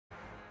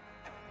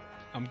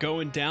I'm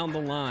going down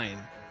the line.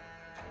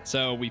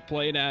 So we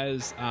played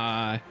as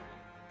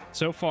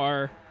so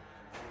far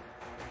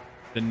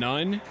the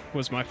nun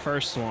was my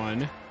first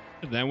one.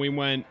 Then we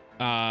went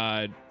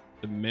the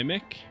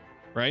mimic,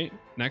 right?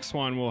 Next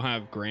one we'll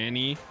have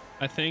Granny,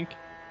 I think.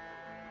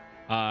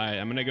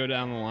 I'm gonna go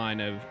down the line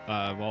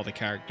of all the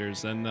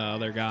characters. Then the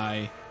other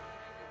guy,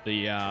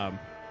 the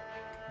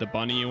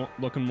bunny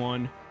looking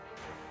one.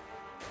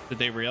 Did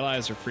they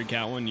realize or freak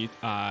out when you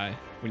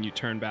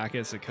turn back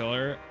as a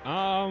killer?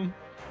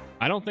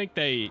 I don't think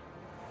they.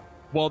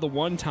 Well, the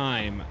one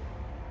time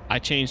I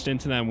changed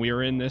into them, we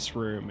were in this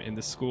room in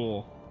the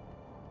school.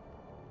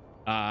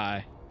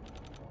 Oh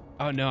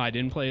no, I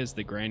didn't play as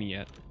the granny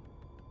yet.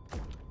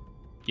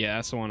 Yeah,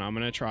 that's the one. I'm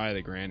gonna try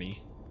the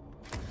granny.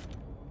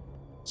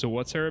 So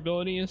what's her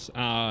abilities?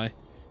 Mine,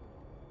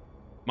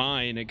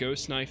 a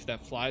ghost knife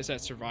that flies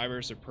at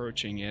survivors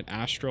approaching it.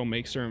 Astral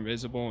makes her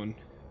invisible, and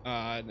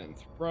then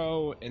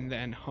throw, and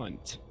then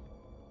hunt.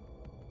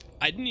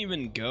 I didn't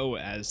even go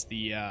as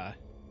the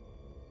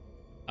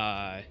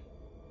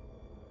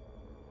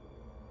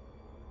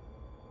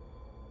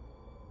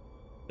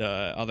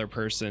other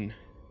person.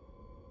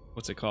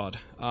 What's it called?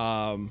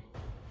 Can't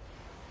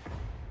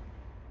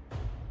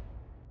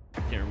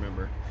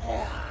remember.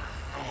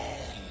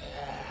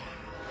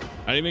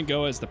 I didn't even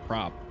go as the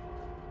prop.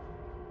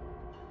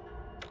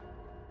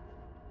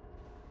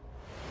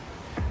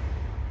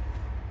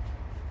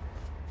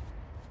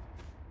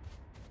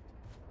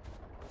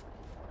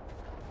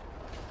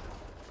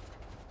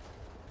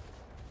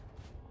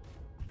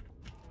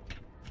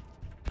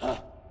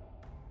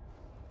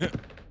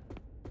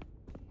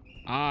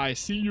 I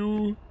see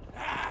you.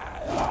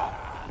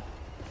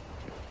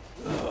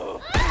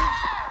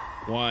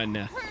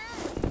 One.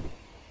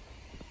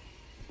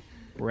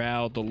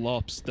 Row the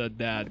lobster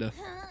dad.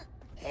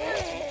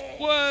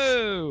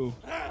 Whoa!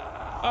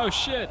 Oh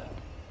shit!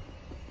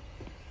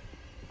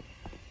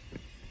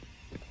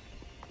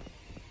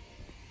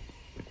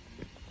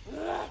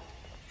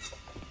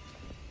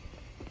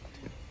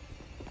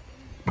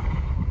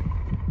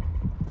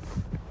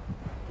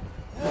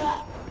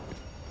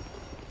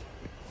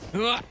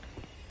 No!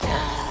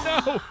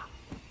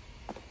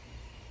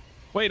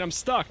 Wait, I'm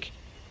stuck.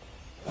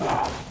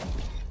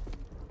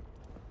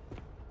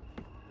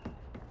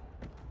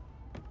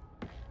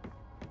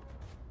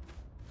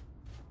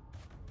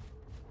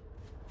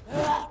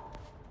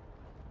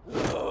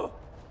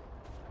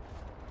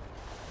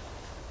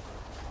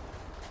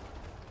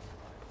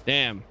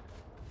 Damn.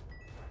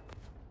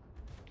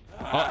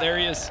 Oh, there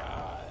he is.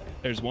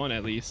 There's one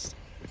at least.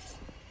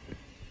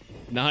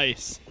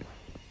 Nice.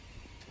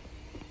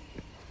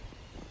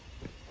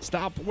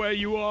 Stop where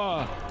you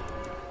are.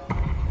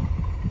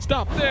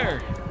 Stop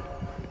there.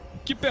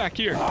 Get back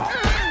here.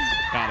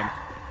 Got him.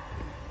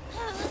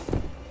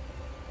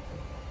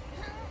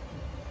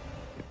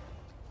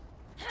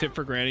 Tip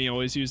for Granny,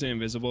 always use an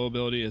invisible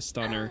ability to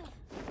stun her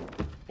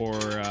or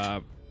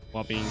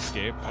while being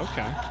escaped.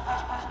 Okay.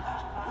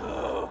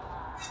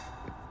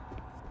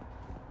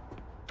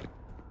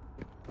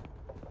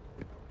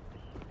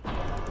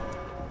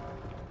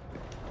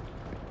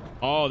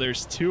 Oh,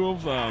 there's two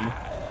of them.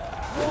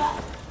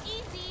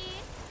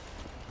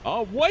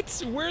 Oh, what?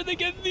 Where are they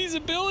getting these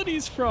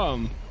abilities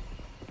from?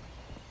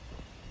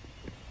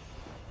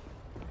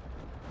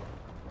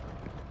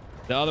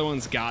 The other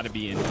one's got to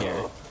be in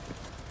here.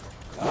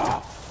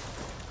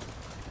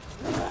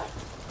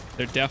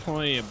 They're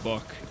definitely a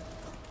book.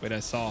 Wait,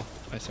 I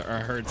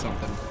heard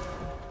something.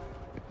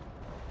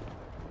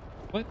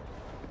 What?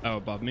 Oh,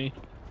 above me.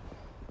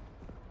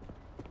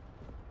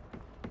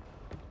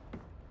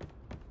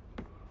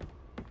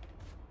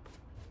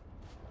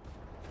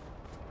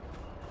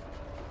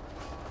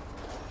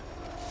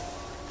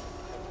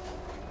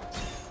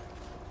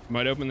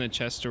 Might open the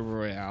chest of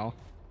Royale.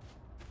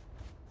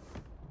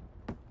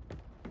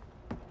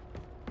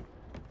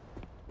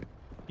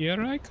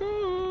 Here I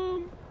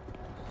come.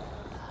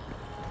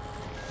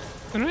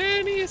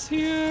 Granny is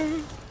here.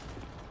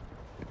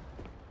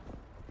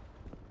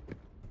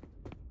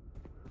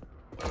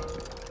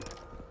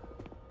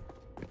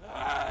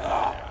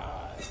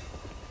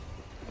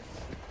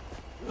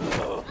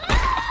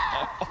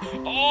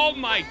 Oh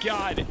my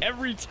god,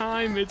 every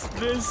time it's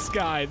this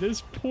guy,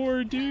 this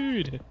poor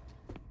dude.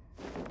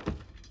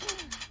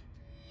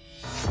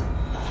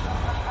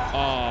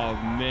 Oh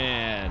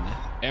man,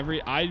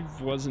 I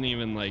wasn't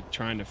even like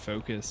trying to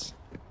focus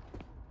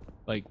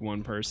like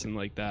one person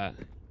like that.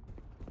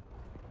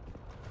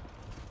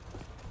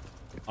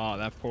 Oh,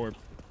 that poor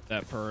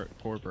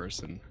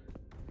person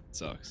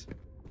sucks.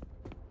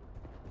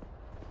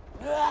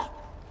 How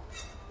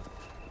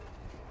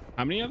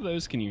many of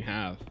those can you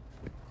have?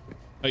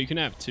 Oh, you can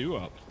have 2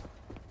 up.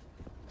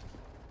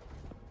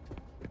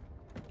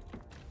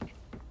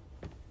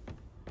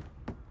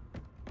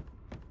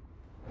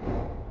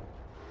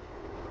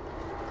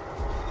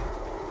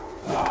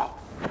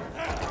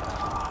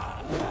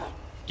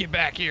 Get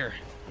back here.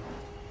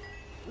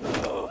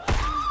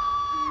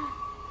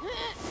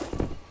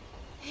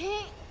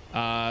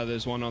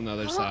 There's one on the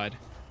other side.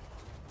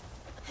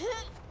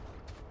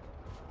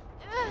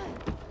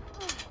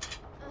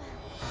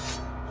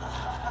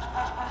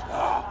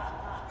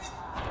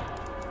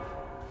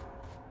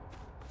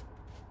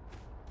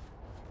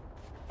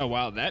 Oh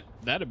wow, that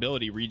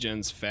ability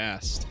regens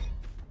fast.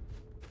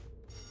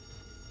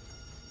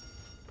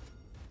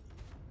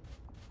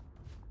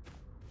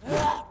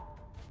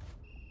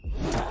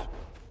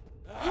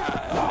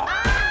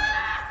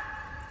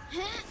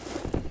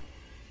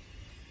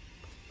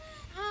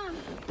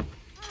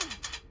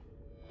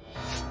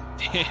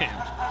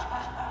 Damn.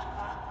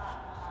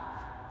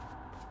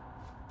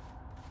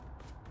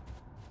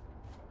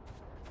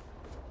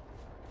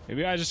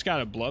 Maybe I just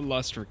got a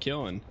bloodlust for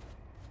killing.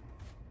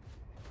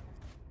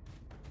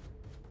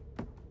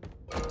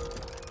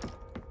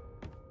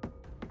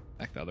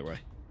 Back the other way.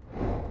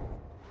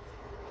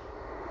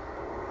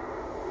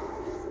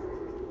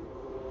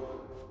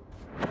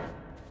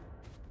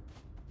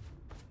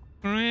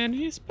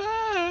 Randy's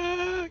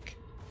back.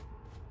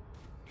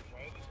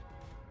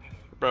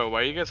 Bro,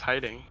 why are you guys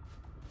hiding?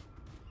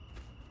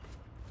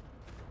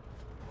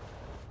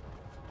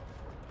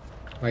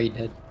 Why are you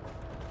dead?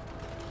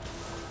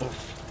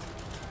 Oof.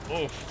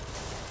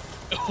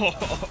 Oof.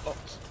 Oh.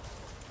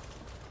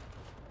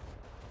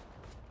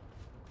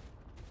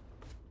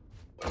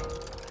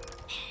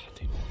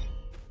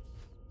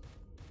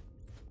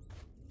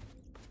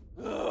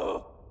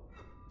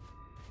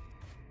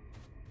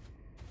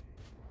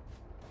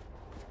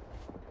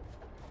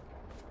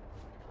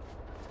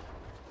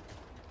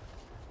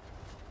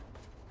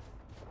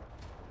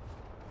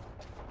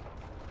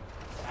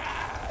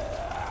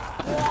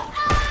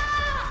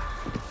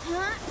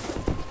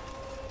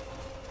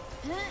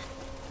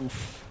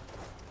 Oof.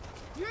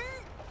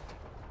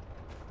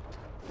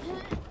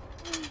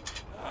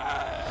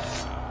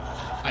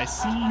 I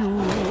see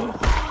you.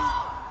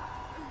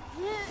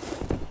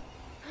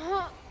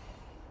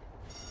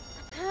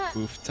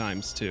 Oof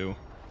times 2.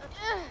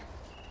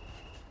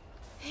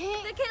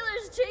 The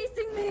killer's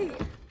chasing me.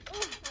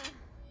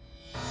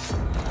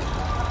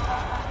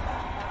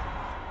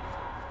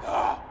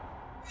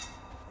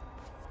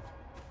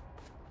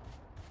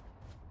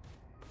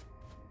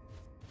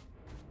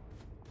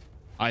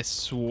 I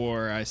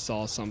swore I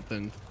saw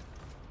something.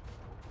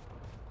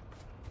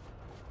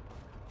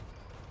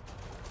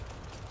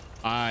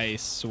 I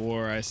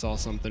swore I saw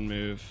something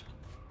move.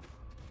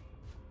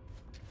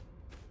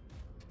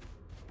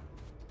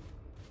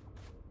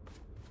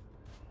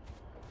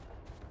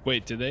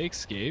 Wait, did they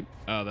escape?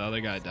 Oh, the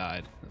other guy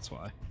died. That's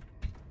why.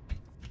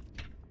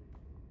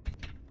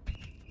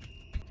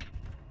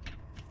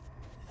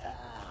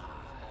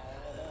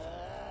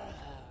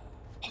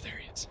 Oh, there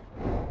he is.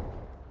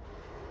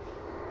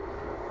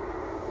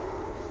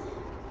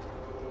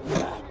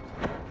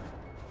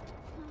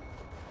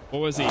 What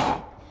was he?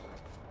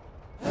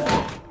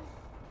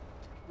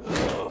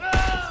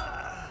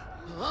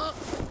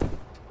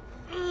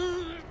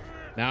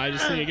 Now I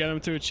just need to get him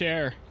to a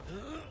chair.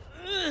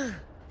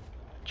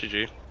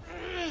 GG.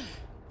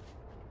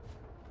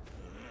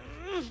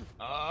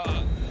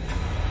 Oh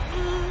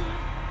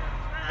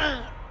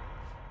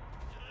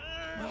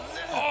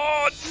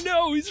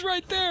no, he's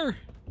right there.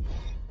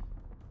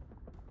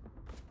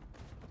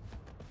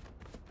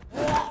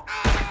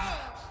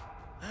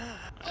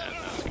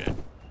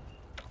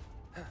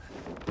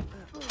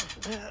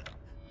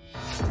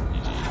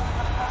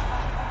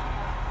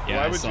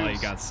 Yeah, I saw you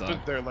got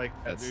sucked. There like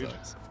that, That dude.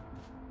 sucks.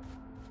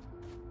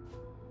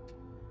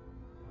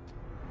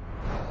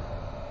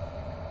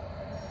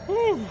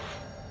 Whew.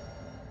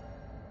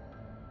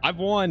 I've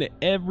won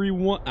every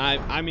one.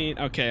 I mean,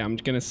 okay, I'm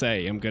gonna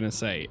say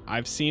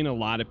I've seen a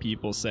lot of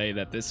people say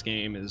that this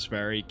game is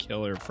very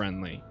killer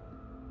friendly.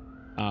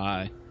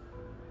 But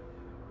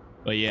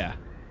yeah.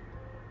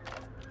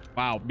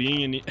 Wow,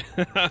 being in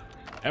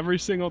every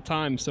single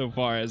time so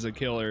far as a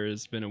killer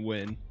has been a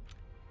win.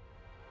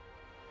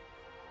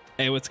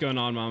 Hey, what's going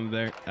on, Mama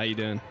Bear? How you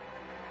doing?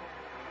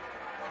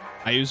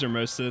 I use her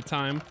most of the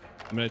time.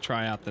 I'm gonna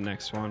try out the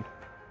next one.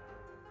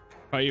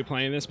 How are you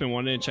playing this? Been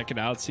wanting to check it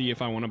out, see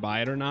if I want to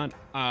buy it or not.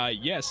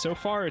 Yeah, so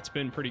far it's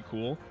been pretty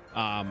cool.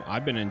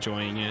 I've been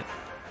enjoying it.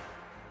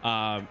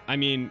 I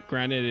mean,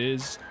 granted, it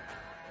is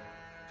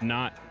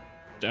not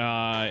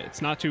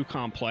it's not too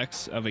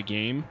complex of a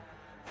game,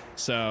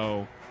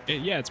 so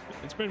yeah,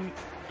 it's been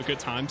a good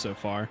time so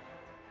far.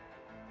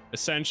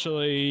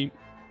 Essentially,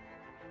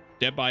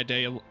 Dead by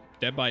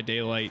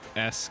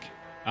Daylight-esque,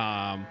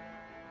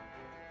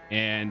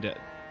 and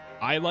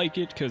I like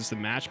it because the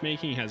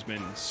matchmaking has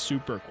been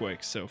super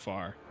quick so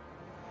far.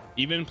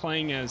 Even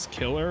playing as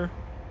killer,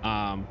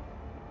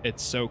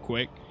 it's so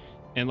quick,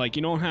 and like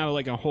you don't have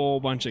like a whole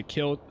bunch of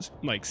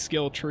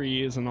skill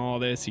trees and all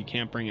this. You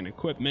can't bring in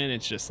equipment.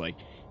 It's just like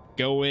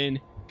go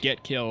in,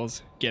 get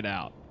kills, get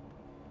out,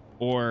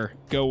 or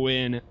go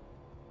in,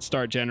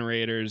 start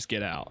generators,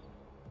 get out.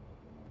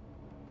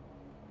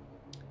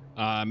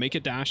 Make a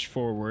dash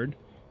forward.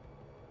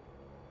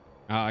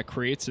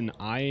 Creates an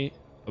eye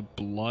of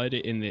blood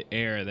in the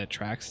air that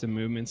tracks the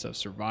movements of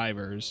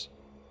survivors.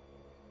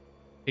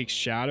 Takes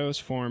shadows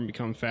form,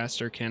 become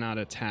faster, cannot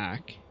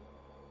attack.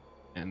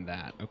 And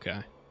that,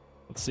 okay.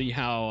 Let's see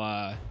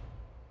how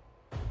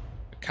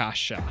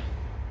Akasha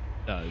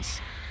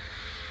does.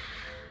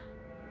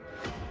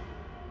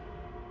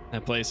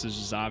 That place is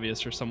just obvious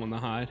for someone to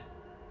hide.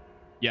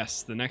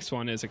 Yes, the next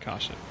one is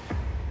Akasha.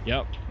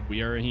 Yep,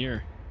 we are in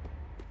here.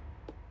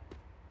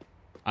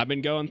 I've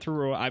been going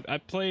through. I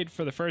played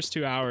for the first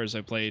 2 hours.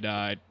 I played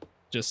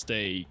just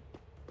a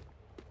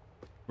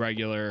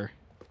regular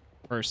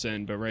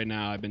person, but right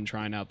now I've been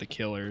trying out the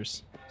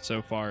killers.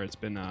 So far, it's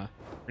been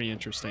pretty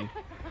interesting.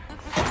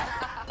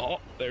 Oh,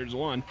 there's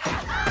one.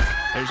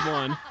 There's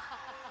one.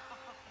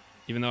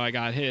 Even though I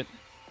got hit.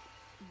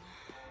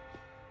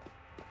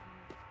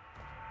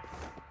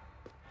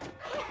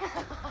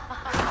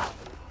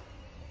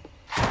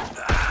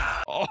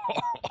 Oh.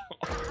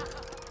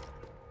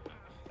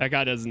 That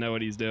guy doesn't know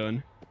what he's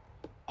doing.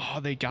 Oh,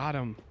 they got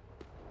him.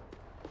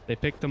 They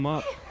picked him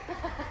up.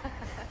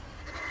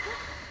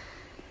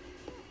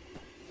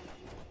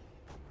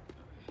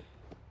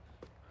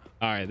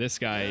 All right, this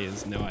guy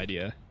has no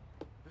idea.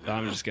 So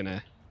I'm just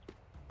gonna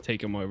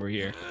take him over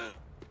here.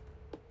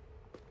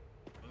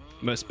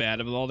 Most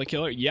bad of all the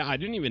killer? Yeah, I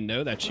didn't even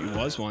know that she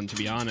was one, to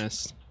be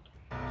honest.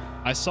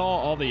 I saw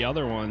all the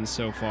other ones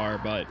so far,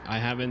 but I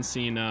haven't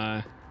seen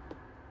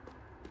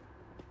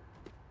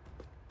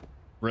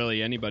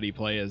really anybody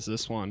play as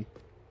this one.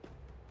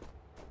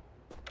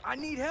 I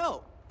need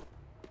help.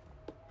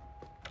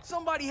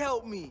 Somebody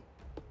help me.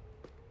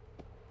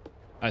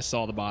 I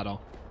saw the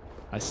bottle.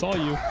 I saw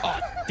you. Oh,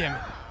 damn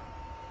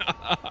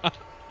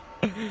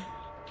it.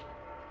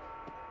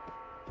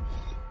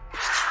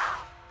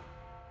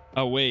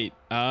 Oh, wait.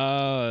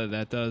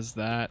 That does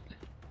that.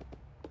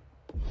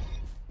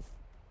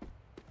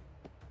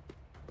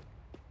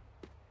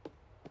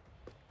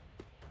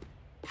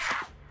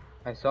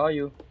 I saw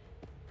you.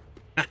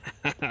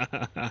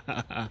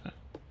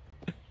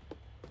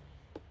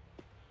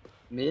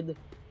 Mid.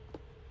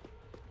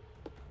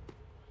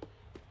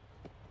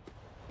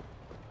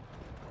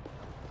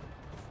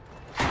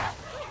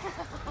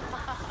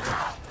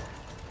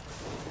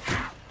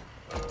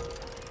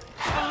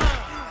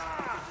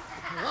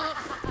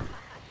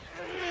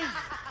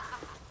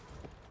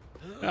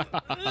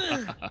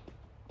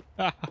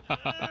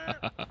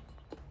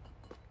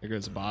 There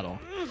goes a bottle.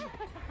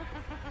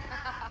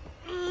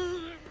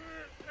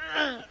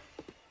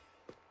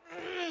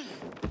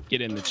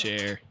 Get in the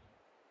chair.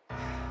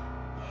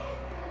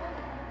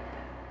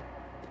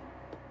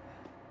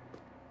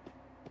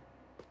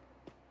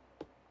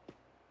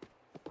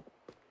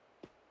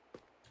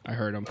 I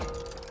heard them.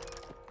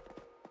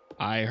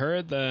 I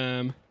heard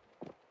them.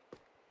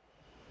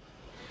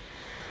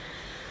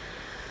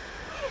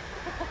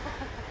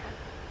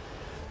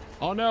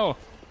 Oh no,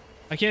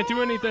 I can't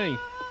do anything.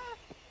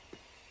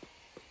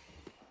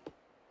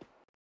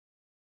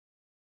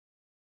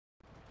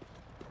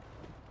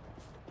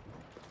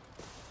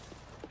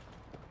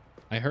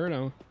 I heard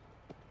him.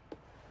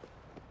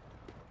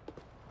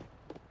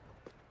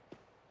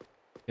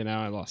 Okay,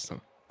 now I lost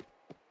them.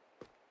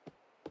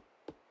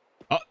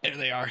 Oh, there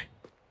they are.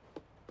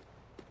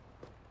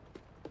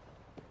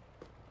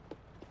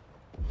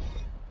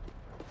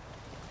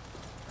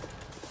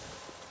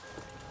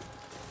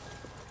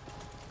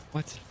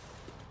 What?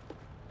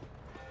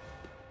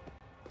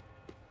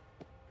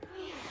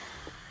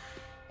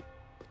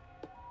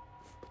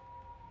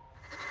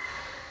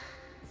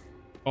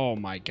 Oh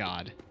my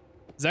god.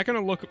 Is that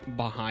gonna look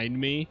behind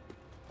me?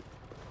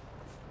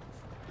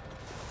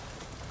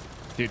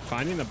 Dude,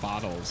 finding the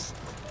bottles.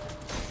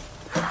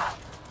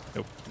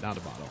 Nope, not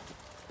a bottle.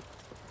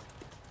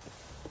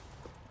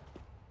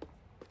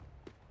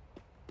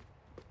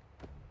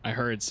 I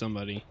heard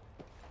somebody.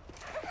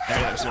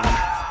 There's one.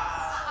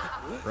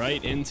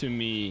 Right into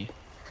me.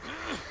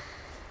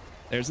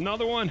 There's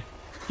another one.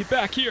 Get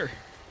back here.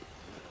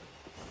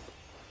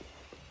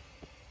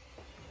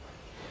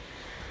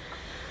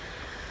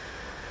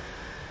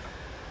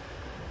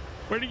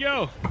 Where'd he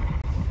go?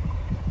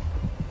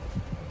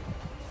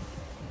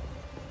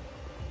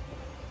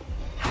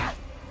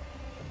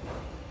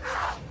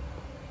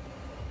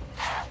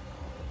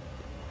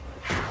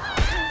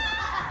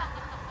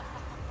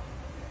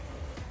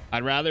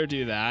 I'd rather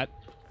do that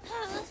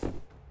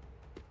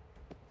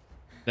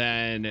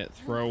than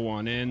throw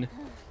one in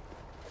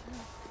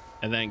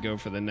and then go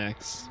for the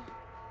next.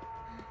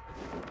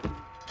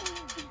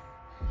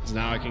 'Cause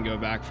now I can go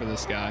back for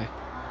this guy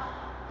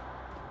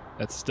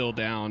that's still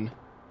down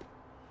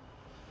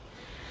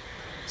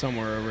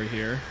somewhere over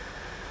here.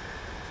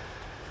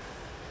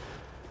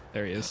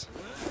 There he is.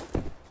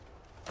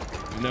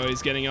 No,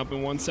 he's getting up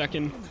in 1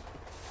 second.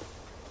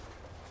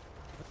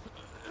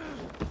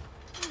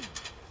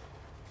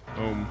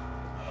 Boom.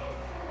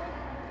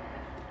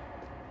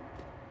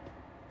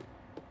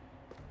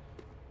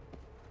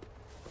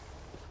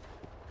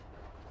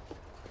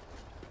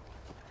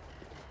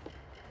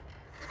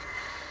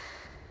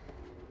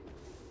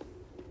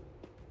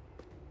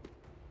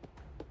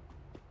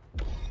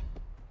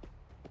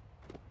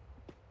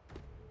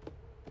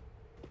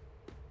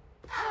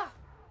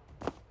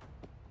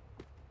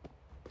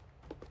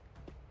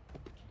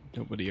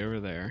 Nobody over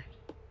there.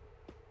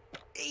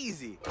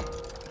 Easy.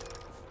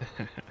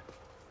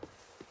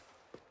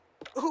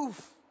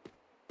 Oof.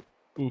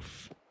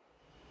 Oof.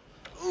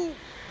 Oof.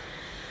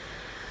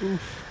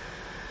 Oof.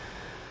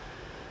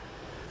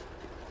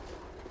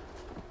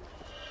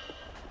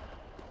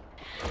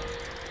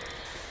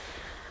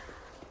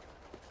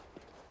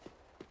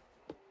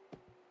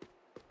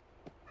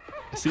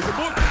 I see the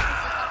book.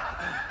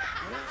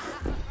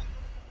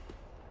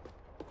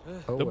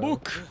 Oh, The well.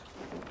 book.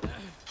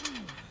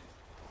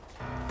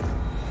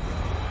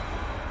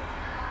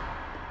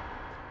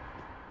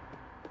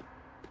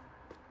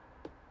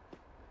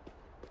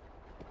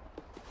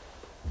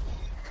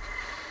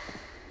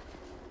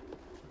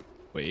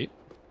 Wait.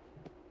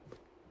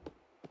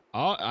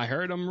 Oh, I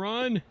heard him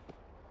run.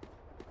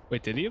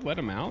 Wait, did he let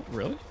him out?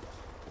 Really?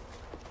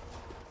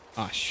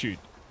 Ah, shoot.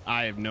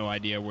 I have no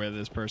idea where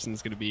this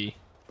person's gonna be.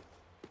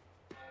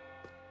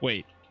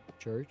 Wait.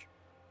 Church.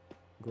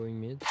 Going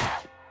mid.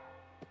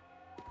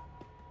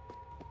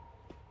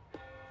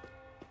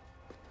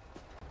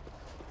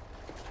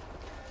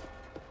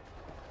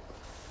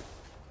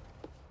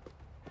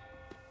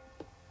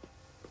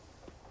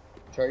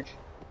 Church.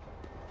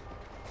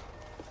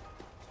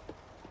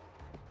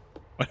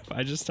 What if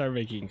I just start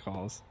making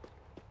calls?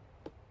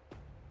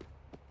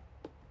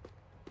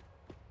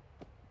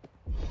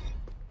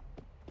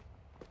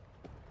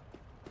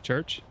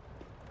 Church?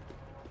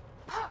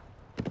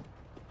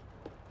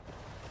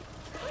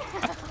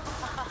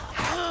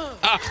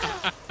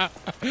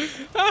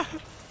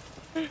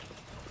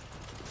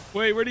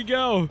 Wait, where'd he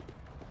go?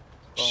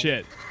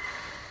 Shit.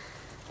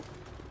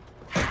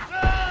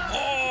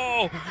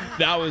 Oh,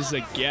 that was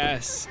a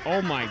guess.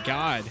 Oh my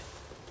god.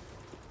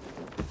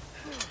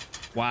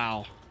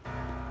 Wow.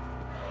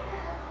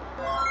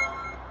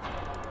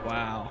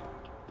 Wow.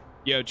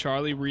 Yo,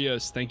 Charlie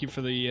Rios, thank you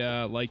for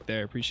the like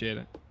there. Appreciate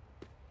it.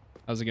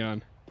 How's it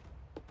going?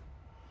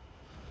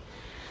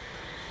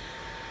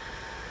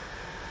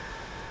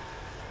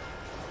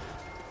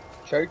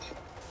 Church.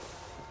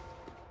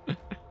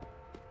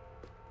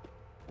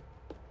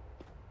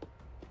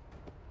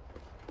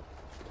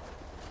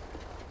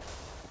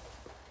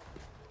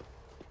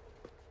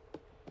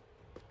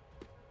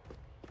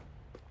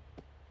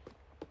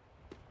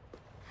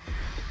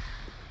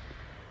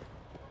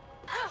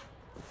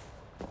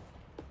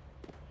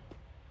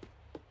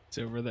 It's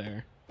over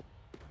there.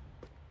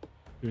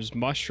 There's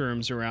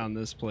mushrooms around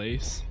this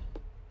place.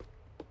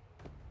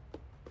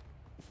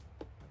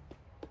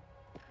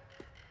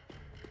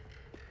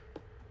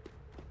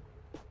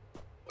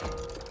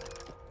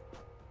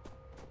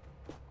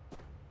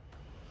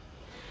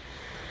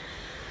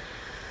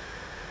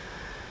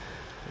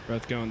 We're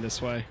both going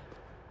this way.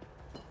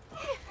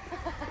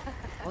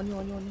 On you,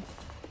 on you, on you.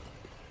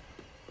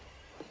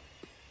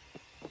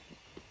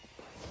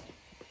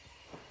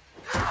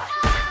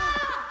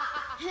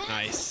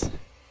 Nice.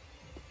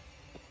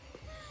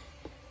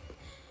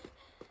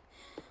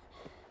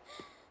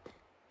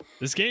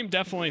 This game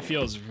definitely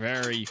feels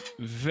very,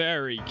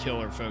 very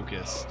killer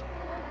focused.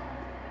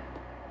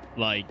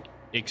 Like,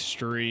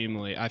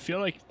 extremely. I feel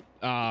like,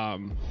 I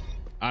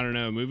don't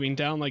know, moving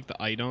down like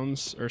the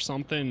items or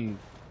something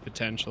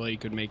potentially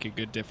could make a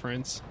good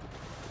difference.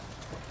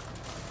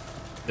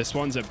 This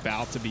one's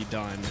about to be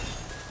done.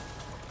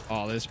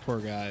 Oh, this poor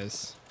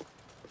guy's.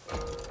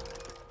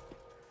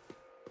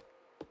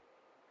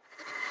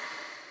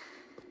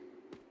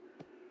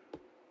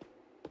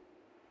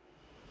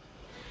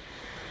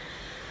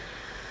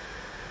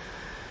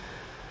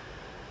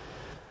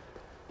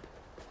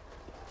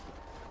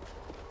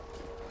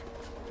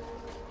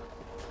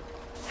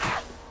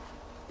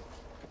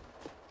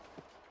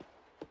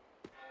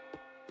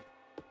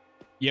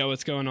 Yo,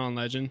 what's going on,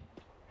 Legend?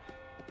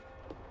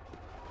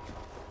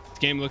 This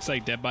game looks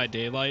like Dead by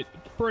Daylight,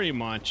 pretty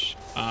much.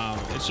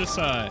 It's just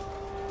a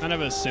kind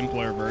of a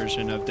simpler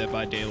version of Dead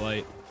by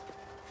Daylight.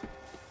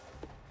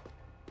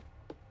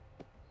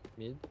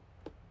 Mid.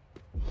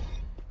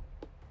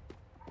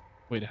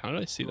 Wait, how did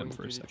I see them Going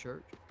for a to the second?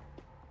 church.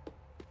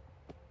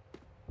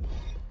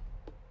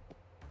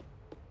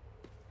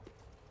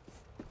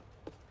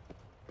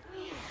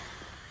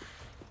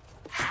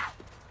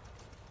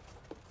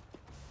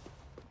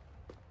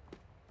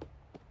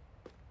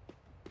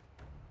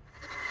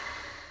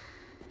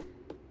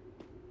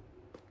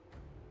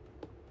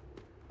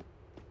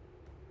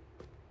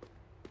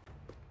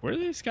 Where do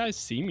these guys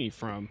see me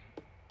from?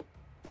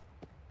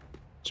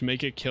 To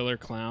make a killer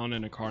clown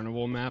and a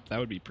carnival map, that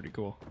would be pretty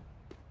cool.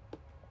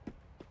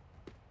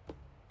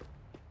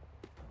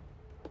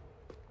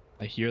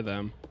 I hear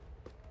them.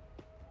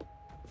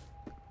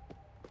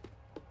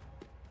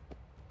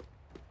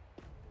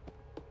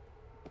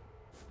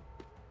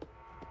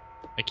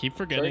 I keep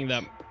forgetting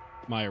that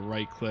my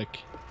right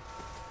click.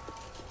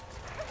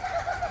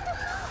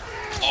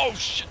 Oh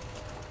shit!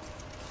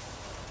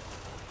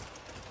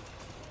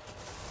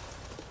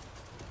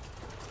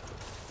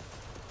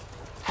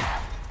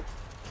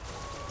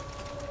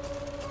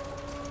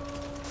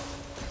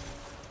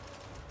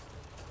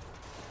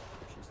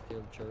 She's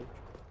still church.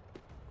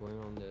 Going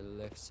on the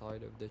left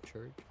side of the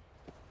church.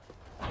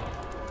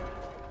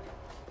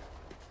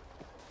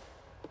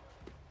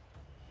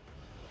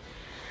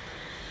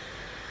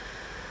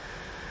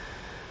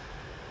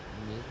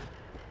 Mid.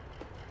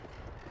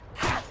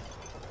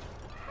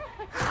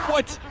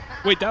 What?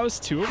 Wait, that was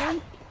two of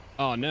them?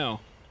 Oh no.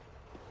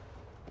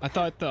 I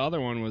thought the other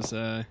one was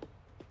one.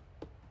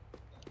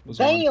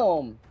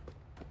 Damn!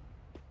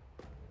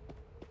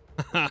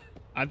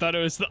 I thought it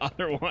was the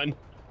other one.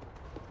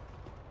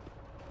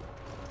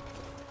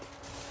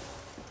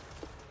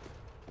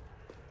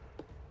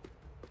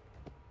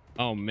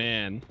 Oh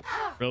man,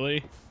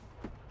 really?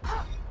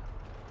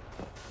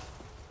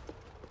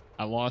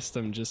 I lost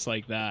him just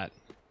like that.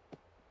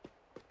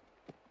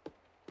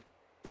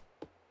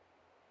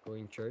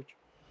 Going church.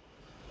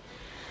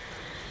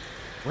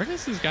 Where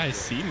does this guy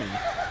see me?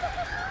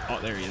 Oh,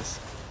 there he is.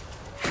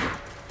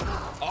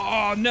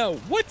 Oh no,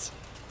 what?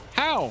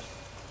 How?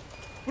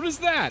 What is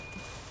that?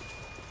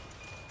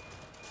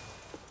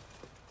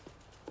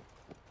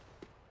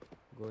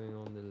 Going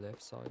on the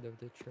left side of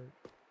the church.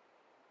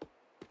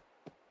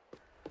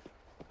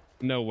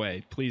 No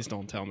way. Please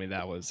don't tell me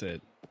that was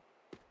it.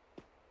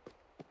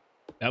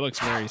 That looks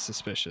very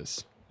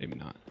suspicious. Maybe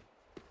not.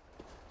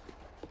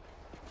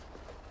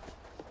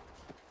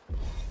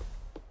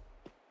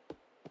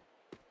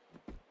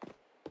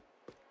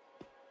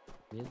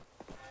 Mid.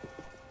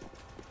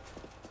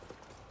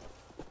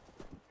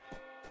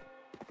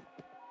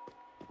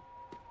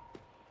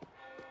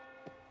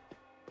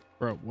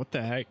 Bro, what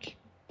the heck?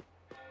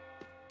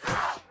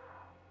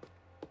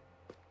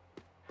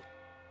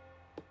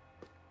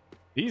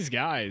 These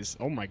guys,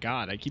 oh my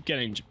god, I keep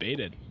getting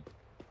baited.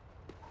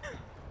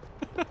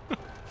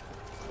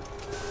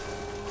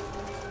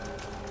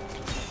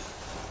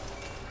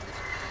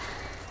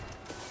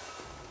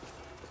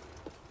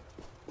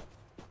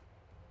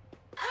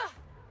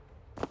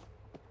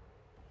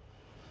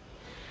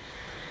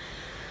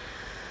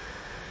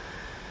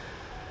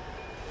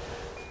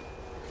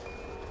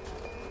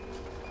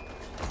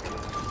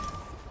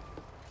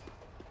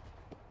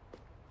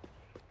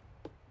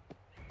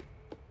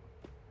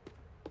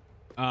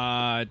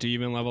 Do you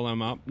even level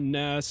them up?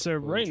 No, so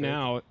right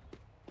now.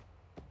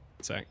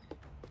 Sec.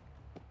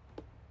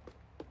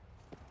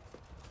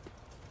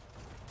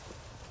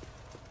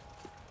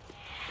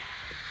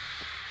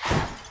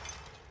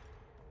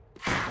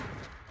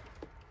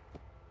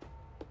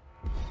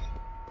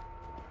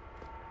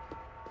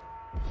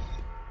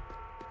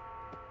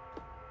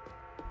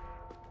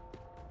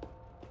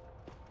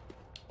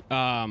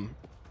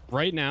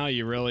 Right now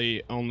you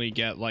really only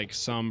get like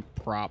some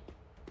prop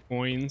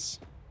coins,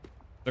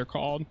 they're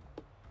called.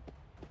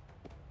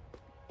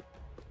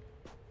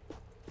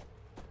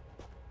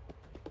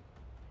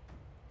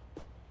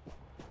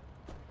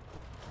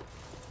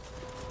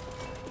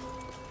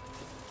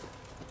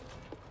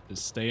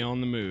 Just stay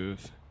on the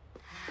move.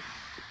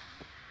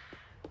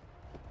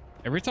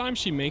 Every time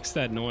she makes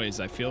that noise,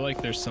 I feel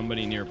like there's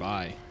somebody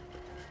nearby.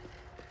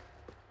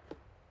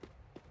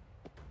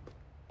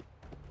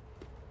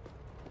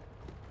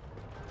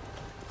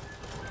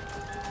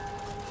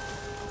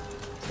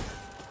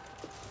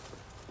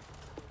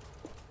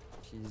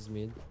 She's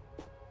mid.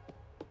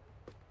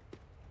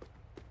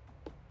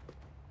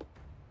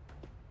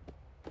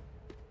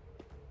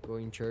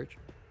 Going church.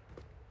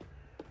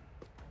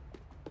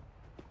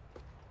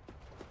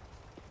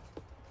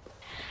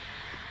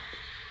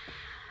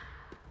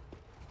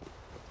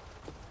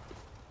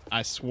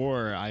 I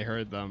swore I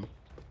heard them.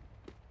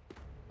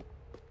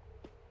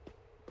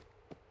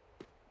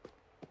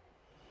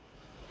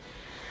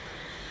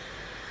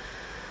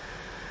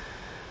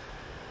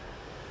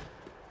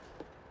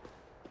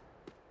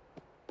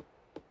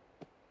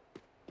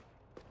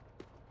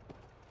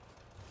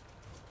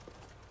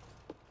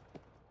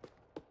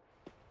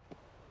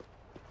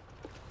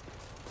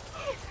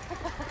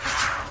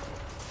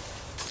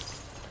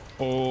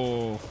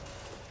 Oh.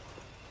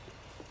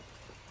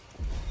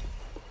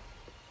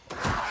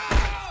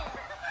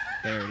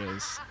 There it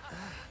is.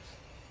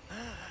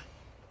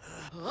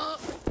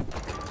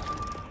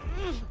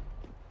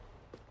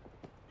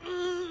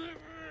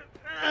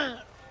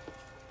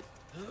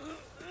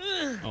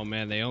 Oh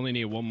man, they only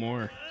need one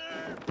more.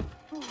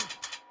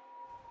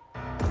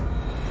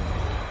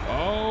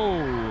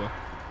 Oh!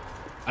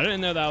 I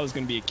didn't know that was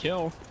gonna be a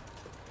kill.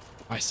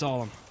 I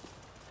saw him.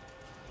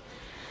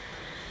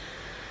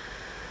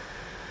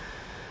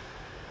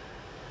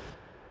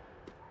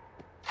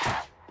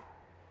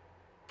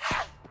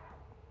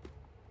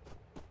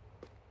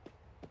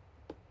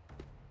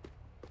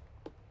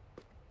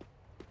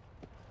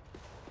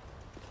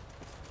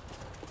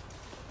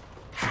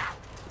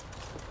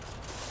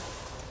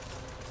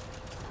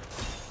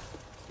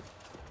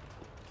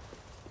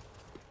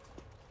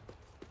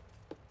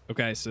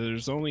 Okay, so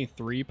there's only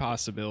 3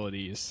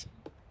 possibilities.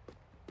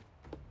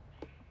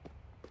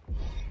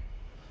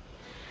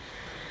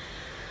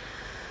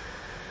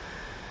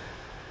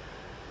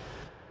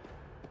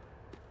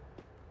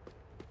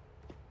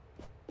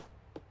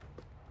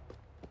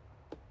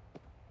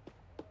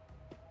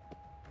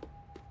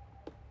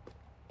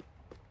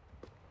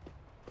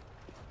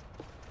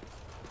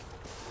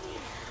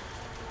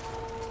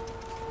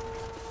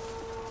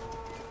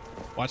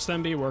 Watch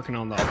them be working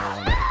on the other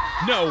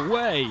one. No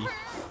way!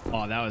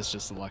 Oh, that was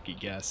just a lucky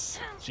guess.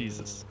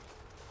 Jesus.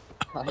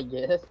 I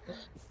guess.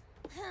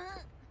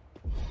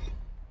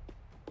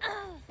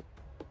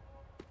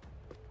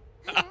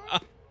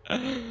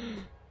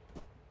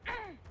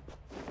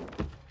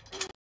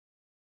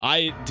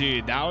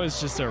 Dude, that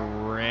was just a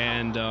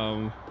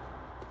random.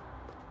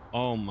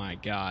 Oh my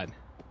god.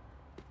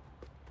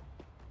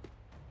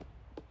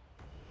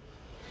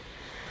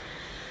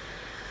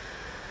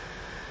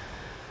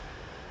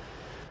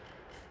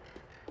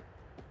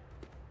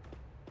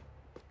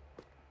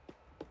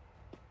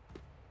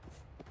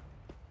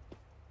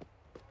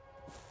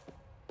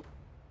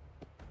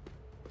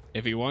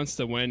 If he wants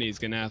to win, he's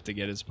gonna have to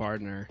get his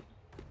partner.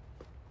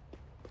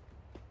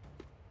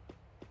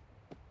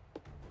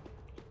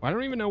 I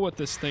don't even know what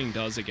this thing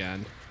does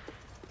again.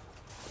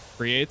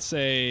 Creates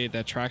a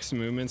that tracks the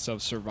movements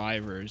of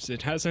survivors.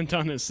 It hasn't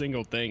done a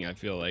single thing, I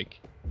feel like.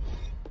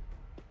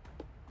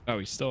 Oh,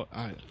 he's still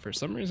for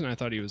some reason I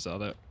thought he was on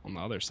the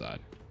other side.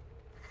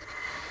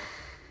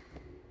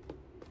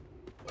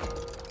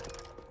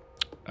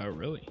 Oh,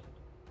 really?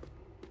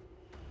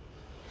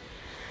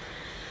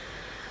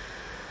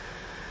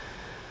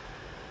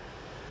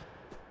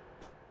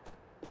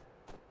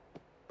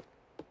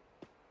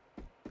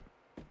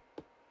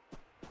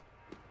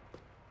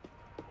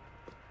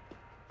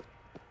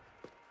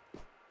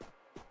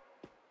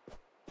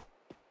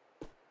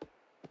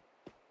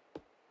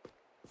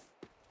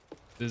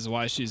 This is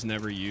why she's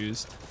never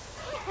used.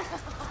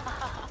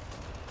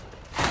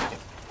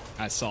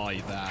 I saw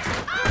you that.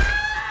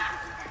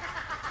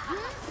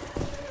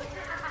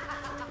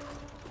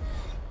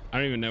 I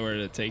don't even know where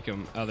to take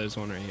him. Oh, there's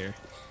one right here.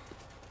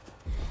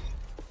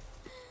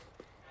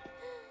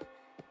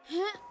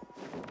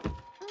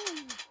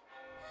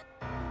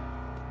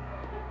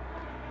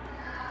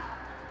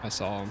 I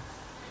saw him.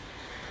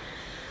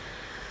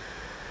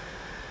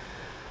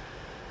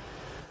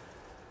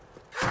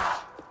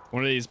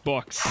 One of these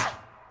books.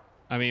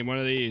 I mean, one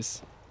of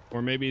these.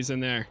 Or maybe he's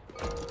in there.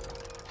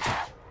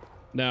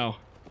 No.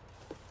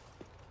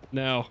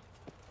 No.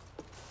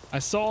 I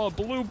saw a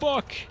blue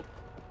book.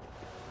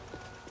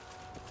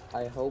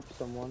 I hope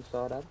someone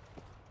saw that.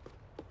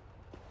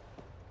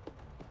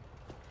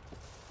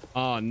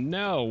 Oh,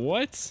 no.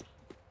 What?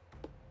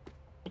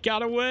 He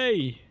got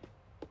away.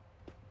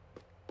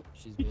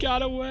 He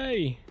got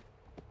away.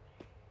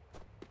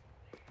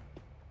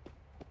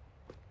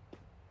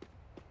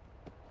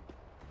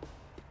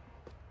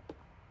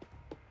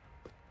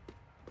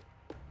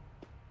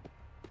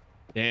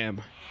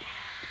 Damn.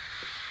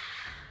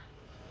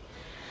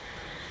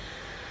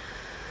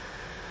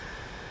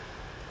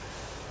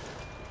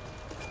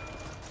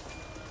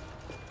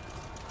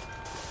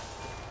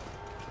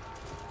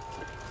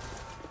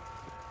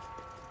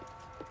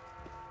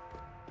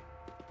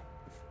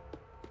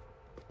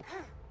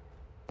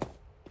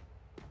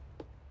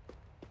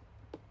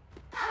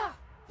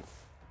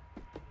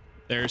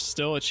 There's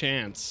still a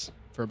chance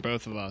for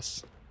both of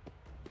us.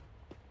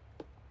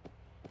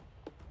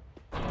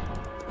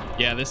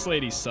 Yeah, this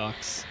lady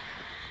sucks.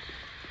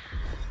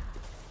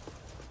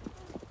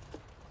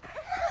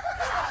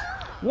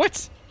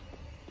 What?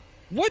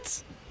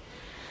 What?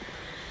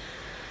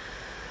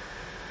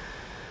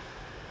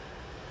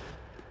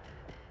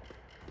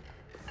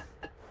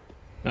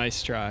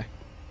 Nice try.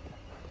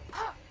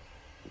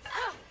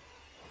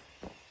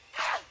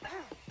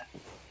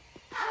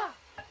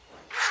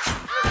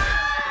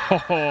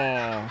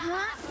 Oh.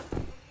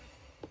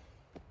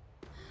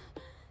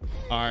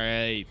 All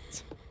right.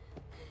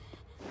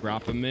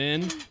 Drop him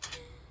in.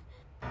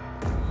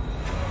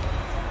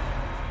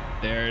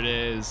 There it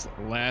is.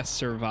 Last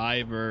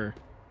survivor.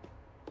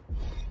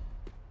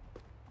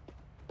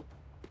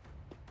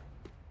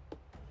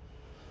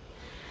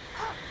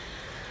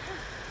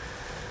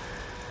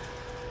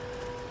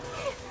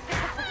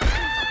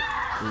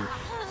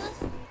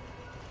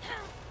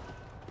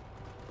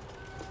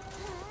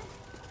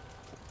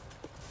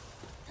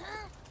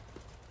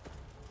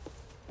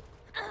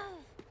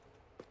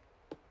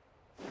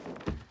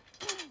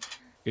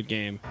 Good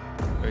game.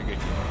 Very good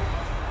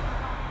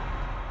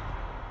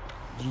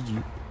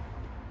game.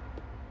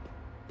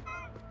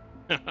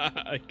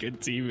 GG. Good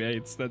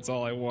teammates. That's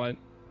all I want.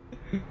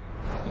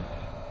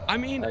 I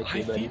mean,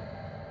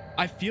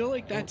 I feel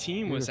like that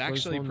team was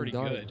actually pretty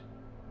good.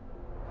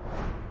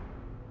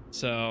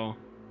 So,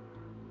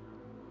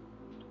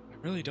 I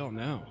really don't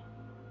know.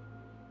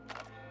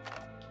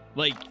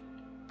 Like,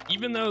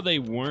 even though they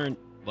weren't,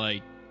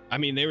 like, I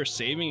mean, they were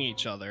saving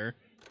each other.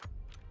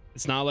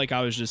 It's not like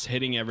I was just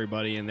hitting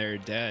everybody and they're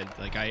dead.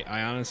 Like,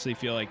 I honestly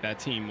feel like that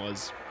team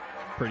was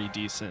pretty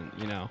decent,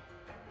 you know?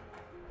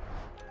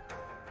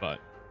 But,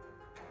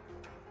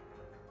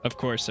 of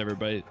course,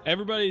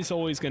 everybody's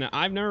always gonna...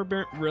 I've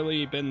never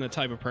really been the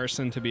type of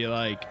person to be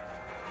like,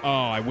 oh,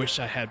 I wish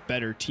I had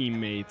better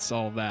teammates,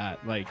 all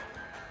that. Like,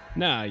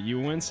 nah, you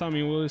win some,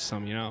 you lose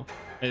some, you know?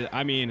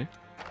 I mean,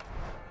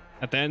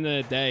 at the end of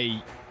the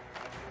day,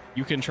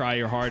 you can try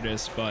your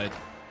hardest, but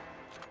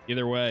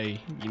either way,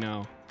 you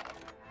know...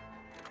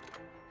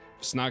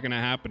 It's not gonna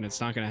happen. It's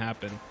not gonna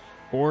happen.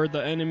 Or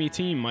the enemy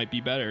team might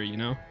be better, you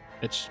know?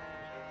 It's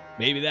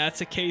maybe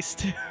that's a case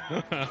too.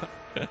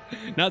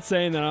 Not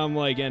saying that I'm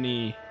like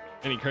any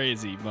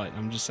crazy, but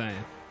I'm just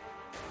saying.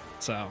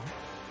 So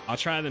I'll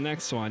try the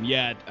next one.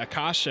 Yeah,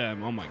 Akasha,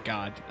 oh my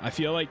god. I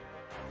feel like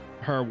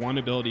her one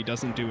ability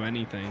doesn't do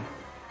anything.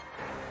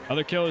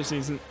 Other killers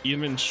isn't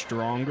even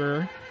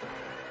stronger,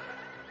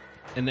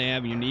 and they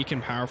have unique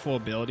and powerful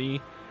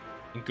ability,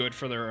 and good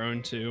for their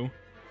own too.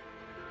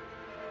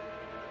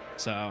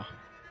 So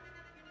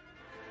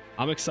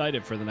I'm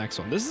excited for the next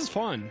one. This is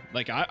fun.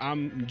 Like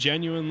I'm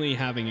genuinely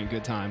having a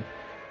good time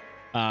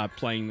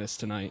playing this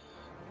tonight.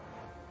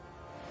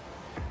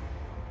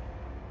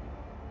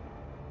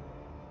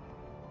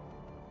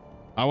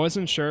 I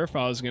wasn't sure if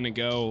I was gonna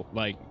go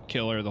like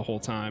killer the whole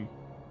time.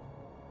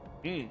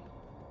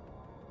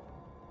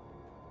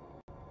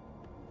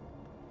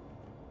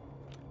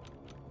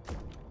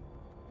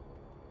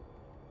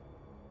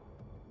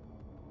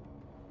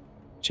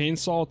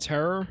 Chainsaw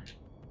Terror.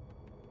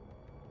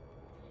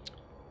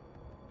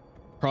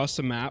 Across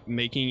the map,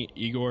 making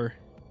Igor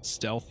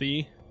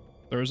stealthy.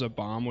 There's a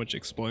bomb which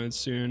explodes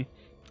soon.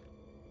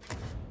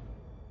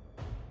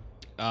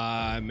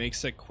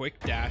 Makes a quick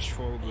dash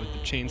forward with the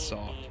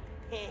chainsaw.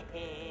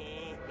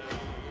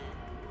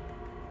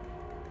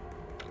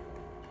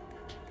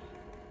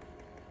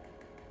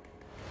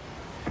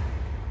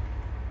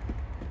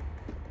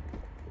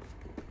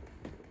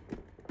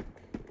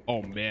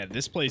 Oh man,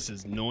 this place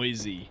is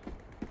noisy.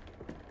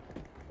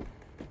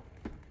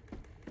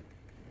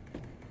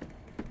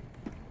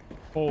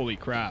 Holy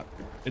crap.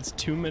 It's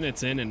 2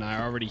 minutes in and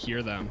I already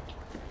hear them.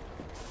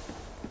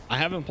 I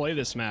haven't played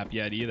this map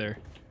yet either.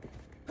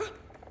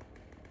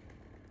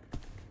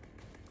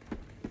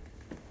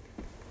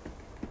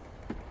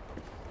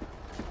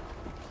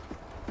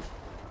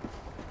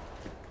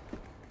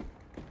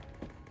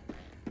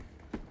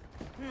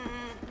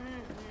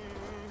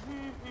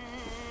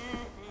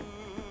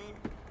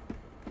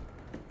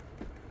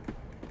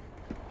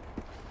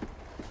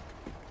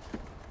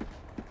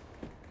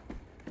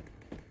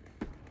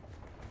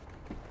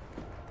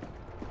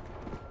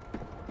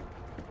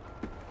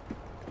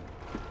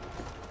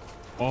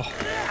 Oh.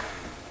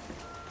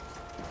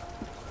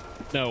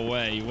 No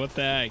way. What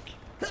the heck?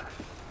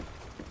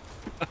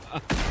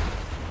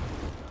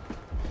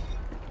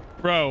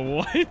 Bro,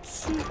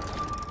 what?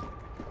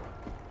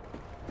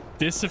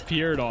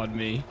 Disappeared on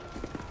me.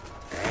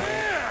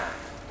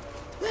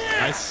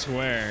 I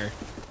swear.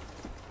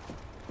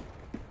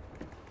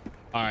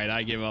 Alright,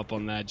 I give up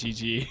on that.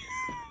 GG.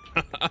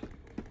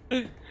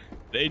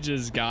 They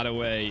just got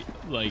away,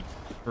 like,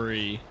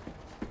 free.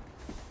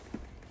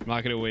 I'm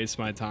not gonna waste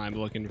my time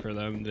looking for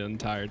them the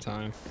entire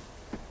time.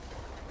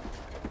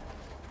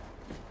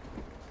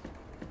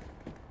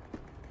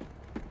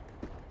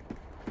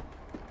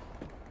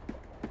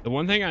 The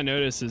one thing I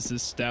noticed is the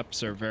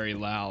steps are very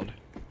loud.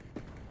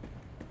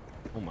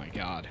 Oh my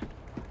god.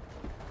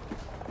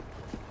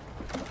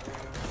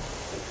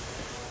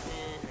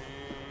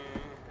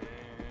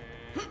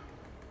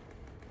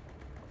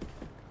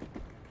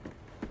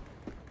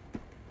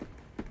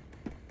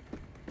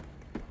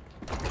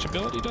 Which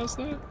ability does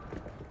that?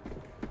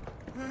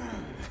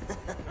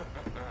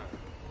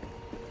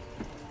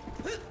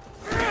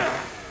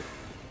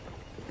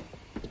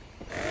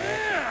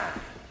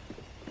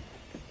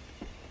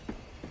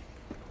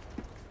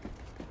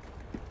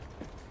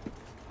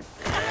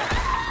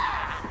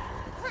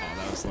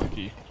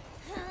 Lucky.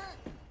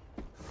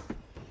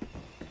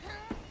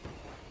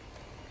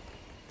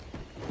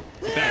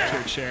 Back to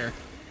a chair.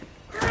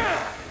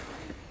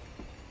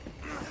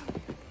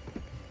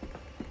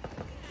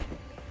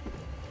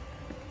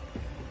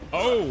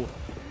 Oh!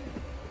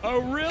 Oh,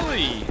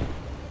 really?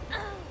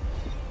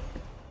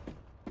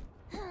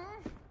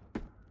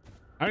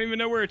 I don't even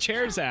know where a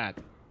chair's at.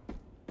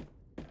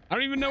 I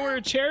don't even know where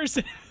a chair's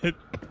at.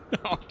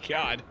 Oh,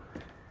 God.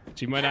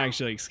 She might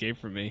actually escape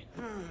from me.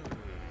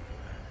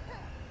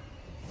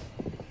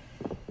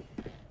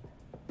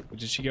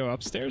 Did she go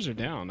upstairs or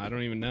down? I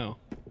don't even know.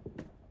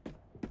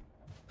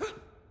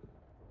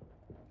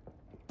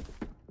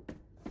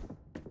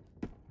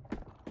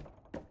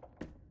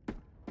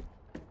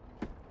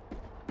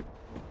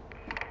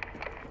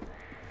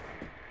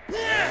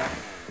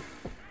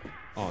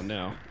 Oh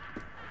no.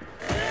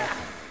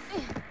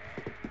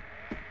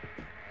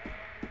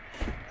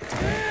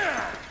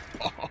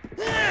 Oh.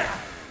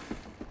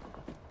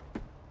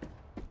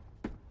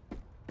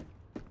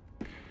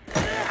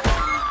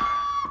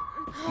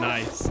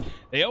 Nice.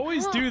 They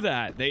always do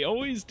that. They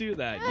always do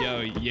that.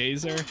 Yo,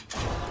 Yazer.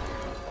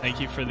 Thank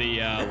you for the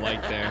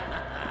like there.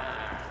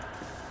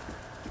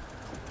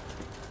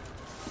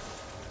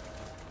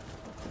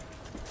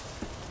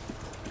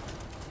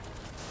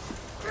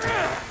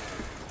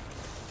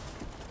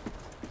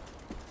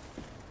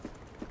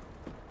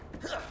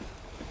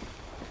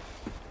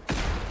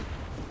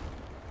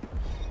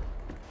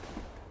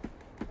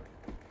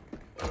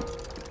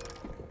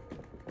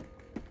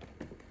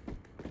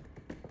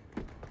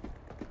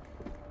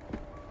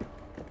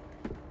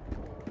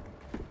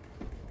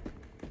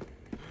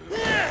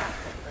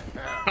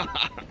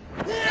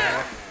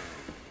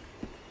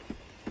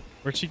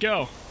 Where'd she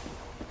go?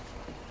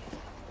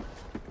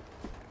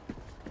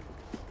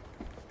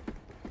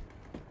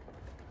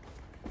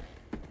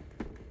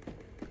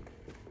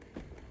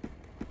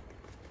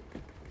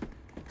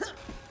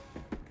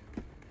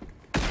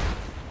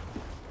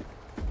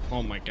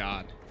 Oh my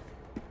god.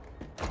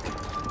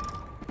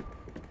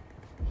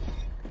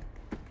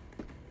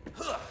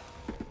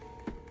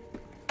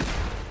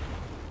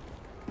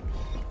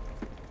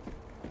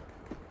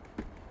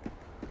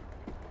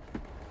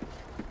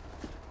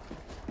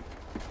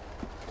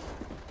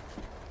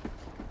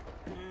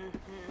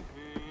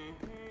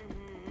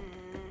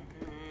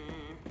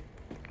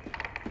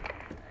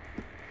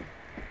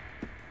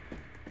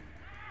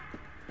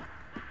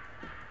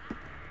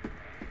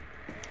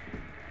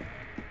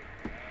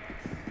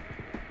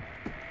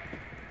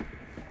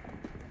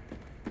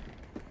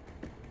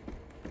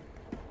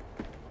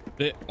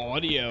 The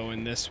audio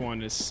in this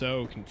one is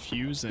so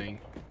confusing.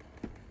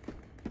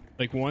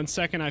 Like 1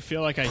 second I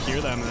feel like I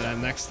hear them and then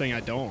the next thing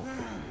I don't.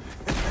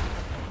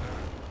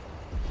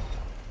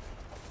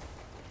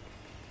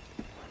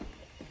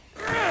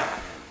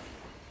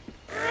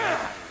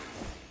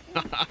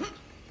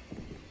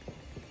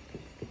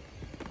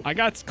 I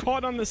got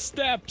caught on the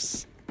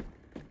steps.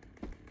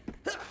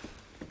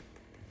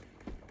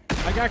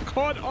 I got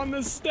caught on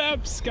the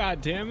steps.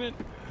 God damn it.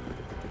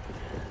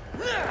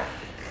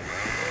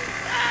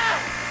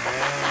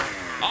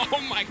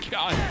 Oh my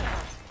god.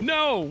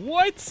 No,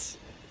 what?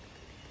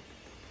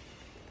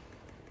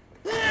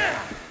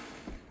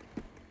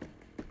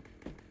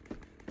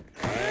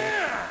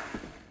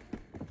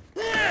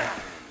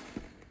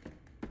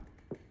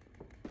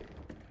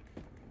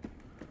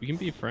 We can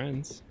be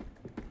friends.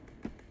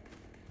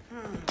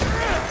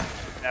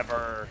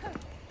 Never.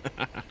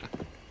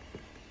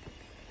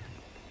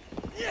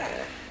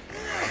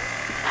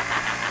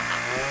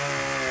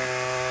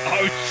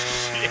 Oh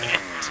shit.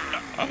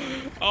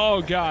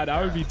 Oh god,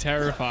 I would be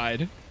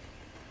terrified.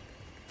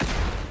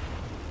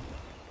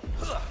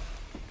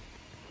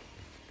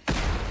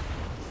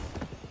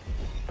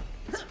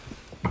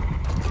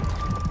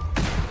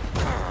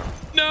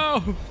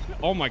 No!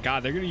 Oh my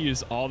god, they're gonna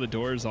use all the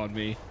doors on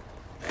me.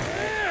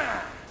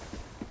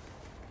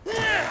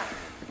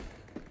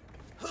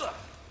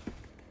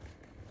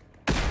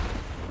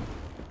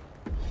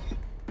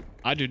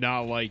 I do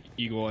not like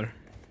Igor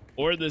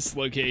or this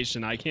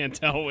location. I can't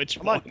tell which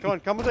Come one. on, come on,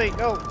 come with me,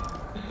 go.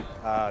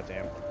 Ah,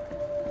 damn.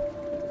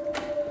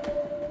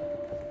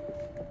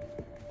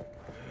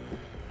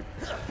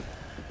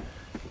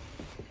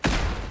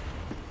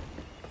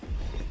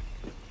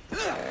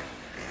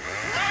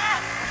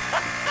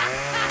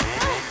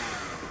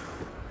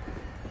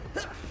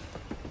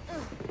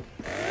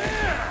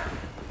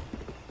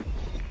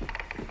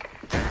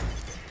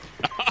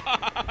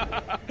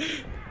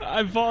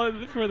 I've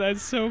fallen for that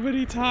so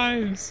many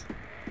times.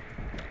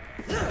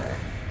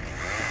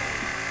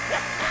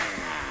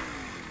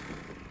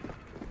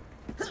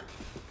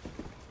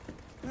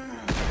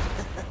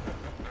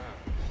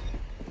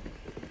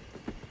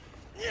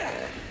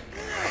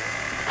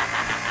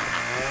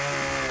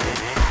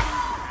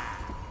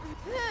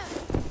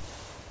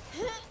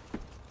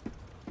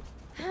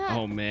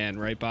 Oh man,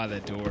 right by the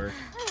door.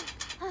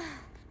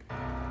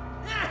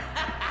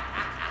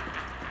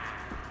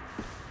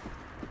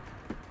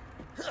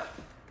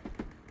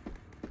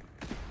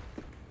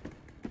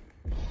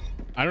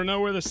 I don't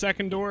know where the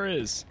second door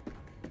is.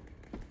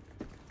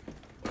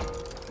 Door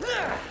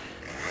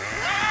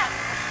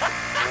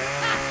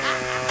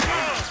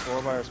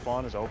by our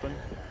spawn is open.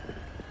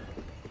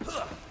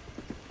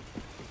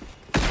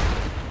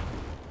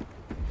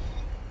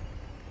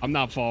 I'm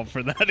not falling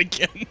for that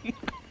again.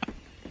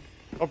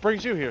 What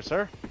brings you here,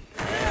 sir?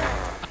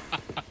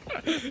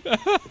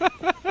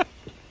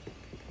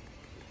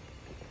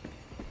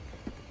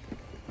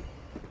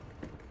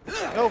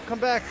 No, come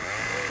back.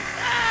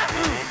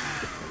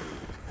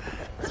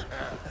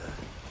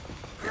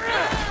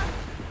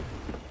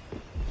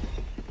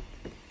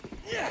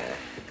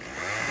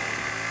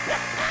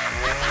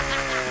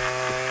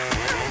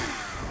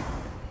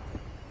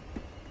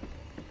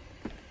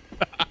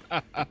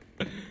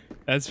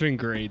 That's been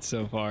great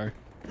so far.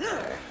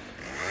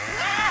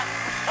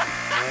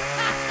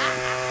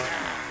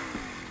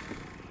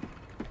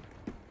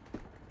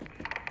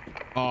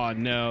 Oh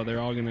no, they're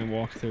all gonna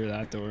walk through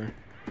that door.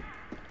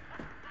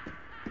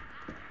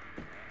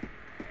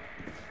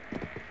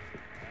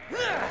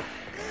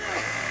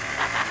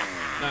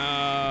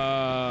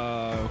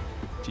 No.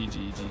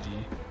 GG,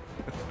 GG.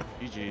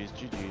 GG's,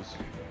 GG's.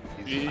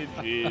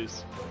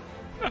 GG's.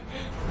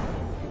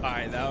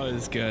 Alright, that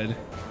was good.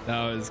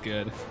 That was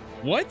good.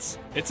 What?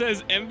 It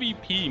says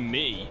MVP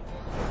me.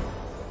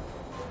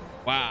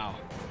 Wow.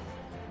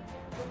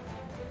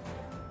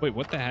 Wait,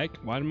 what the heck?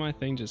 Why did my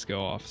thing just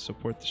go off?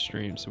 Support the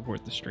stream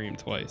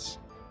twice.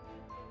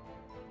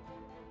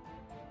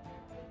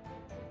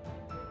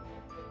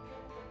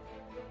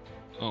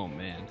 Oh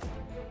man.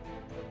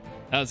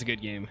 That was a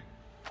good game.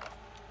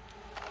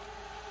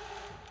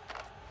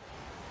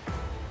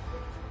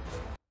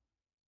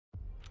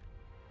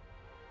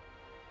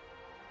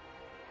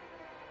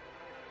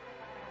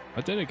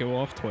 Why did it go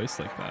off twice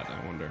like that,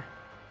 I wonder?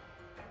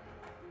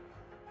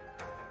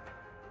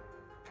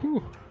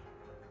 Whew.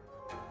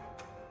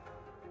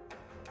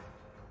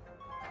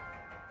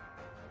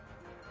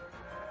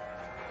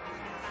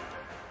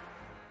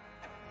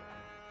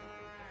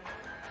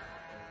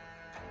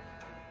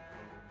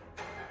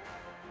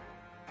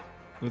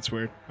 That's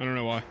weird. I don't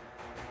know why.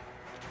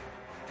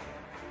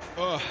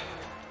 Ugh.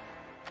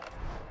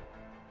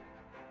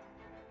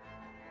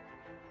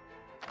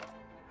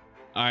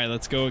 All right,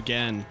 let's go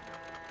again.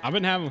 I've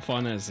been having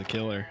fun as a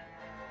killer.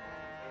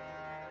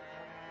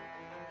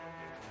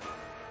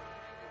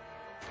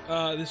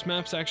 This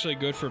map's actually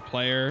good for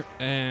player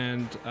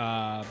and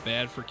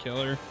bad for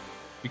killer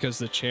because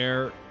the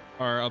chair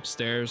are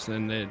upstairs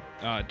and the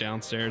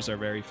downstairs are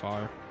very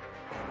far.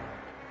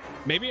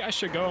 Maybe I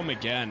should go them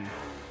again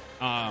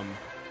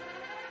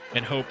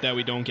and hope that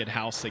we don't get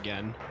house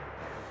again.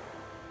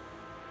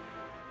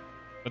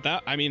 But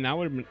that, I mean, that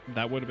would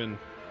have been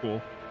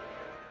cool.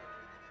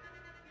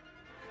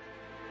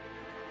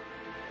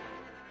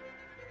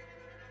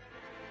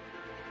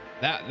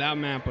 That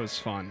map was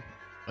fun.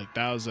 Like,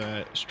 that was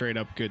a straight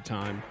up good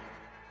time.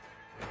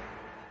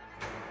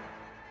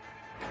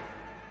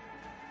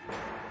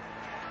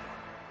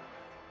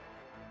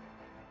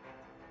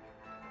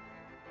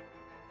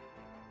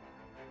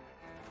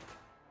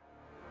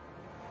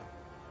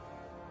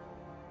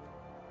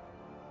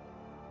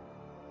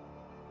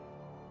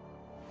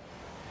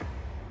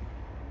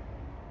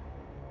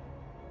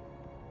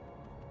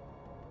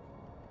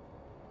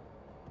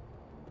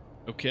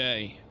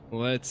 Okay,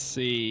 let's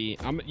see.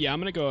 I'm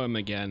gonna go him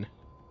again.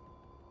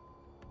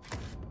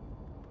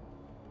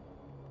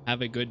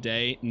 Have a good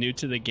day. New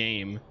to the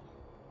game.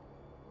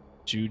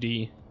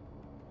 Judy.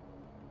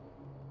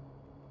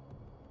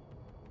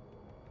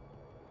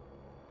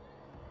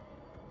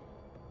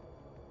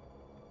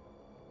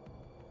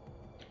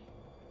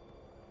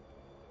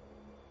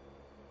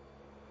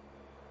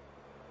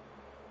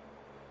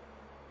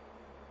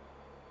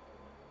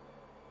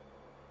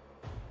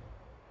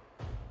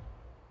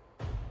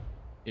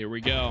 Here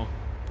we go.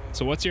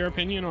 So what's your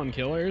opinion on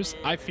killers?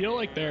 I feel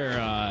like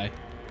they're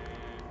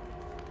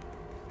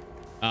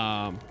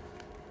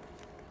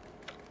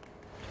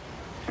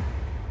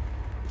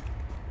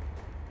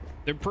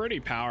pretty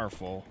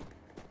powerful.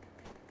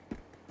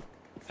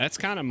 That's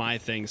kind of my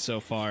thing so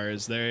far,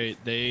 is they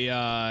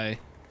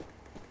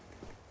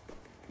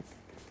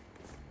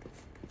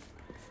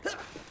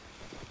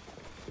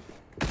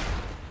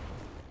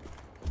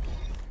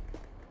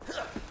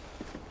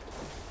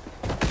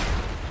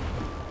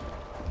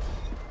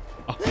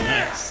oh,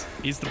 nice.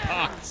 He's the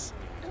boss.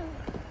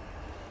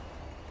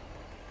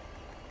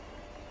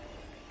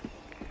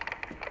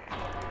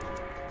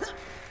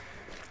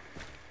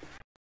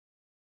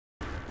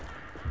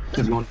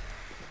 There's one.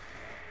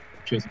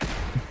 Cheers.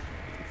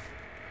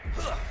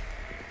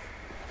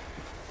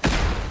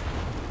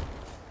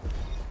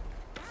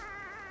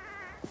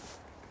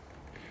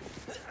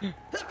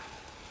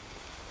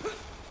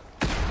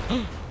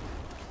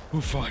 Who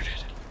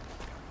farted?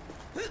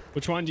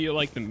 Which one do you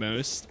like the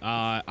most?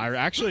 I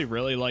actually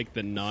really like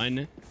the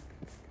nun.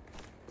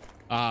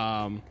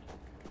 The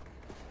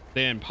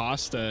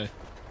Impasta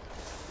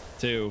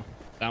too.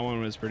 That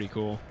one was pretty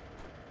cool.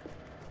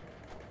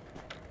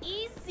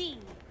 Easy.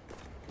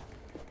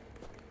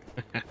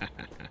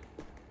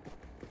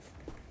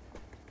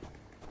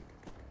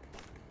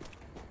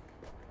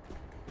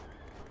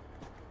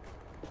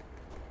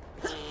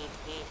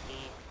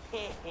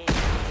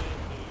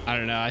 I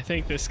don't know. I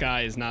think this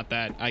guy is not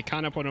that. I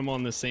kind of put him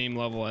on the same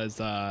level as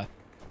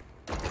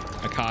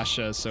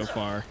Akasha so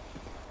far.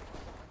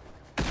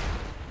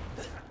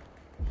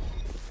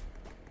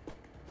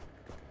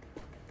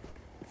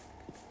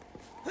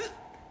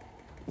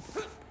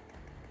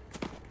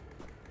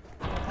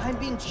 I'm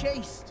being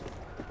chased.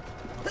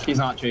 He's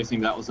not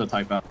chasing. That was a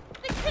typo.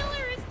 The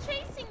killer is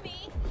chasing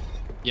me.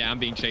 Yeah, I'm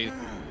being chased.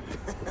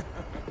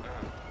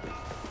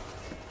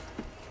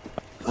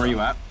 Where are you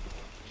at?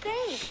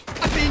 Thanks.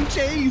 I'm being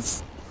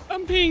chased.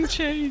 I'm being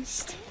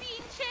chased. I'm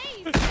being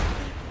chased.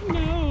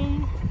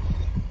 No.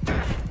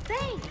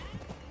 Thanks.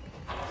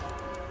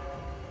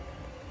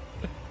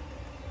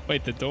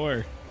 Wait, the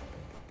door.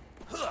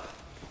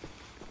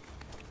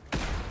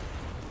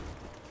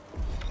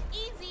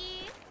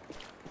 Easy.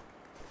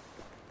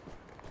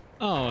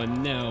 Oh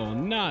no,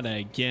 not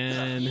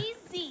again.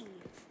 Easy.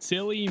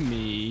 Silly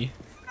me.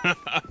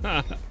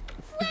 Wow.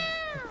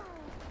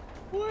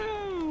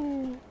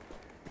 Wow.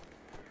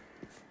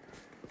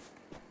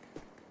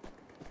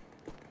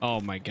 Oh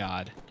my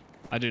god.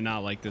 I do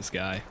not like this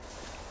guy.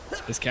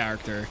 This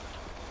character.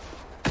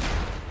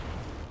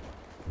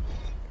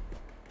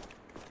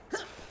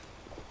 Oh,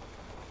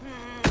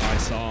 I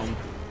saw him.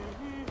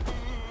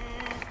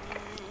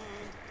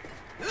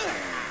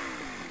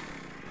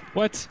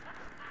 What?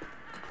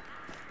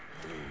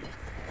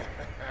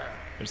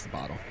 There's the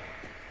bottle.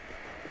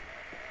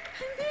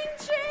 I'm being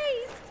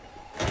chased.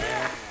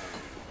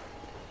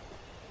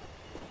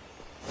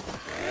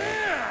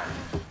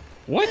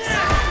 What?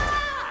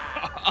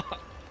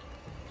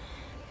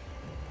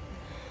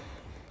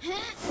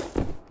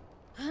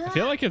 I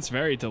feel like it's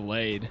very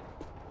delayed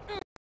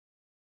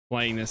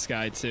playing this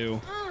guy too.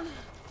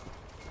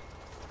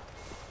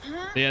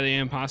 Yeah, the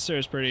imposter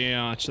is pretty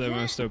much the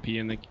most OP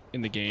in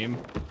the game.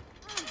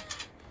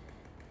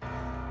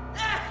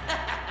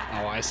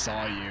 Oh, I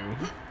saw you.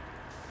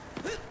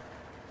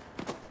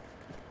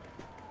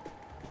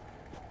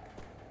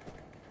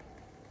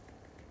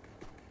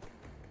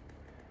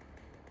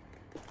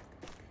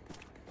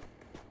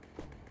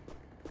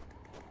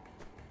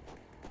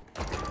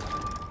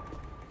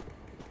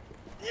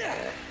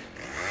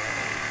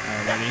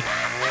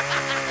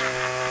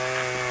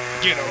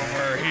 Get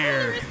over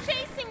here. Who's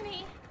chasing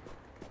me?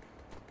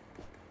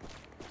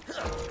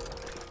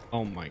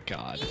 Oh my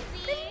god. Easy.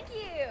 Thank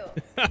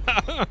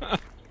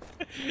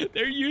you.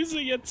 They're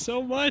using it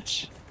so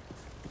much.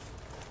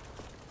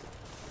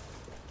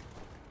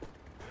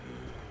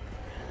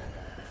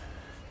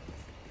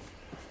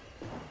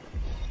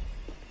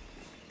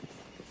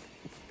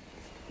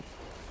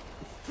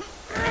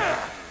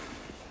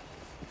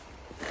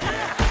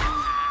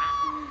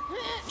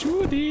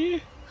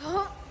 Judy.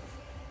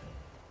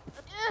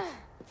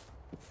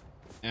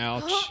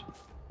 Ouch.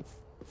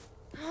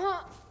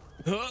 Huh.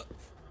 Huh.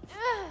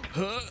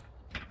 Huh.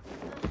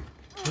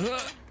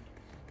 Huh.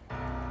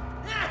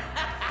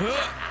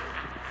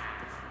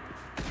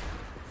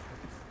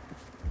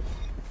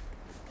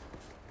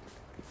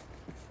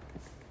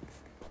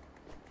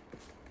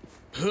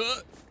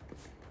 Huh.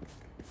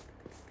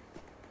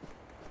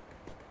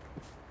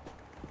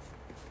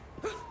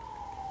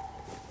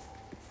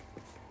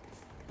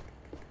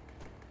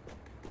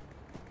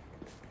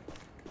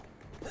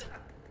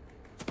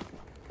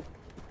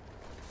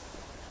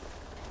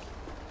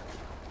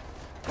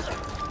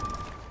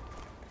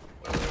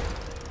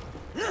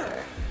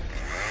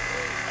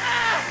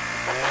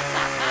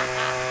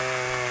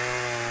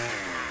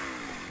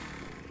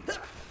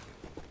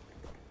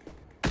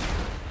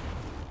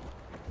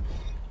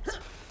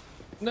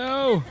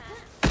 No.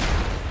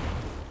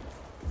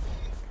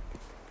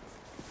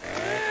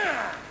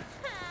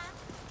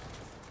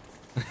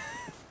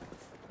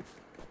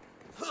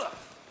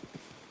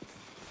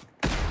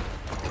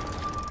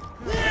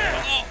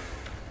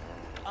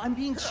 I'm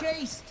being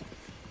chased.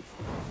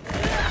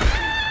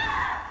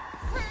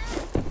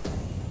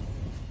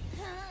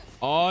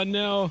 Oh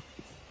no.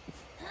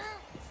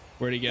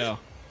 Where'd he go?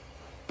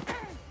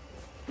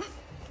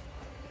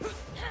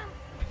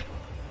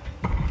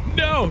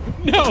 No,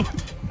 no.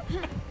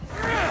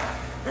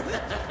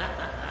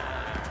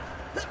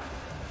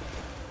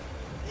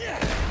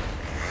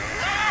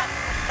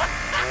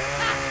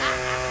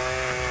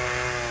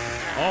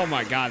 Oh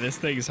my god, this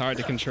thing is hard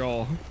to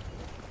control.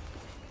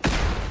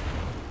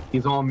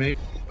 He's on me.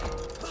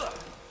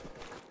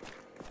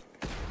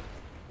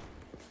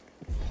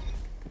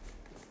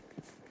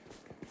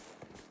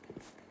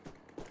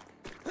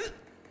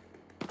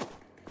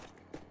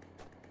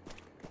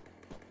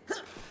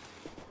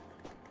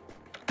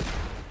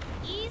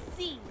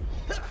 Easy.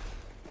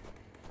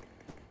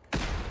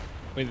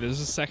 Wait, there's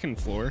a second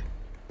floor.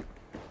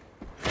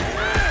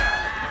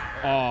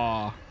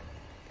 Aw.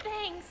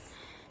 Thanks.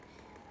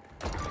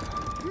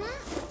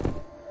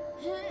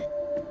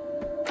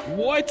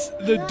 What?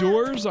 The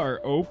doors are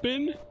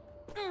open?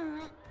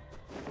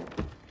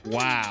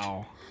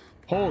 Wow.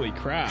 Holy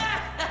crap.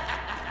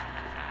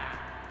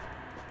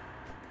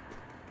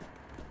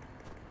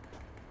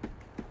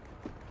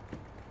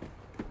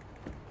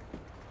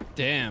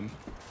 Damn.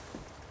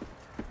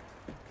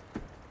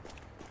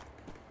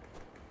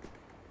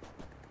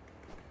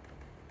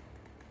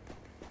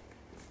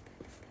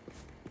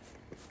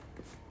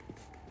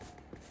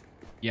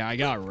 Yeah, I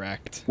got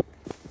wrecked.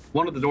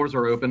 One of the doors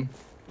are open.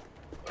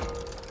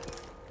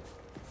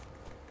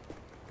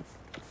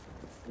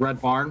 Red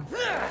barn.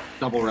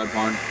 Double red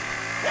barn.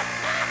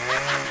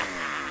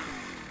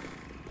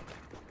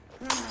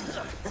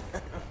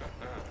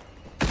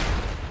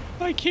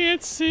 I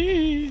can't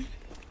see.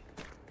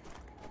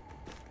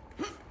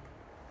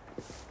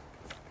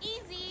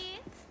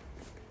 Easy.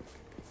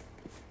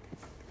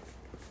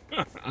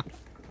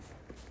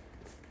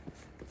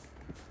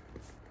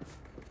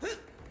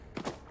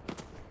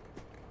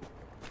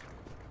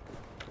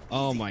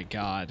 Oh my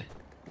god.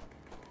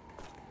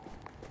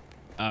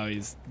 Oh,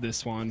 he's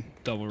this one.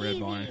 Double red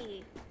barn.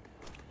 Easy.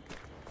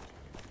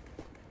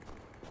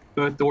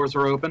 Both doors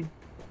are open.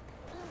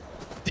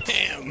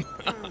 Damn.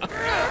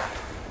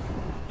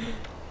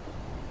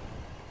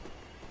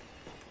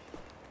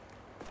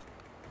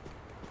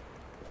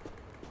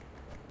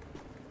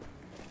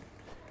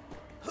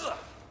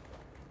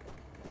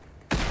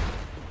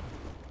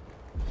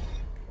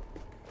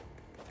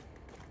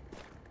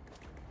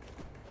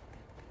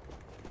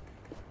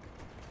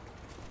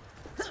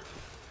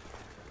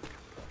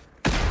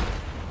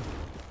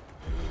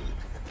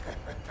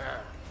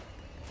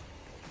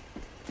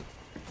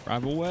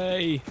 Drive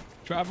away.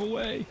 Drive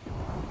away.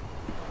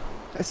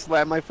 I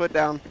slammed my foot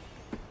down.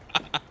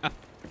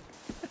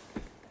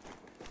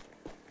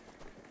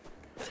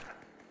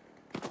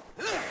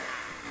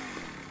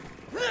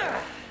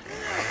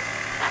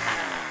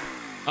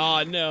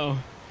 Oh no.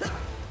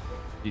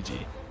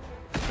 GG.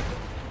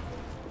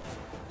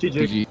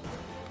 GG.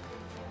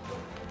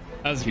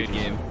 That was a good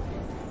game.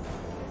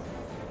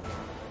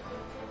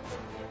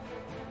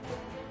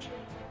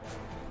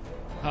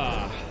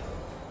 Ah.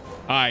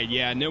 Alright,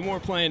 yeah, no more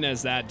playing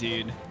as that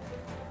dude.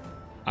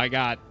 I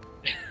got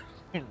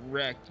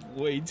wrecked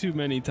way too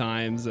many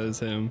times as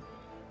him.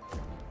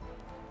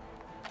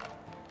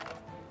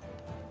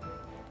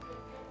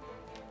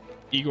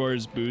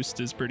 Igor's boost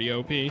is pretty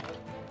OP.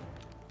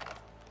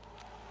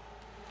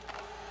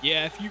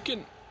 Yeah, if you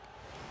can...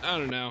 I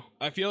don't know.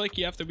 I feel like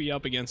you have to be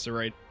up against the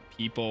right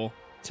people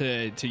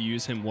to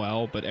use him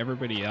well, but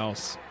everybody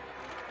else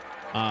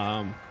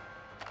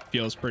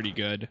feels pretty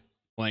good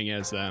playing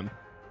as them.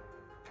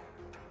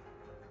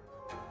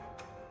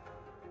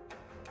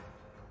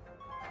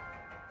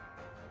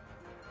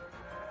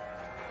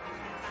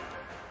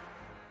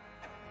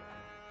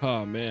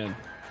 Oh man.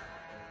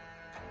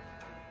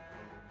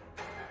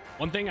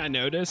 One thing I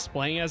noticed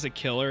playing as a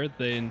killer,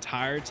 the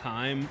entire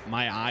time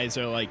my eyes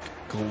are like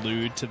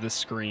glued to the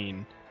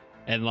screen,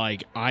 and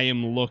like I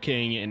am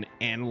looking and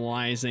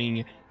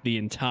analyzing the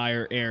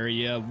entire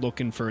area,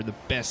 looking for the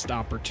best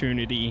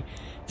opportunity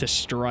to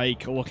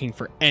strike, looking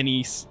for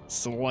any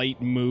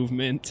slight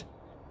movement.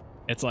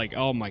 It's like,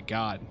 oh my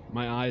god,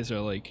 my eyes are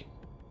like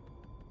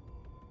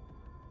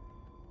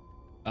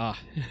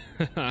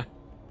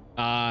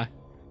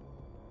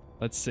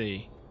let's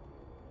see.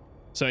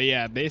 So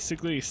yeah,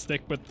 basically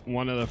stick with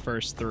one of the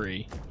first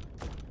three.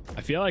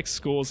 I feel like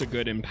school's a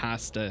good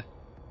impasta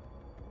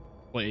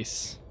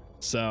place,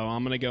 so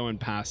I'm gonna go in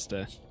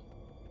pasta.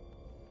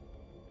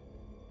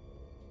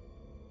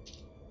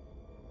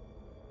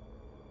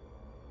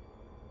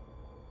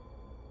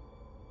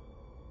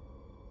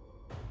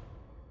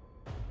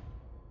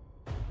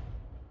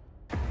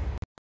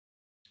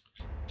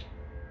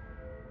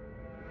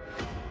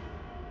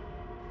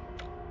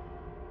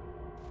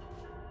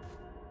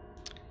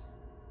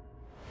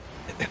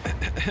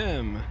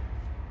 Ahem.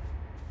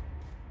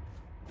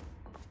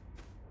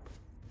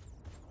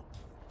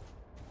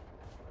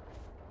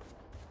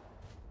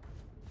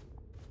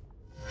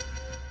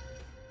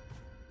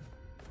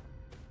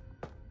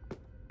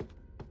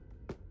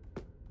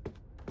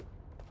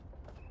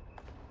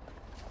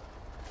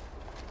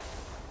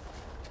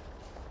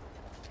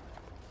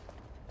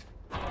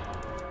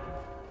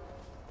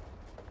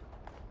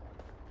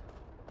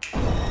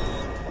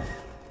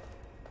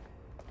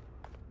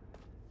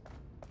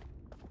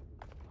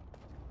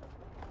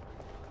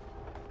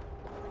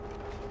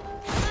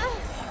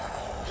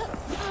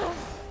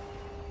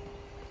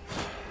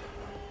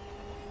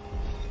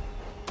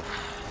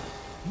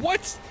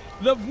 What?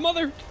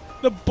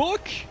 The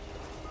book?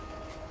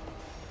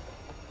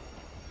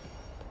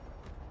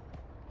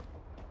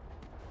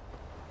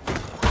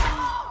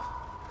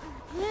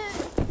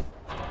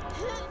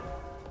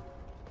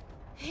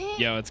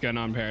 Yo, what's going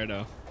on,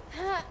 Peridot?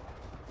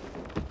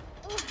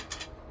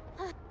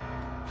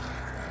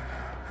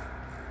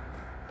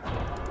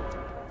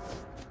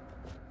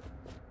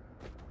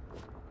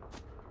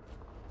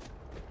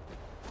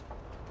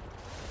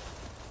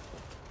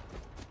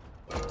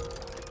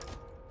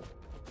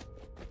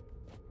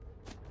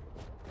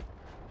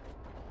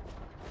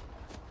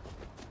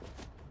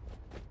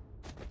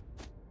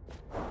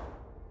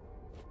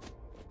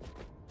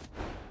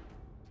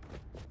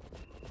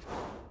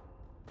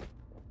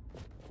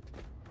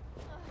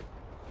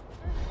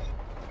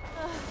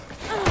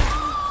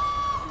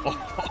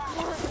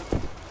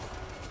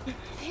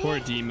 Poor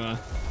Dima.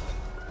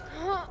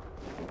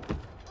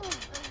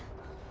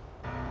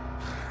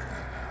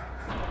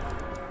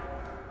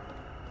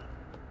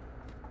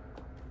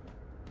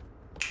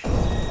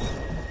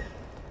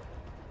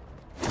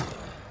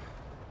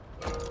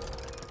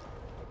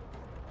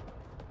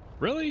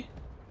 Really?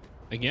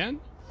 Again?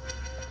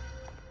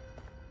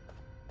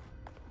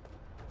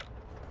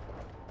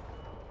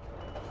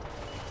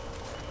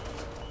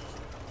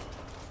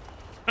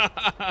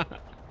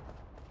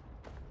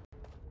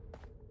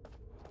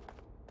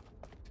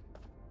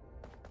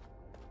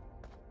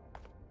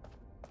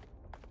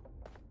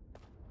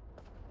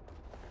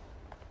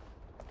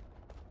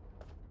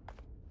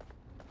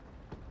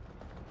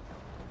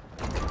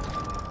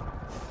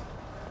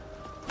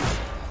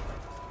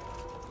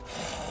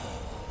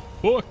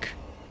 Book!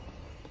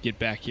 Get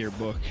back here,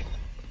 book.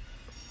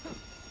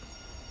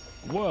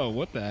 Whoa,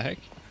 what the heck?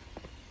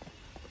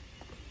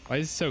 Why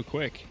is it so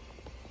quick?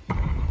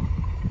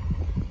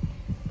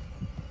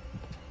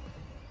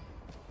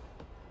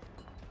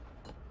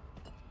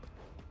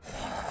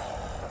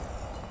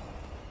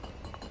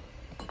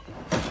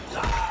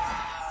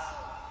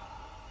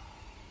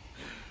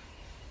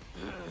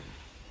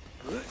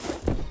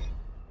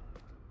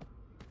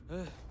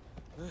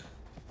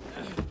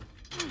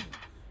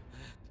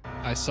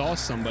 I saw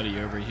somebody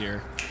over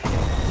here.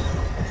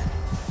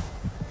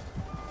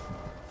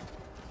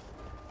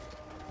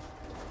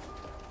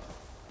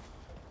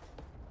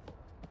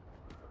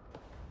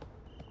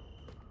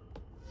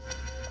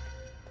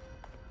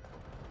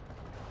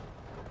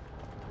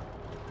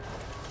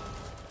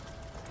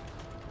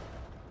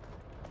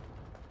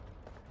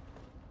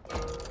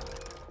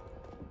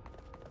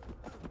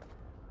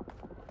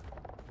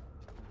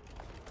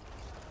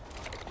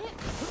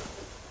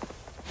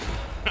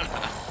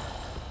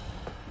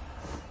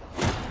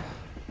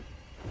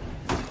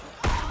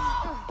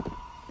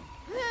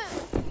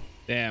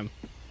 Damn.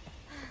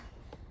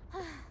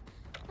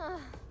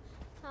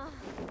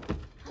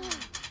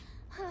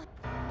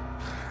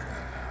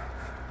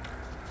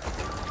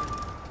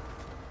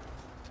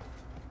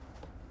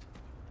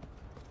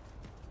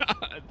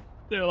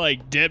 They're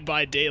like Dead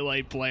by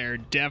Daylight player,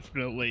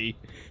 definitely.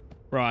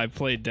 Bro,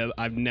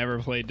 I've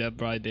never played Dead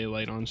by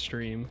Daylight on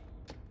stream.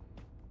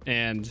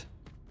 And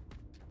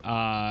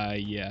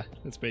yeah,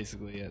 that's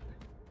basically it.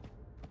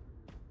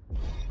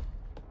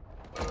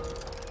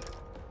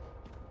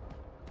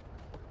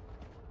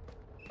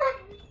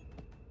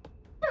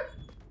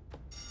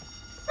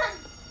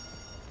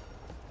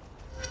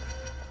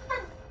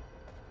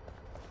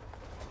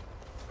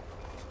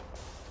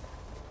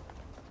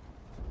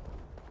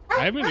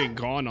 I haven't even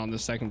gone on the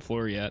second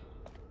floor yet.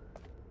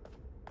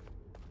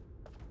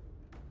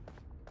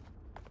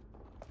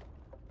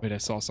 Wait, I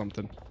saw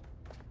something.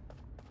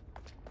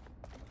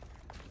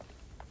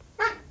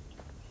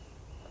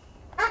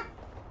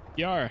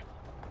 Yar.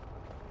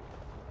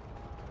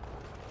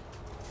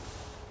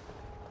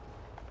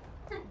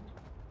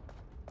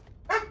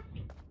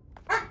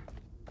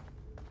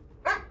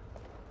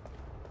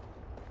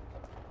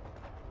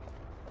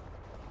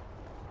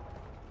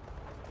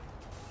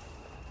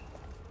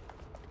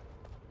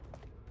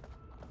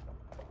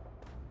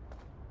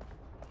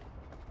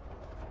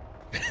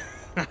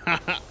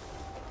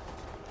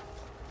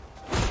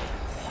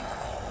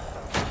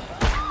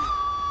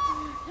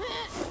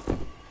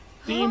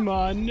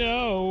 Dima,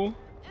 no.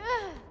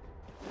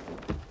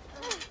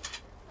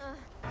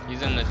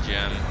 He's in the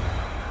gym.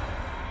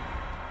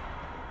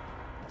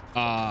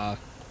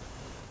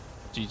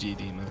 GG,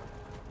 Dima.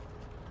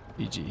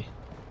 GG.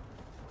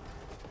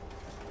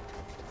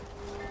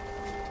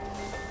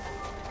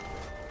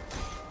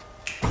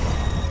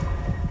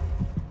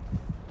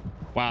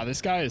 Wow,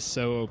 this guy is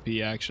so OP,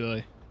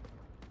 actually.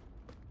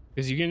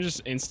 Because you can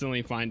just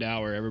instantly find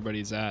out where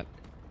everybody's at.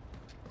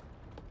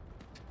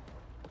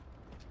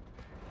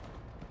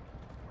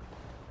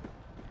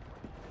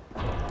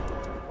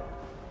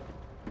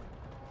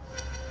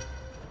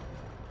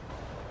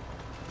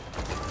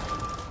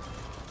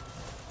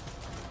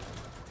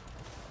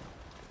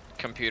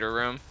 Computer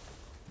room.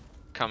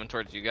 Coming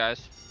towards you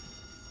guys.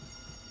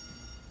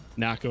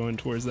 Not going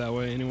towards that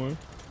way anymore.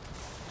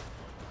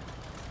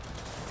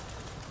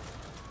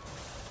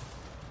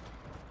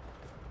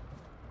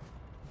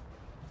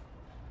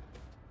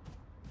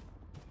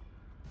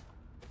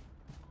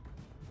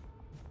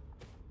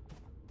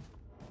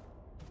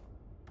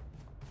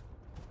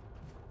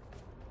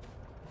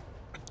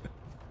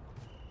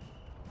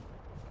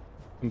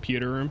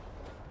 Computer room.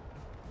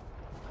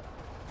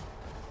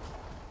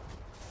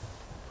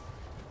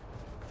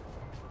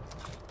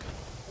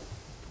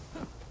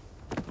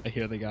 I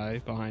hear the guy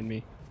behind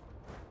me.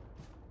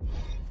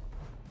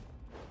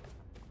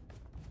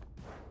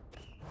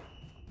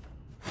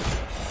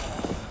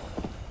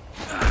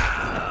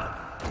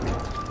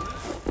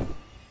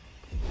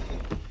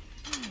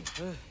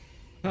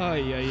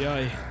 Ay, ay,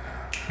 ay.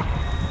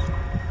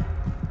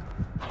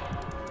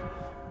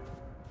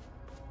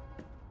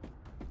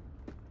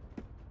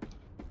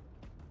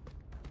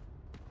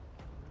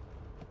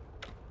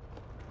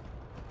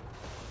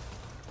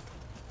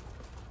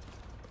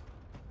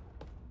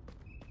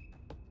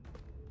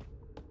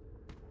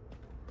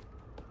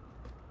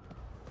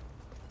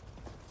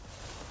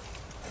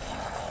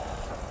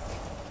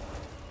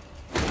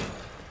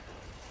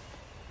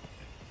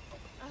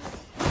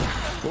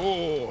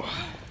 Oh.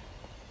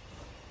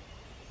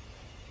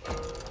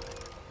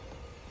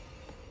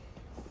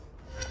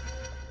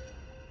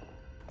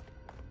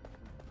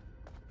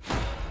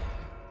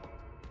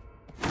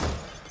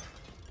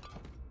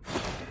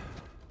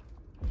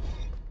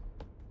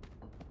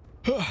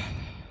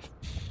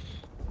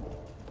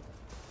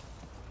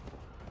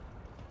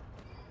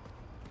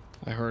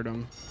 I heard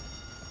him.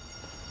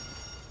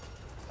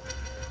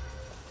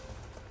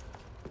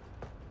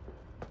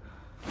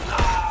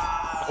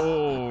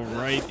 Oh,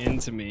 right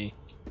into me.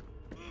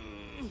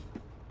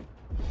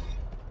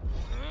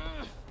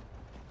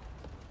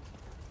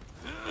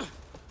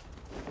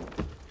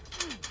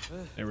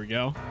 There we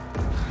go.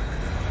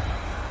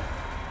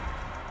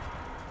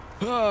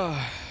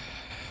 Oh.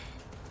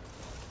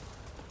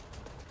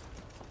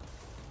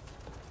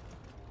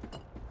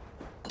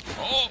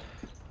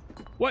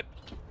 What?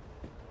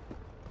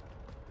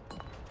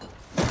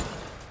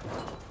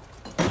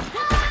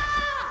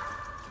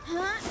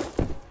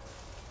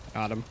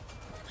 Got him.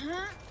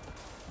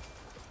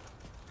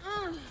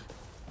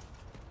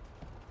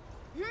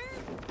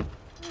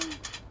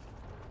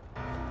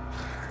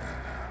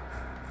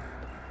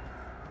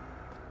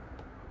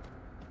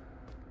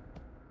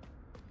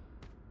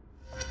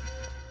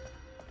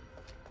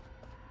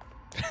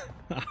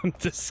 I'm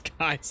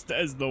disguised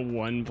as the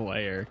one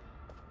player.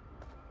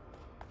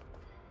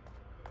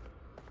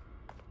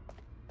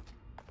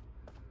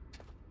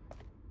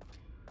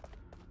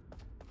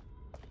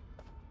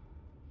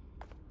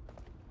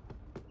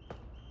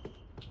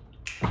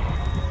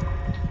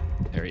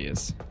 There he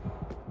is.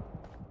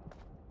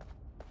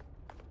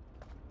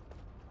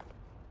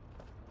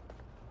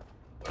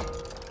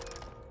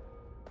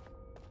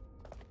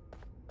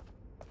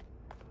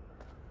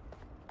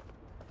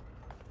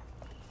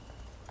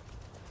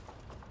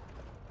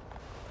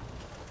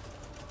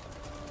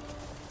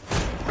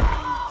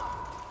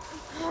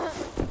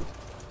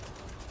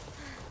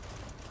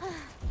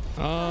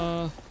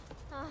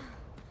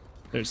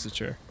 There's the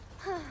chair.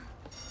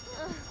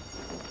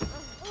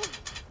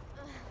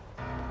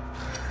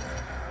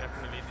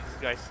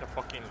 guy's a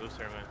fucking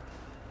loser, man.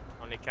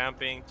 Only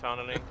camping,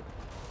 tunneling.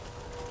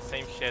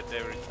 Same shit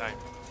every time.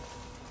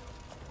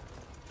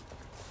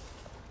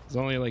 It's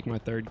only like my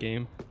third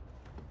game.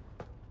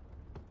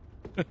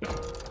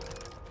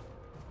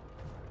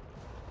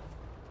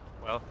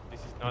 Well,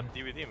 this is not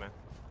DVD, man.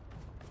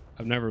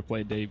 I've never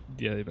played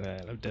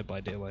Dead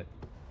by Daylight.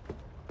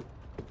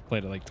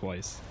 Played it like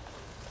twice.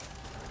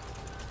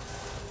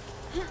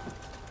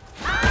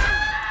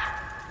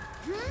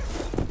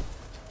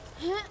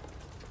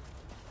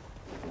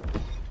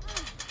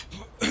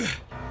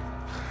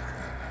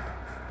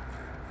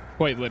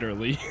 Quite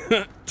literally,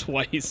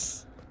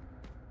 twice.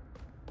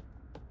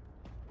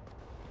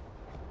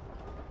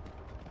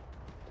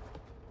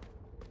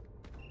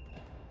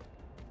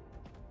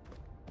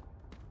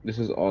 This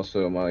is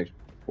also my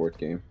fourth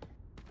game.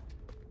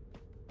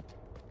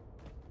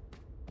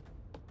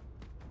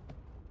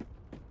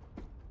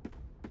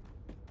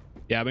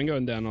 Yeah, I've been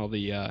going down all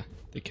the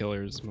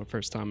killers. My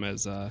first time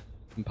as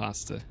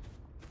Impasta.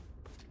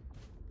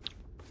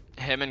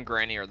 Him and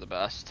Granny are the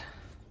best.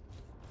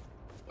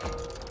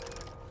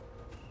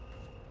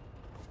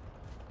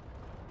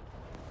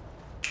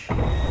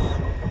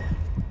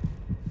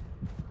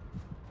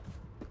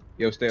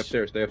 Yo, stay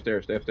upstairs, stay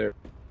upstairs, stay upstairs.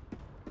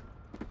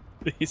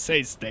 Did he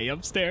say stay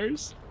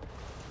upstairs?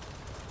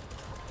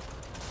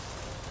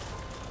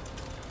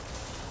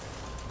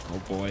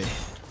 Oh boy.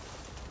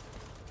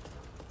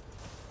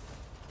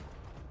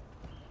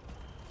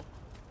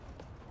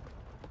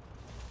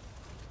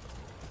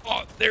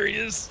 Oh, there he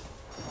is.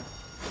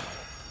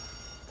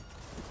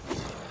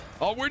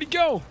 Oh, where'd he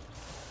go?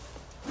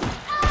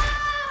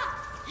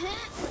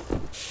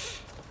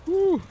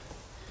 Whew.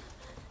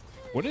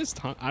 What is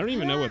I don't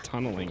even know what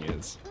tunneling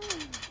is.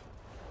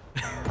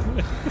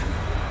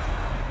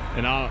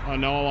 In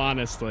all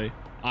honesty.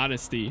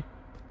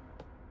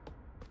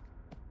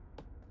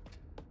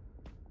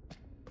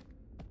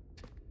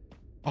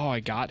 Oh, I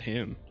got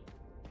him.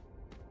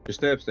 Just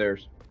stay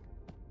upstairs.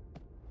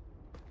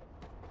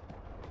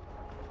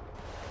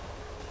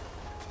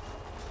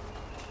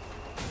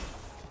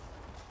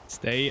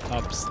 Stay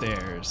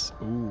upstairs.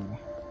 Ooh.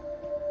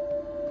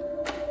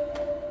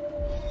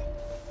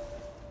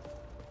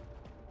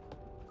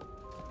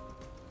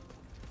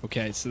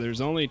 Okay, so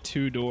there's only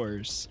 2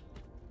 doors.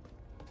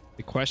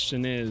 The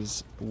question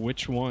is,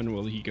 which one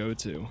will he go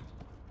to?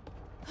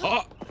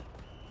 Oh!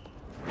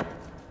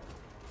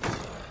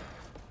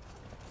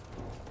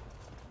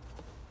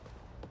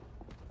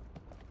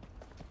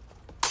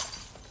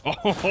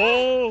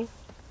 Oh!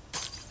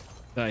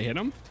 Did I hit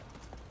him?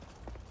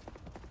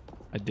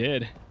 I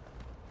did.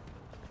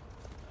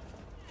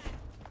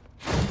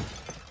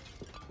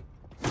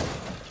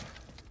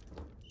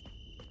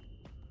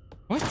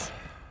 What?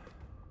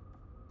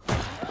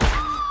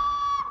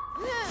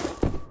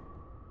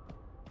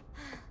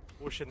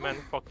 Bullshit, man.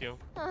 Fuck you.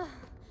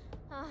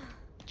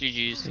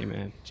 GG's. Hey,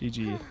 man.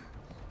 GG.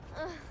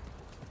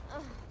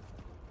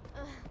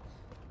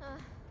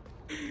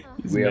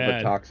 He's We have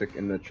mad. a toxic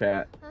in the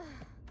chat.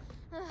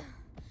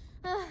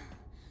 Yeah,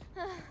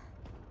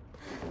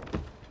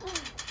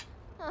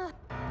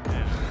 the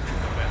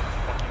best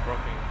fucking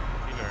broken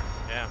killer.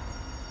 Yeah.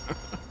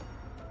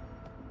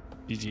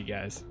 GG,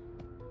 guys.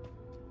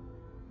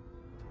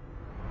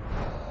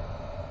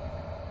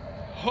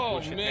 Oh,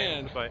 Bullshit,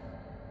 man. Goodbye.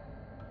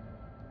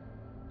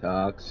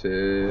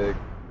 Toxic.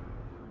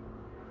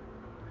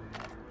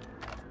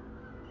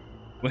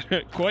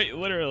 Quite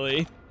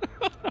literally.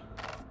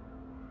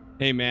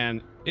 Hey,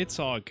 man, it's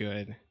all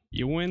good.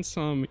 You win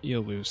some, you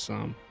lose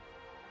some.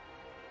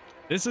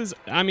 This is,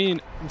 I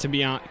mean, to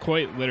be honest,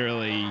 quite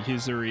literally,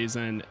 he's the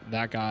reason,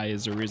 that guy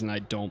is the reason I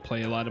don't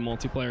play a lot of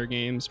multiplayer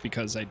games,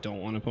 because I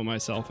don't want to put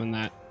myself in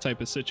that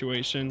type of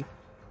situation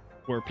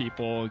where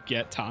people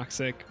get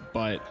toxic.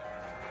 But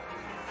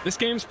this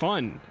game's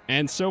fun,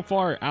 and so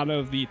far, out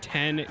of the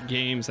 10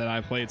 games that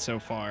I've played so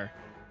far,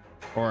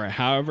 or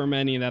however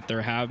many that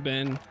there have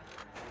been,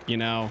 you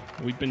know,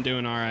 we've been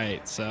doing all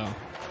right. So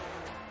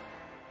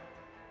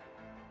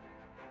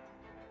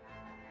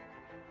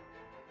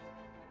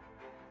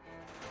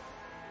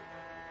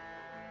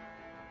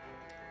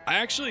I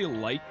actually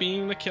like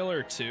being the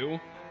killer too,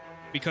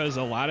 because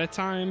a lot of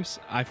times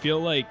I feel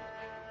like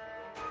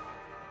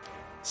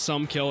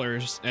some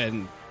killers,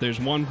 and there's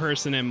one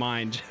person in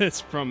mind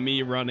just from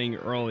me running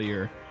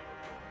earlier,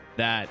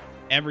 that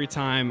every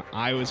time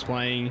I was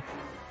playing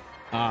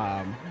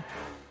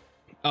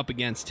up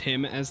against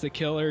him as the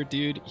killer,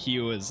 dude, he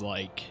was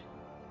like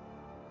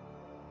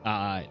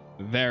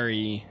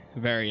very,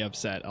 very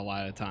upset a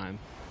lot of time.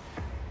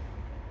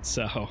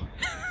 So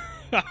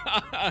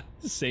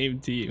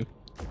same to you.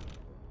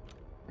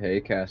 Hey,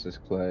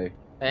 CasasClay.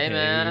 Hey,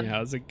 man.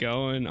 How's it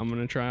going? I'm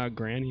gonna try out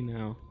Granny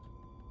now.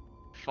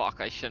 Fuck,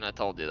 I shouldn't have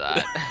told you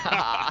that.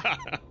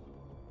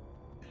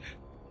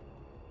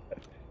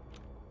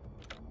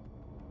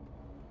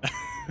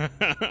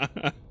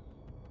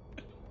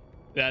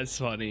 That's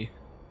funny.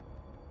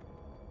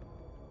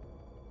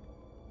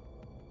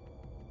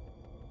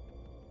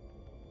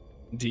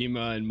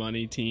 Dima and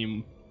Money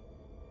Team.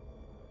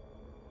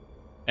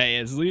 Hey,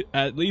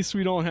 at least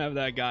we don't have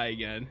that guy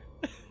again.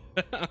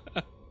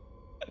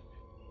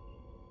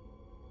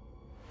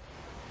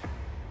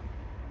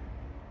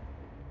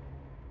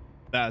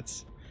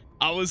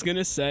 I was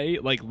gonna say,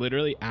 like,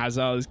 literally as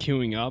I was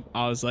queuing up,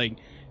 I was like,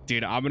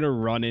 dude, I'm gonna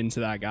run into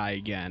that guy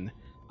again.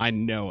 I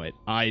know it.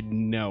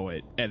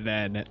 And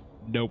then,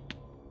 nope.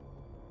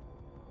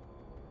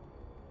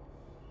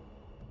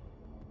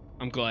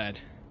 I'm glad.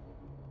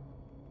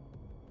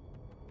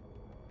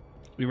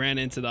 We ran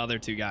into the other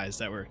two guys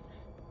that were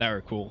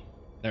cool.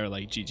 They were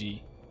like,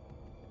 GG.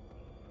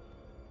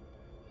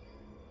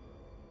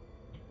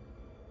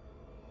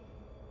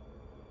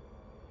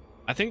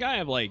 I think I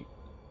have like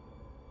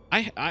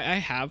I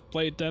have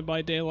played Dead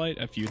by Daylight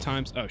a few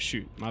times. Oh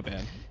shoot, my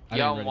bad.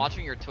 Yo, I'm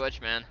watching your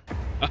Twitch, man.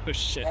 Oh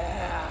shit.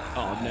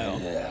 Oh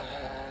no.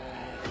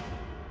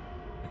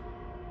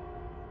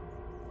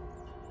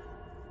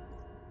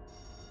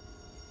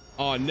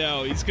 Oh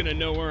no, he's gonna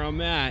know where I'm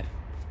at.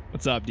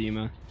 What's up,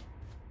 Dima?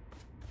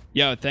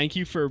 Yo, thank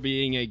you for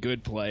being a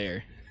good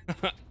player.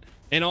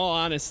 In all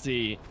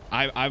honesty,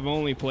 I've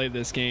only played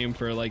this game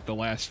for like the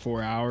last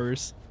 4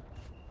 hours.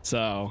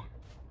 So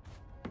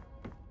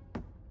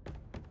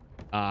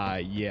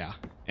yeah.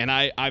 And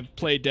I've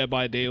played Dead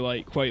by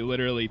Daylight quite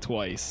literally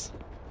twice.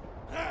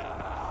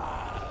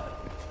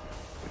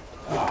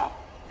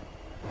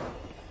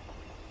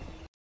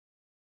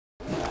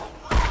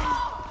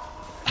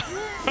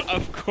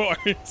 Of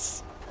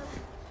course.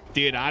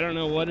 Dude, I don't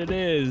know what it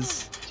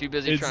is. Too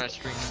busy trying to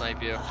stream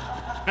snipe you.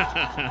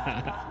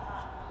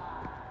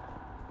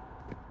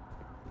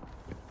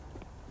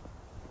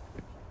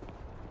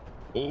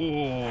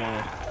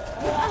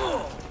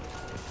 Oh.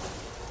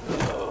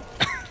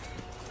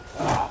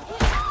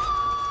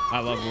 I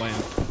love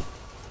lamp.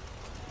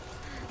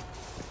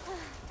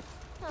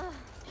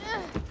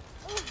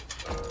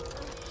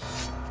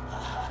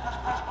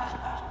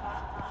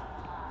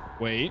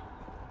 Wait.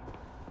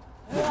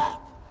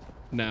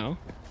 No.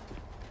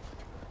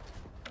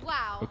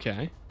 Wow.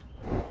 Okay.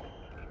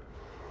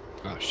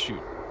 Oh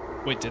shoot.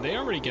 Wait, did they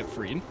already get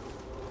freed?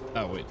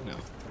 Oh wait, no.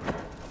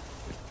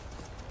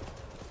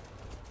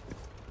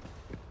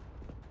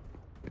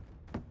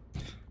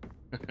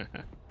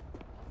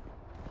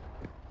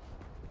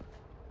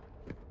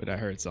 But I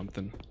heard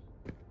something.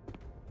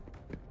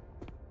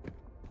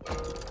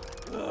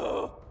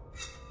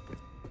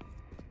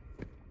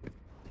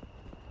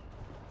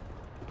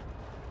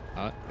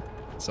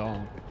 Saw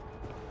him.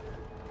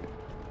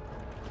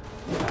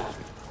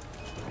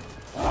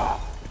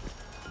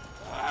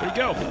 Where'd he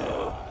go?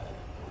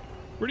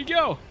 Where'd he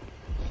go?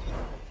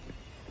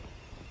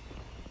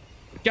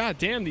 God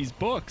damn, these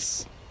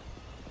books.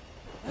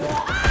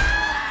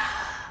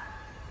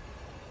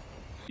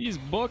 These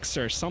books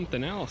are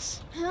something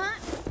else.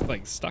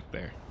 Like stuck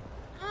there.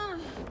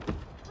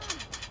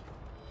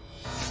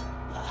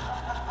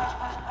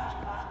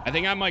 I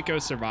think I might go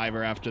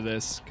Survivor after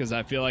this because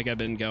I feel like I've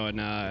been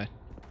going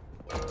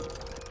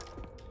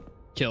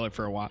killer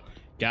for a while.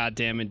 God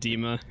damn it,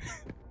 Dima.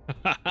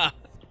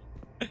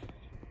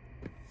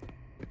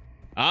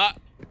 Ah,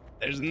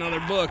 there's another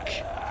book.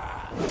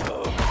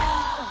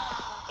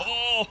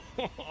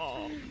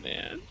 Oh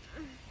man.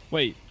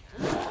 Wait.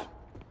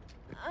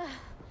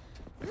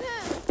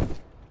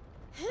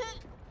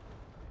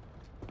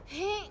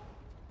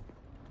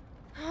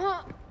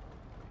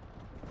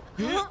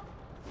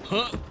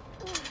 Huh?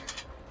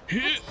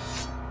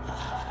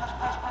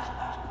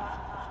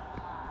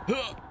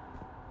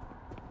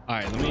 All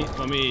right,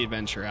 let me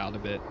venture out a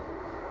bit.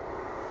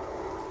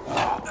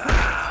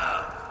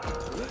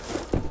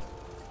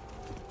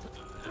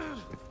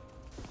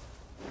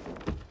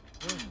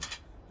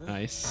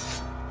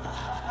 Nice.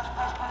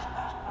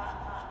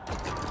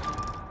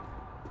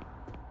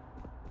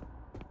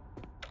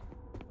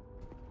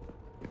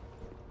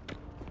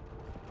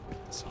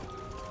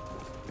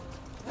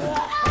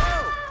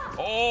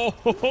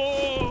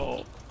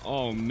 Oh,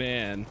 oh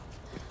man.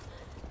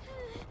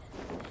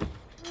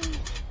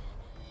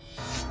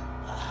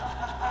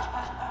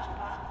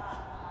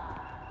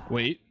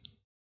 Wait.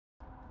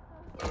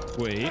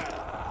 Wait.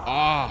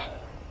 Ah.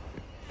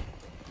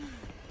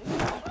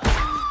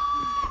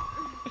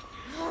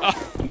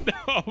 Oh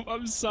no,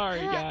 I'm sorry,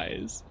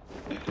 guys.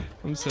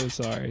 I'm so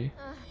sorry.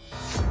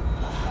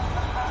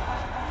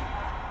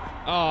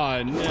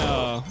 Oh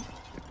no.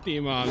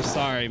 Dima, I'm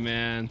sorry,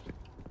 man.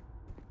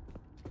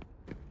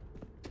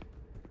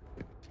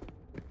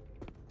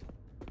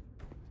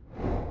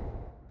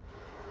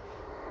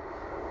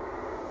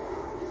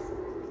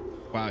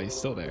 Wow, he's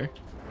still there.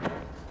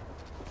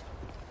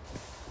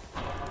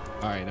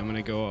 Alright, I'm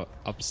gonna go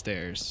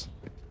upstairs.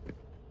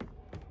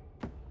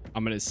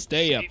 I'm gonna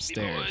stay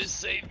upstairs. Boys,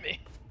 save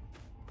me.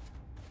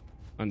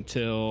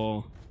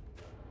 Until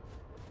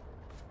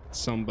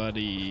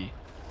somebody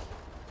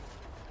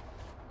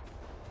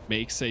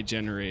makes a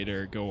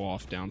generator go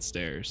off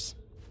downstairs.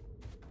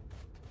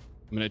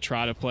 I'm gonna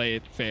try to play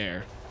it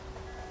fair.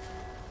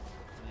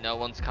 No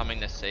one's coming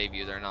to save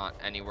you. They're not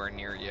anywhere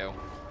near you.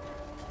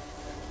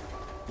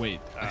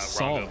 Wait, I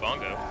saw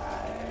Bongo.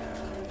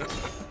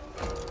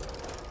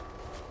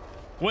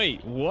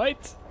 Wait,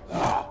 what?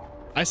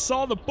 I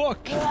saw the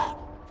book.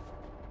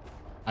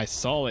 I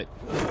saw it.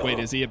 Wait,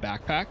 is he a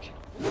backpack?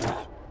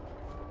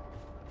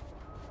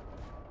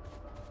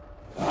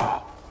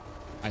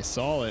 I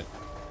saw it.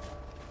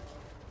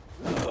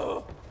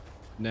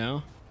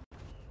 No?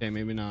 Okay,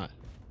 maybe not.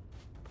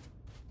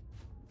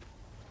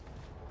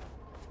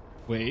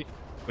 Wait,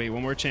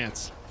 one more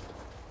chance.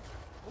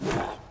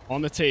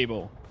 On the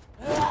table.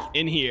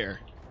 In here.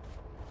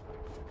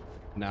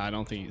 No, I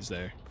don't think he's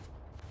there.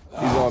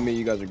 He's on me.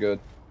 You guys are good.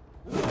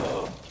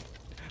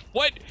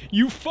 What?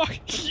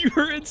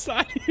 You're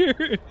inside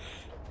here.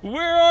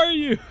 Where are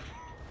you?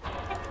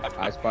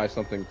 I spy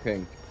something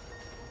pink.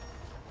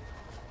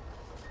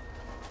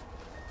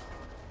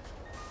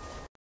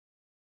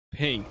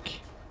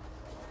 Pink.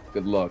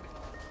 Good luck.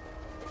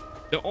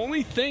 The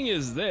only thing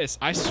is this.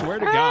 I swear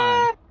to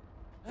God.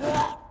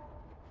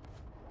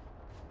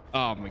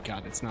 Oh my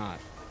God, it's not.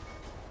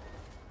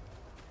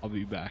 I'll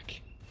be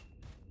back.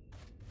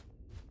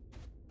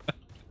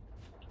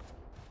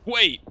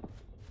 Wait.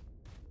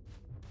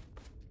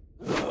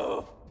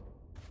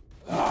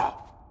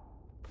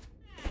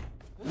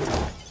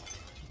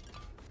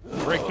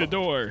 Break the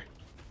door.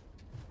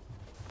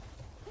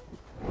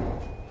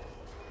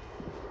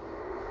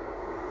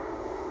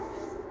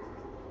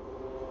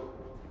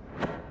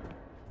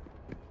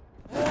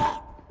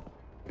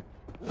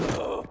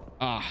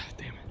 Ah,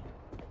 damn it.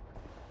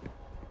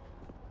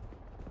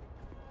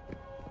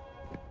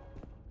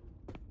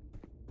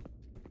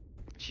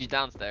 She's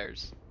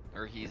downstairs.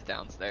 Or he's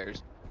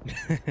downstairs.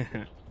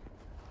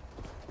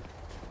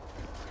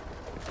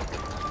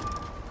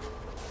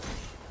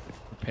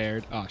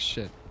 Prepared. Oh,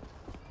 shit.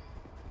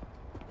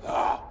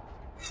 I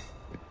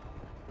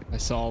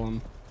saw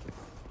him.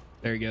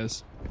 There he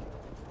goes.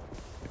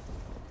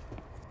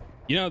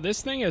 You know,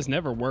 this thing has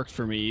never worked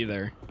for me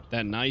either.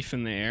 That knife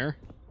in the air.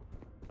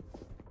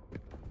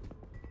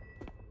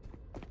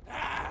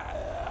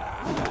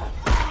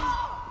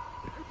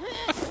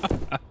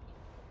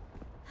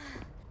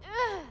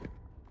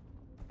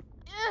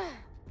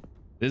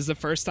 This is the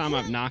first time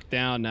I've knocked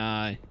down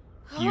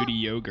Beauty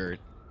Yogurt.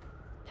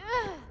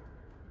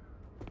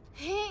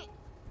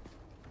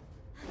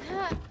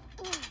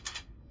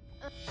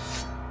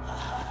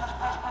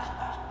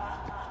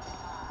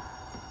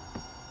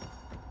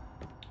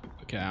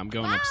 Okay, I'm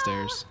going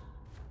upstairs.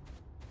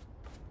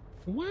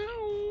 Wow.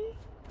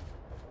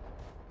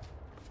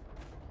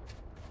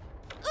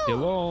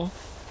 Hello.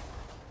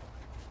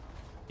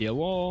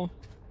 Hello.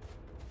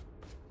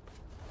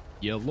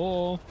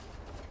 Hello.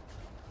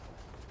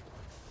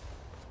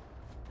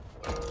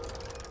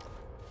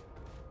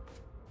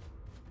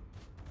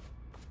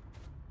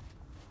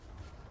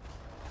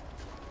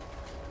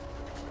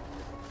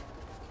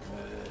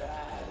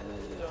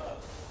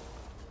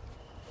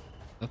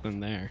 Nothing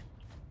there.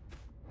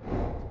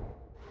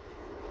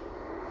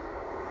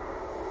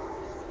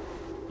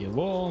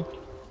 Hello.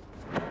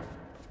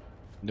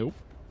 Nope.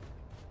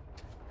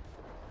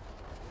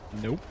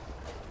 Nope.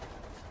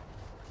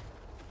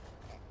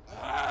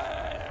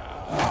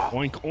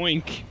 Oink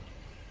oink.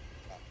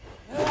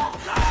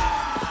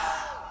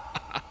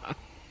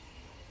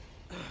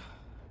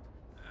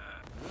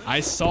 I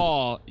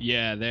saw.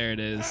 Yeah, there it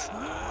is.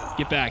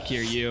 Get back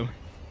here, you.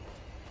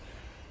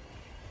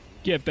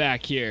 Get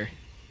back here.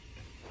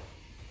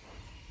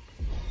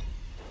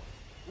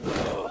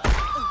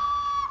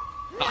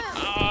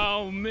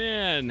 Oh,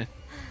 man.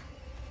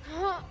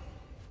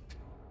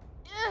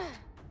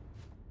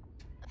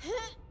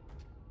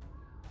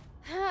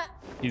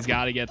 He's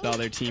got to get the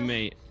other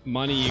teammate.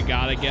 Money, you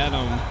got to get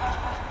him.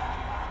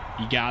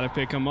 You got to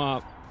pick him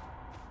up.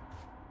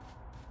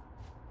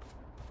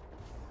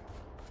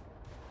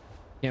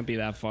 Can't be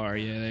that far.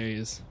 Yeah, there he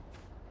is.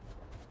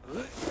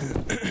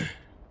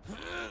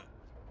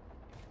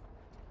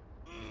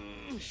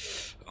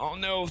 Oh,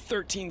 no.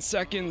 13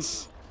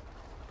 seconds.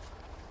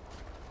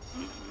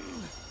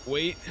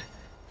 Wait.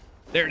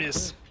 There it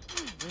is.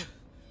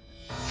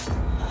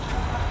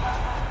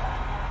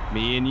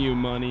 Me and you,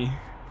 Money.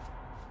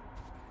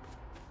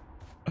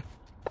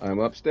 I'm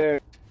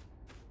upstairs.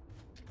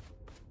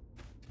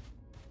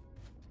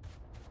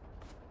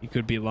 He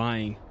could be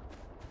lying.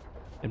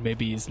 And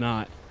maybe he's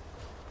not.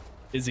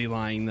 Is he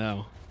lying,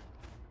 though?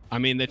 I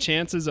mean, the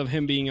chances of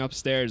him being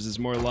upstairs is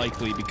more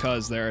likely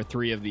because there are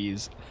 3 of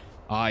these.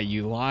 Ah,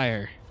 you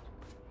liar.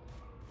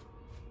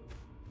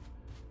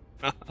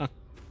 I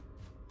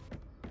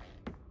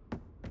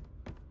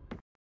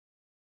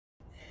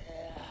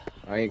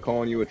ain't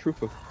calling you a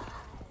trooper.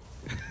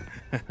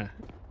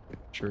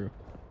 True.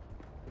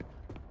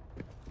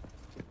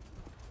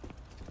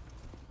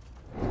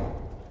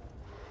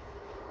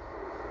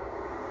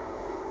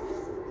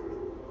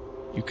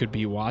 You could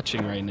be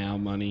watching right now,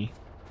 Money.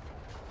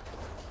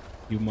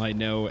 You might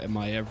know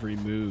my every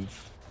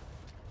move.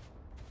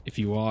 If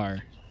you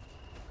are,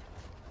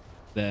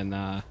 then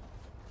I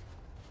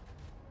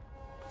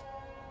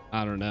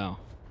don't know.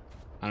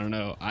 I don't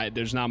know.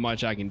 There's not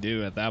much I can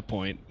do at that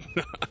point.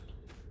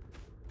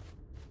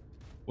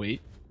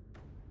 Wait.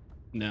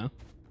 No.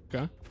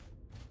 Okay.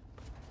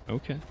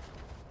 Okay.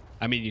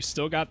 I mean, you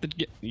still got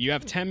you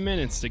have 10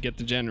 minutes to get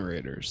the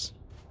generators.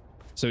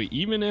 So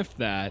even if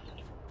that,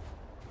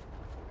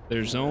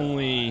 there's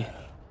only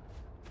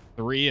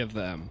 3 of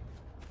them.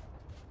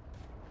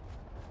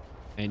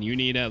 And you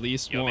need at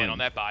least Yo, one. man, on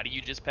that body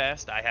you just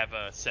passed, I have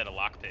a set of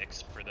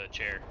lockpicks for the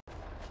chair.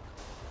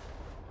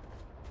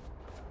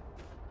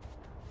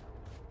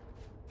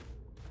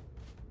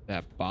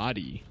 That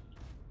body.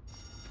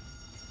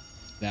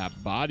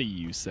 That body,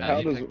 you say?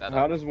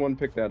 How does one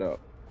pick that up?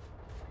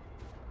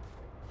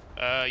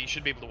 You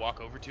should be able to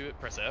walk over to it.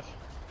 Press F.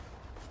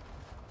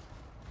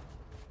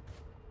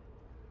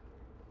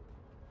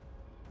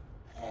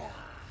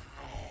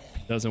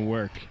 Doesn't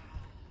work.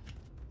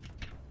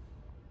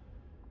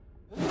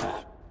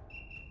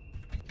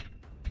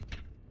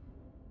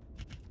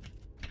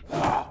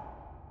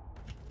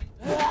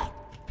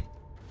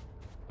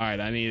 Alright,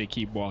 I need to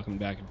keep walking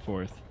back and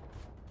forth.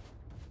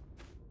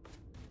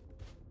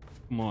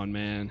 Come on,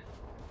 man.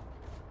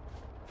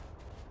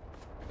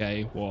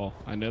 Okay, well,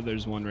 I know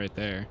there's one right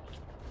there.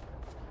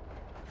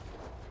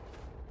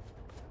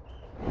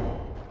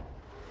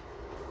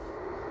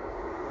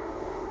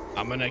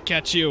 I'm gonna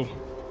catch you.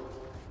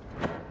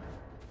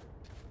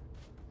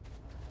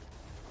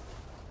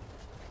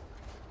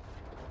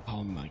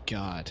 Oh my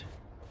god.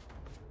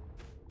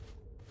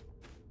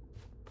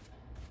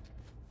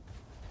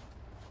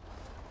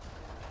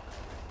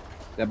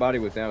 That body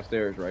was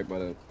downstairs, right,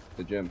 by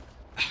the gym.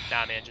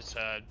 Nah, man, just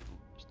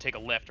take a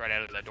left right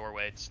out of that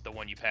doorway. It's the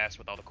one you passed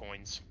with all the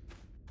coins.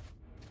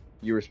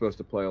 You were supposed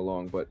to play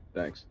along, but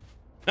thanks.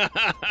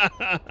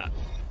 I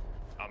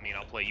mean,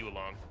 I'll play you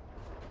along.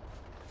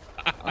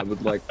 I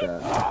would like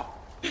that.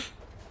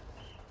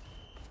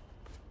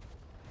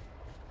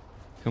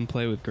 Come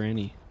play with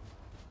Granny.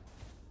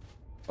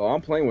 Oh,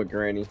 I'm playing with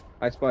Granny.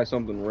 I spy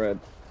something red.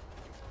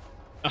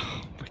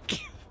 Oh my god.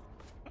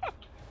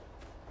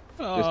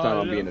 This time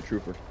I'm being a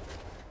trooper.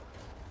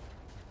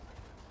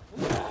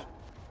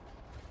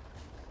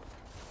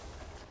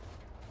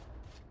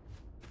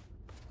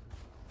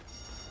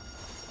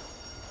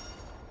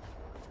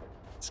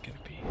 It's gonna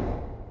be.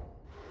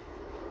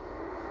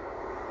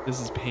 This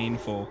is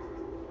painful.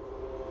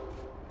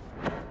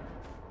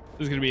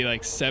 There's gonna be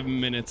like 7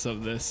 minutes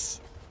of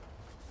this.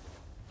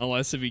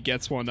 Unless if he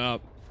gets one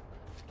up.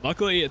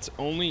 Luckily, it's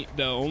only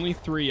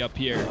 3 up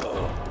here.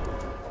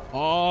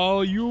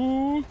 Oh,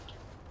 you!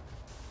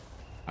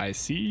 I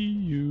see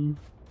you.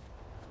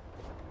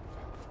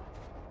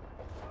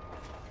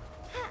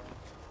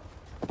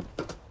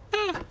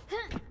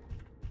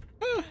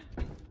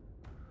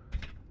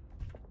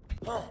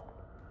 No!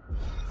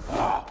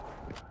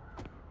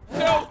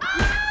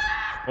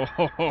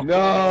 Oh,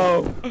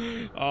 no!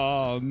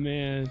 Oh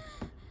man.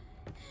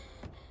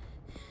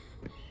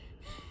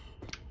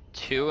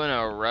 2 in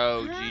a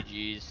row,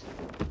 GG's.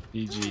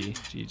 GG,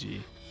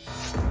 GG.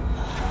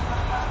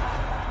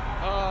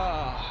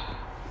 Ah.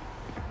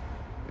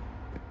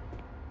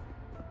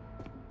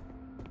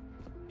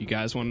 You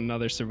guys want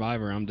another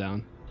survivor? I'm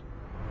down.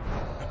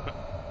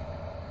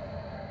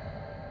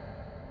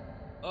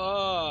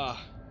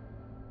 Ah.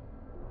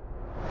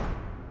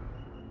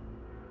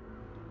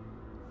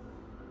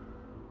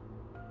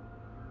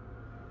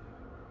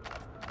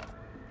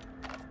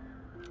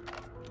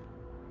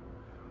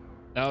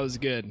 That was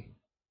good.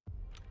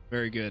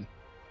 Very good.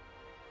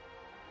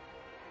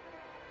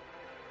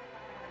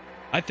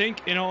 I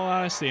think, in all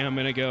honesty, I'm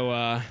gonna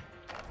go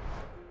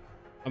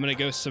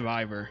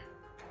survivor.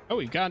 Oh,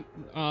 we've got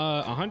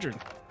 100.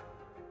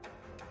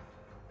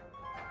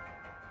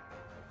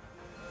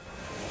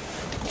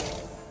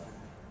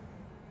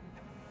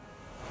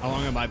 How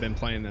long have I been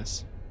playing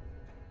this?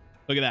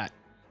 Look at that.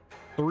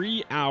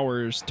 3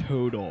 hours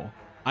total.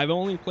 I've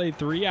only played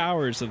 3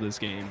 hours of this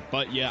game,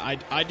 but yeah,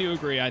 I do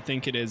agree. I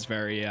think it is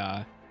very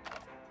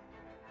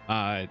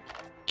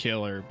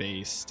killer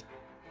based.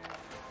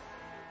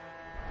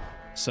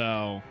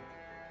 So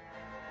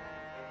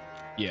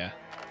yeah,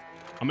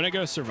 I'm gonna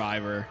go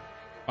survivor.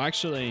 Well,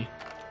 actually,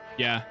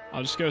 yeah,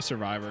 I'll just go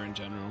survivor in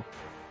general.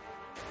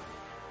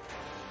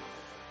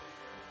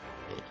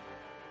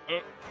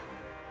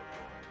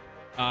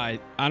 I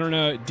don't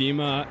know,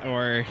 Dima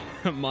or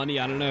Money,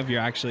 I don't know if you're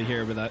actually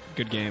here, but that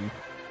good game.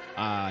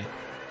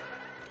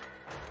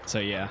 So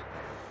yeah,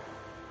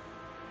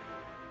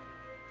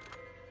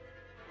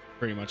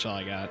 pretty much all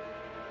I got.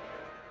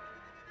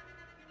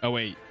 Oh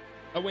wait,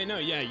 no,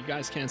 yeah, you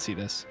guys can't see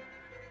this.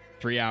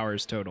 3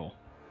 hours total.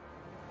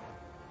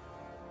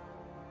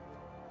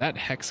 That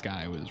Hex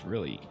guy was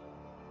really.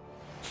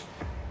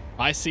 If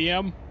I see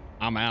him,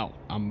 I'm out.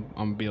 I'm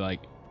gonna be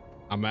like,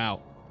 I'm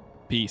out.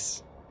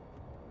 Peace.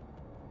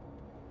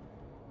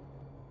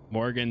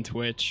 Morgan,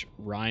 Twitch,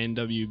 Ryan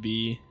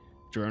WB,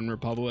 Drone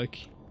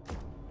Republic.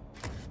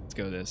 Let's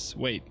go this.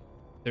 Wait,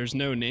 there's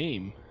no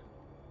name.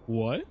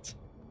 What?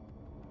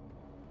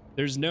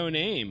 There's no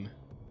name.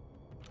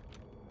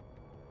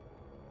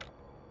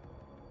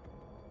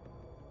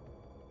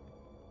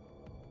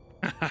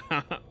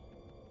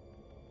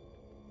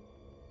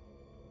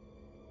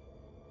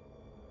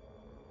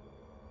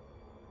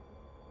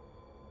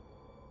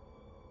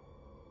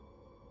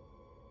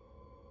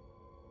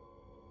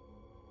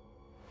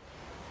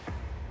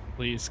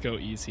 Please go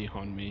easy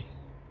on me.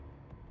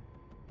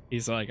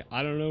 He's like,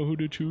 I don't know who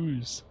to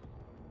choose.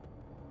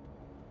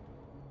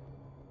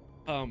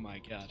 Oh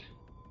my god.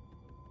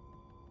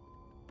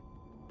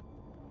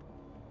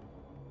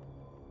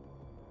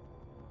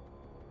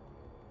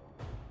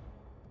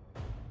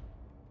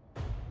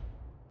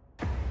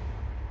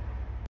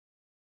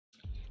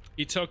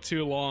 He took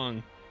too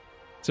long,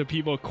 so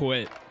people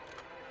quit.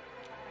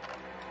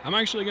 I'm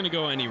actually gonna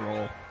go any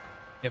role.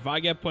 If I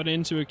get put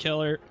into a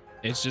killer,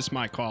 it's just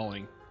my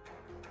calling.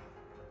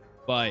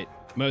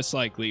 But most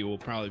likely we'll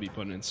probably be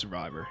put in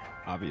survivor,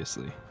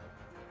 obviously.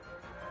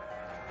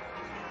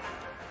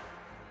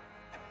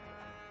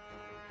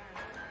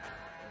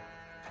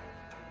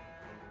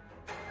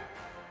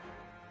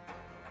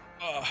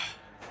 Ugh.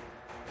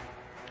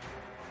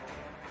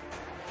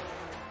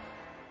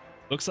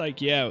 Looks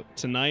like, yeah,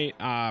 tonight,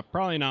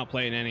 probably not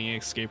playing any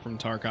Escape from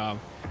Tarkov.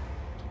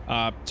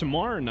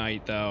 Tomorrow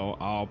night,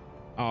 though,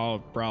 I'll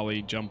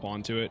probably jump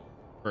onto it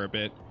for a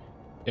bit.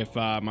 If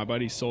my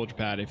buddy Soldier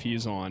Pad, if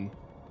he's on,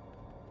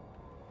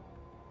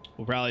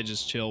 we'll probably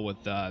just chill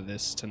with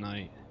this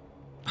tonight.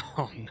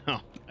 Oh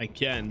no,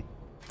 again.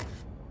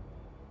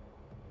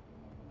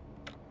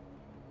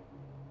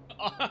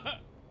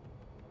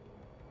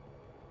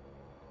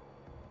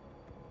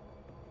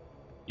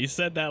 You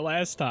said that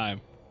last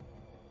time.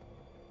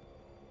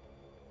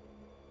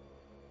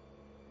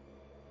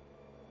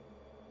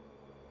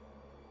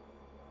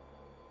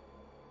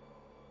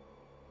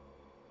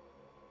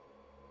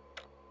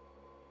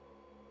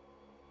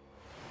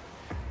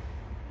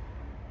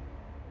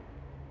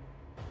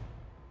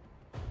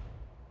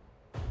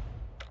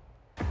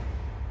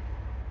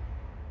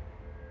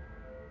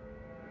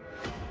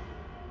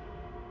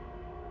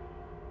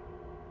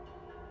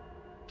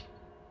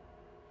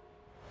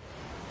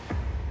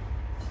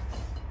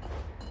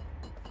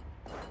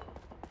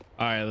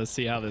 All right, let's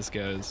see how this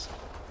goes.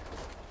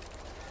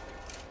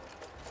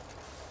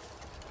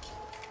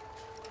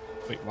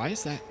 Wait, why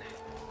is that?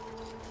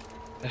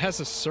 It has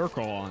a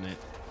circle on it.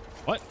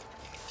 What?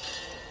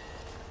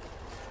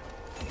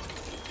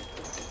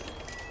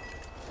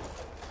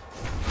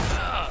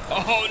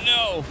 Oh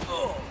no!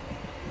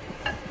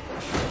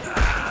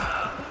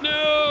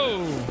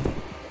 No!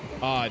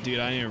 Oh, dude,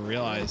 I didn't even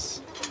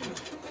realize.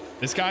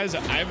 This guy's, I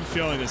have a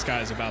feeling this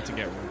guy's about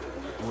to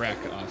wreck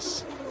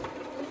us.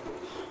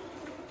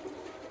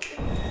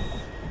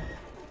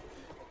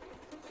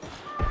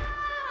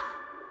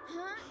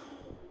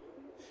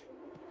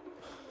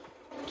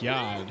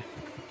 God.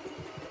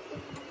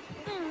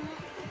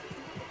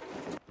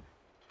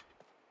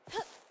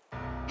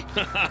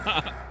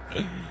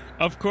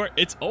 Of course,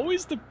 it's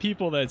always the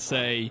people that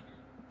say,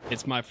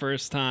 it's my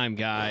first time,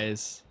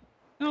 guys.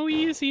 Oh,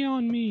 easy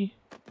on me.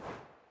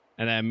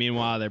 And then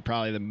meanwhile, they're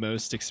probably the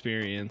most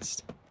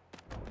experienced.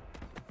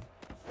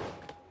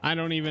 I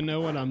don't even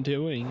know what I'm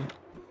doing.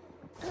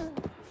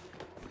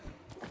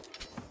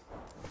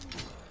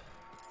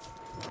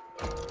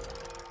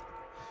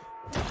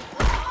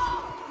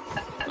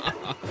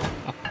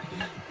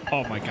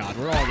 Oh my god,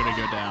 we're all gonna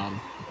go down.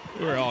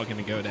 We're all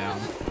gonna go down.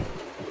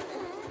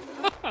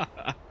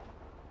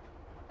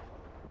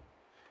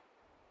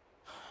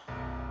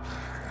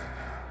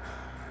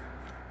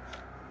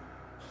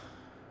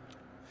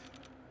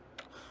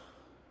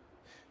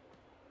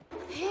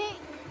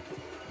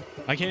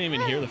 I can't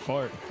even hear the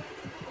fart.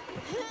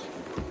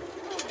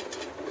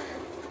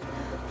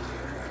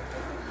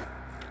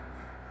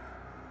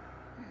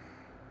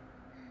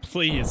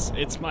 Please,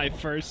 it's my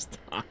first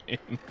time.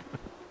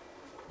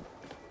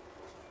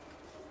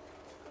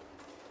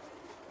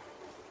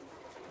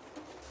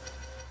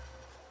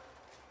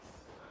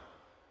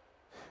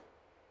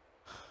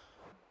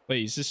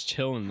 Wait, he's just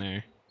chilling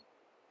there.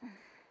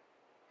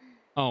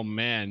 Oh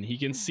man, he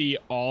can see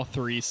all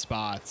 3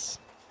 spots.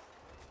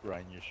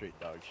 Ryan, you're straight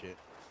dog shit.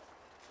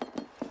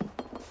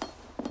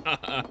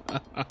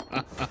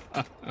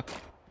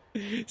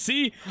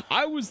 See,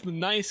 I was the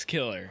nice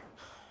killer.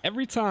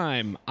 Every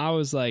time I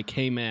was like,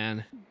 hey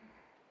man,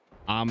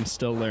 I'm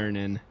still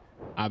learning.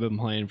 I've been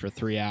playing for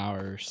 3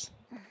 hours.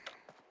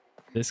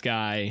 This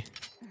guy.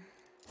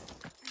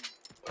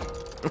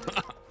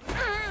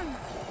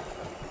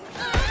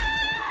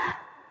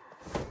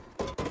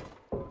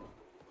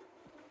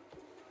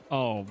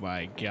 Oh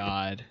my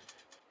god.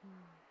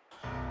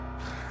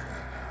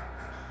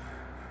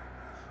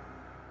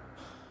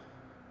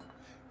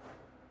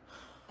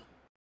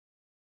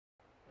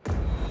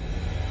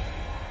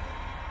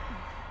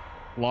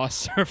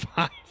 Lost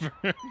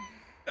survivor.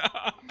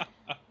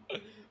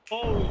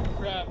 Holy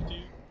crap,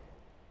 dude.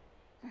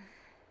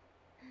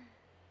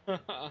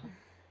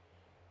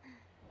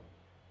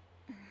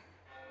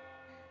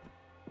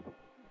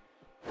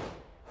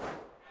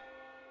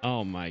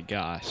 Oh my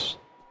gosh.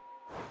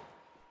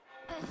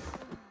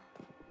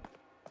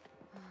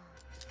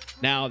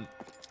 Now,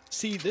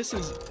 see, this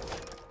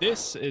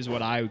is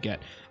what I would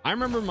get. I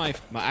remember my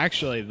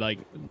actually, like,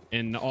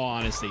 in all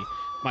honesty,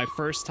 my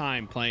first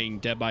time playing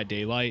Dead by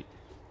Daylight,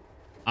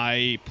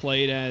 I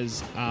played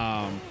as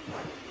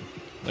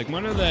like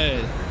one of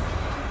the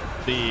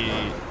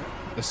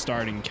the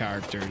starting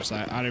characters.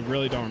 I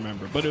really don't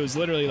remember, but it was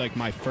literally like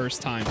my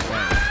first time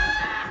playing.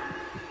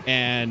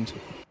 And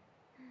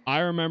I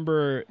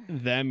remember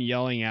them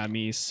yelling at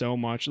me so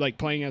much, like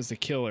playing as the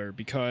killer,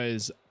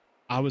 because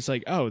I was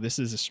like, oh, this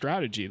is a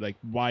strategy. Like,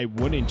 why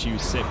wouldn't you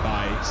sit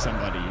by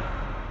somebody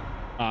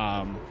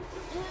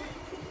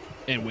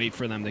and wait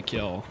for them to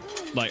kill?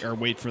 Like, or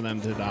wait for them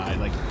to die?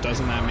 Like,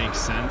 doesn't that make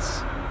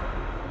sense?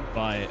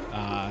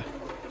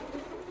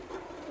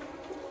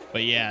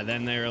 But yeah,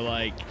 then they were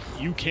like,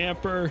 you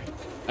camper.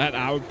 And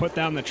I would put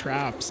down the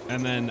traps.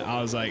 And then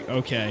I was like,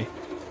 okay,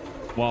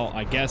 well,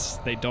 I guess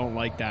they don't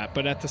like that.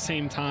 But at the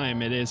same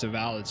time, it is a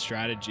valid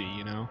strategy,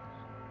 you know?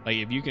 Like,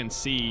 if you can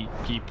see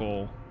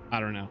people, I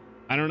don't know.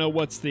 I don't know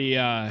what's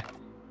the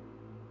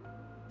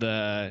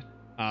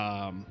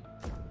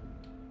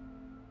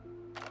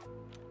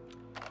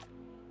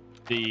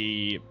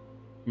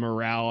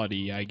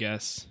morality, I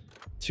guess,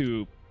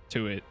 to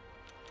it.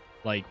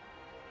 Like,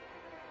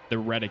 the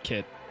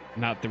Reddit,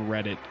 not the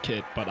Reddit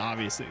kit, but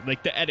obviously,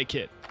 like, the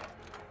etiquette.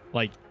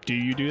 Like, do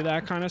you do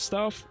that kind of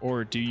stuff?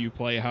 Or do you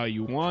play how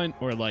you want?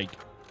 Or, like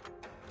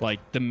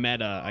the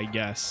meta, I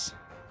guess.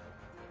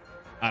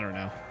 I don't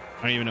know.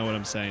 I don't even know what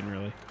I'm saying,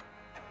 really.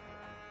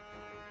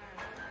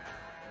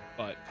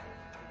 But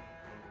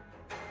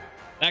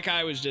that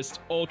guy was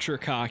just ultra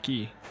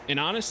cocky. And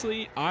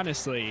honestly, I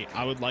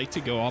would like to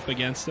go up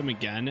against him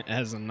again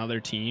as another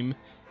team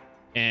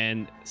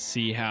and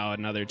see how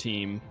another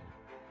team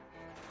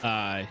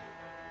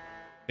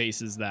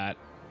faces that.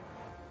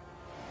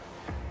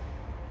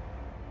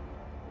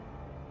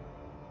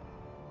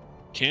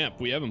 Camp,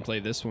 we haven't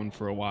played this one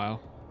for a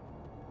while.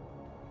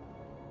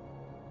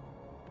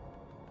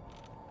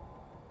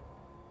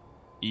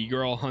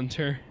 E-girl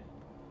hunter.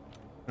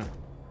 Huh.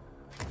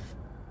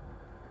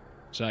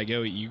 Should I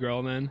go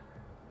E-girl then?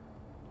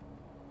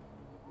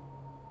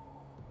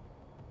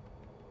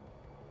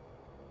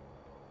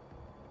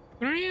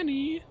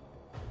 Granny.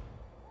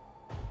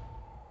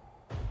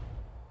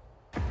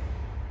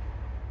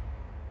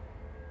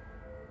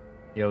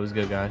 Yo, what's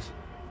good, guys?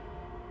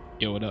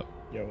 Yo, what up?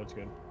 Yo, what's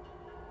good?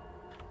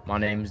 My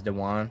name's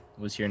Dewan.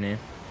 What's your name?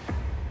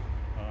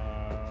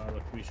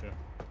 LaQuisha.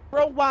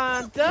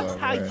 Rwanda,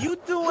 how you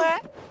doing?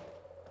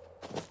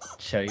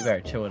 Chill, you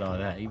better chill with all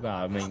that. You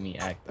gotta make me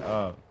act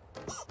up.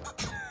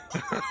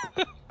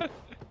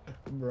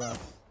 Bruh.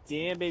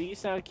 Damn, baby, you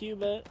sound cute,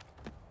 but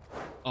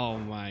Oh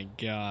my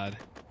god.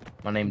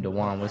 My name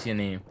Dewan. What's your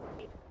name?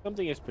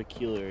 something is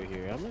peculiar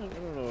here. I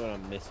don't know what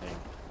I'm missing.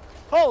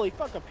 Holy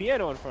fuck, a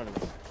piano in front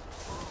of me.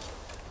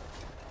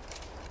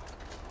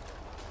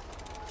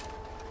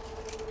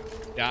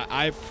 Yeah,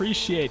 I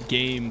appreciate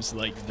games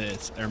like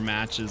this, or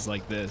matches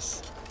like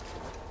this.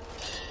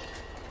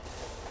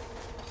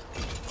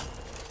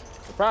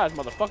 Surprise,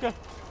 motherfucker.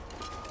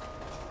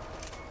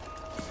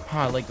 Oh,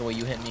 I like the way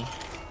you hit me.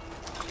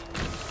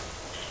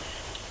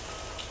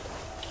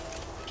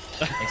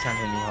 Next time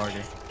hit me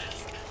harder.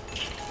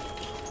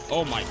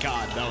 Oh my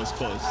god, that was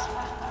close.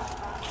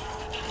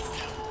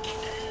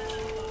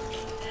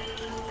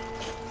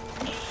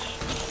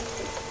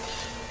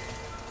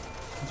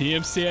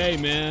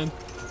 DMCA, man.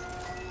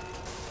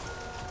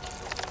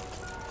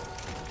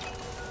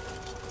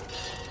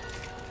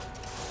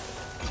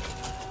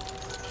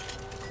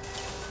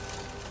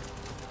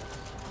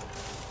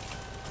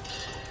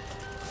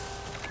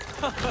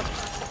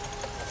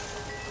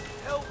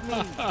 Help me.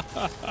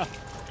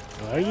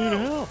 I need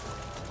help.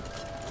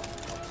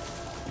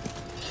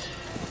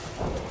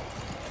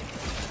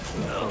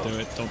 Don't do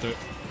it. Don't do it.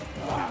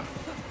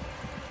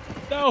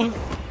 No. No.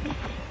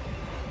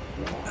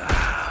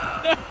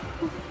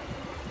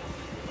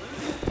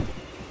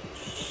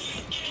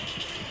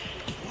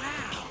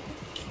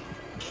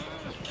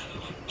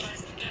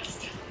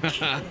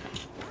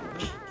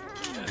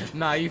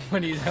 Nah, you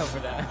funny as hell for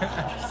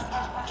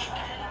that.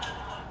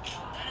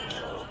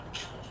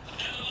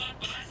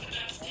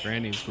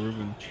 Granny's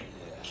grooving.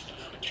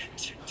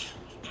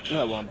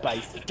 That one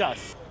bites the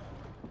dust.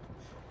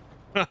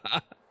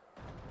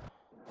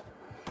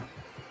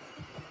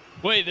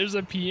 Wait, there's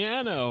a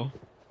piano.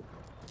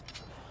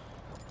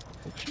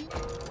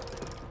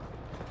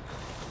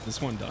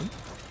 This one done?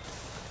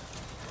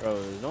 Bro,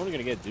 is no one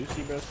gonna get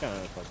Deucey, bro? It's kind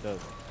of fucked up.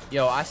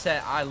 Yo, I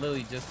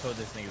literally just told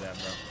this nigga that,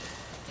 bro.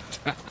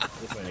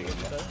 This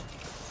nigga that.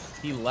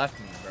 He left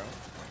me, bro.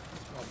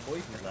 My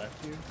boyfriend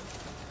left you.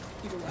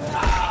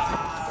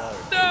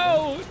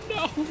 No,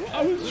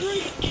 I was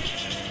right.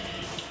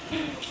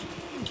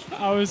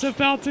 I was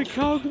about to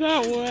come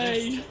that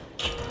way.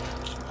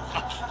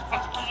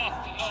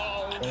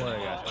 Don't worry,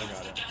 guys. I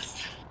got it.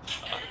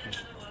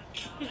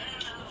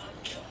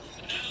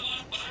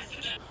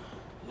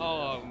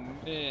 Oh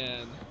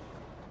man.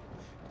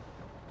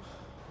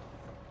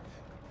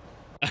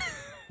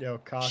 Yo,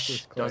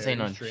 Casas Clay. Don't say are you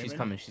none. streaming? She's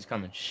coming. She's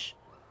coming. Shh.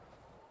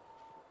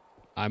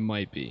 I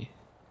might be.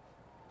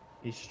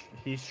 He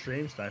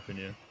stream sniping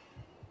you.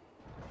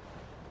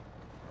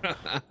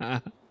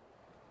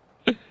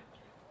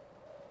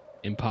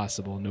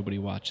 Impossible. Nobody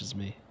watches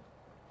me.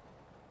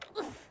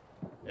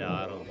 Yeah,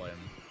 I don't blame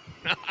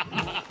him.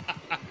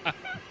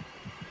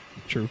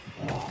 True.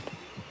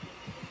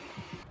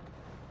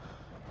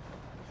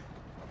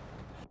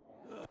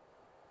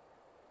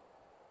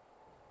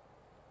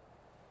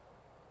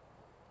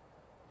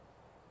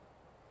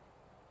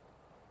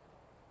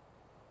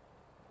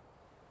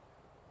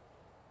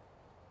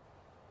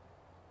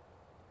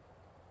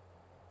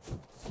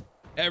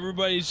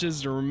 Everybody's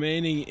just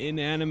remaining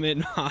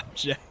inanimate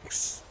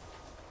objects.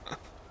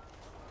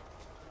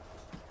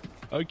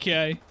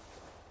 Okay.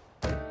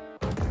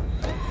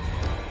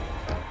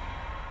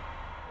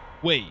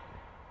 Wait.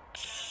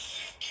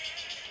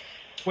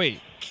 Wait.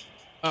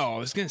 Oh, I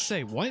was gonna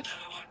say, what?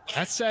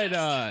 That said,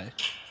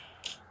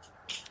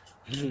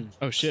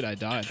 oh shit, I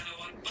died.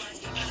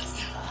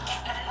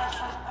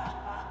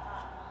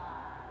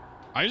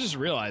 I just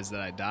realized that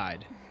I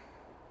died.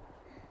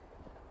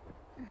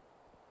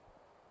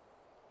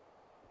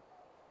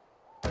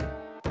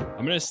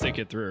 I'm gonna stick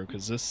it through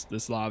because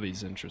this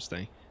lobby's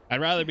interesting.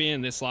 I'd rather be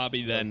in this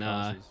lobby than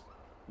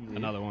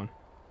another one.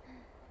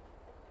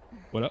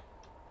 What up?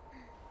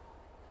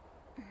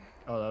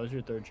 Oh, that was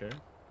your third chair?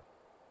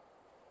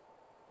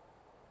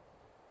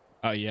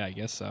 Oh yeah, I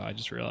guess so. I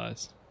just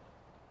realized.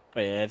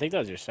 Wait, I think that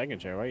was your second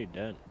chair. Why are you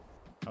dead?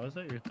 How was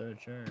that your third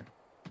chair?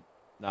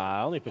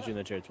 Nah, I only put you in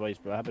the chair twice,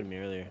 but it happened to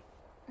me earlier.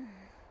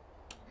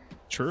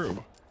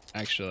 True,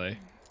 actually.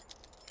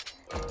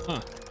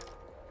 Huh.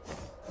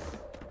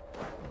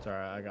 It's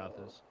alright, I got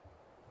this.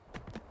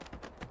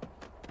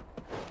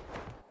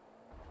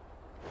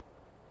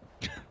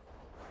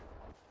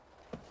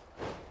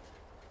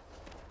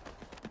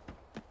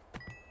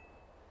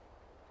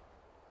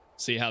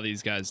 See how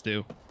these guys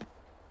do.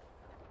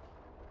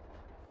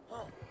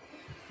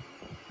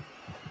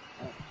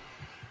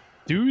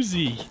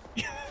 Doozy.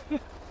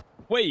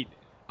 Wait,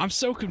 I'm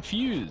so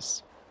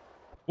confused.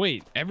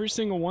 Wait, every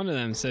single one of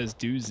them says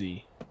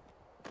doozy.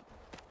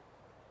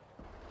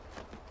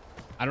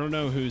 I don't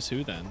know who's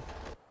who then.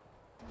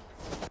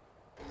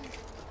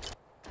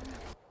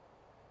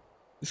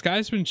 This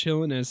guy's been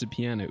chilling as the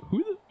piano.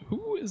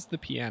 Who is the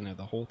piano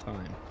the whole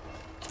time?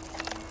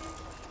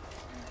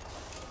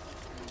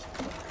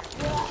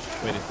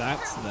 Wait, if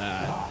that's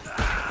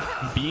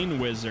that, Bean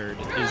Wizard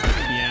is the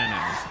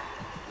piano.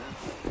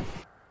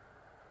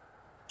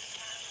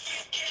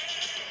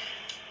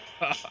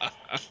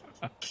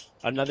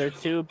 Another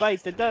two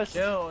bite the dust.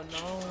 Yo,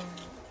 no.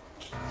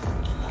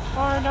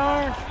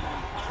 Arnar!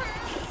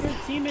 Your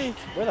teammates.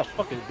 Where the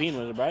fuck is Bean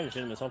Wizard? Bro, I haven't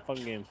seen him this whole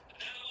fucking game.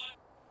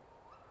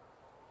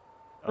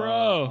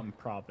 Bro. I'm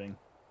propping.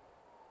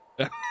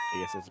 I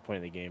guess that's the point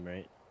of the game,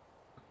 right?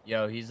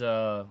 Yo, he's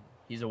a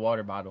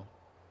water bottle.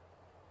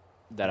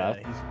 That yeah, up?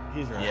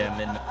 He's right. Yeah,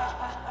 midnight.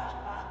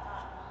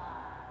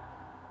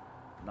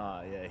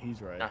 Nah, yeah,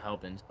 he's right. Not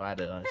helping, so I had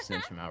to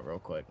snitch him out real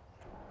quick.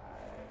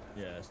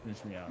 Yeah,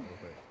 snitch me out real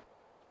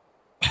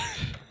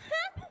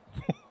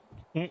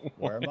quick.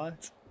 Where am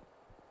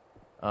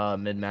I?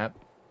 Mid map.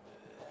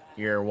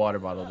 You're a water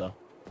bottle though.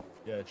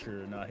 Yeah,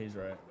 true. Nah, he's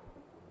right.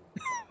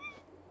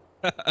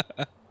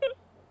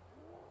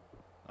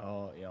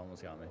 Oh, yeah,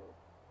 almost got me.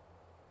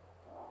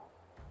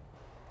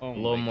 Oh A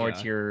little my more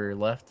God. to your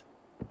left.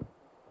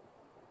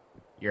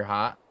 You're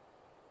hot.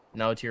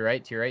 No, to your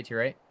right, to your right, to your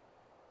right.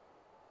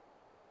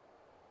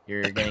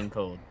 You're getting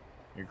cold.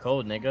 You're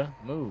cold, nigga.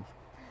 Move.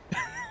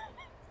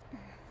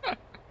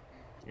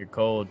 You're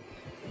cold.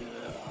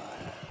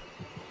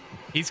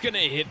 He's gonna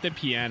hit the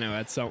piano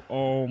at some.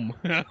 Oh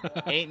my.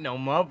 Ain't no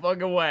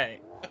motherfucking way.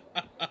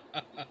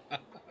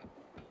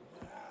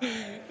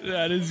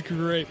 That is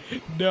great.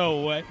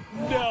 No way.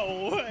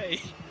 No way.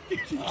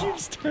 He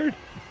keeps turning.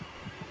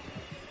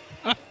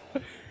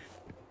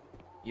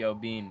 Yo,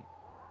 Bean.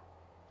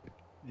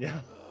 Yeah.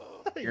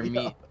 Your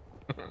Yeah.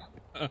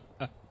 meat.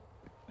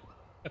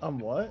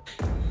 What?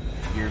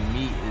 Your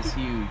meat is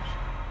huge.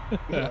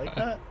 You like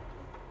that?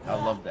 I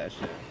love that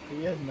shit.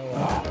 He has no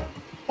idea.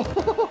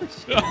 Oh,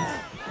 shit.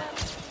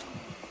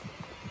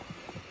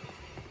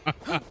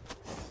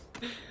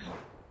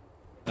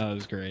 That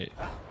was great.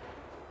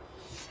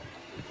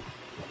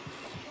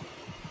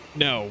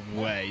 No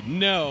way.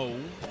 No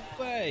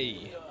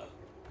way.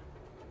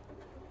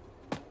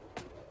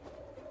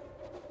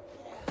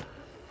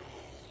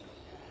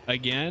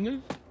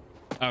 Again?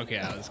 Okay,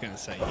 I was gonna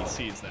say he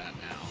sees that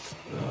now.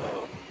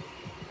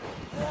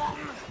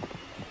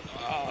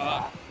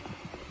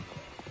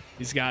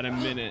 He's got a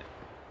minute.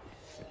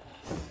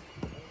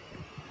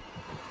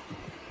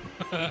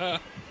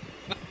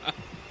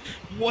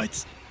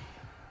 What?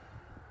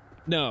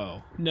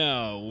 No,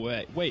 no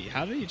way. Wait,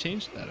 how did he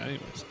change that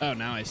anyways? Oh,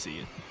 now I see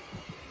it.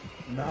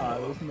 Nah,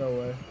 there's no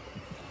way.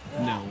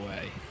 No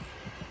way.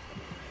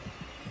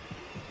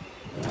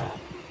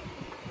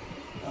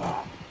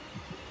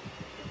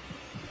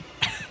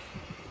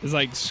 He's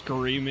like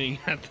screaming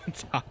at the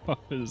top of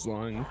his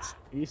lungs.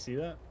 You see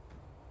that?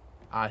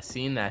 I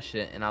seen that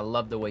shit, and I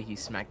love the way he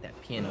smacked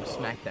that piano.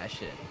 Smack that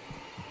shit.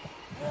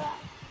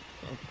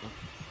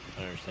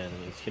 I understand.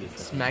 This kid is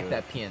Smack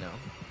that piano.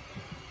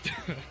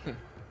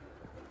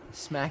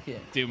 Smack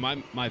it. Dude,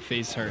 my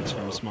face hurts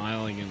from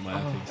smiling and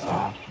laughing so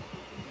much.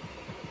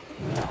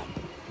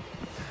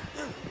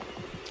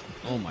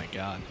 Oh my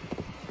god.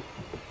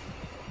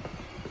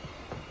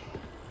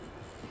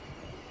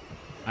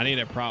 I need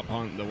a prop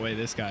hunt the way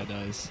this guy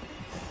does.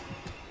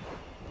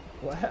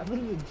 What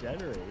happened to the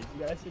generators?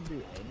 You guys didn't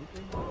do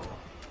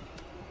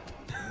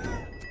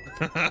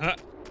anything?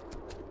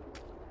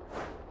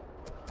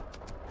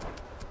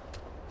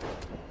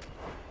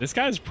 This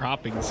guy's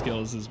propping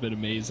skills has been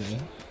amazing.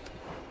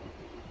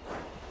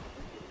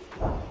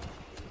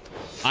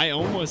 I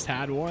almost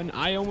had one.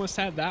 I almost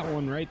had that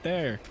one right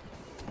there.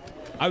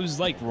 I was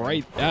like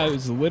I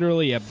was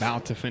literally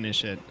about to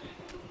finish it.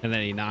 And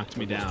then he knocked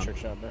me down. Trick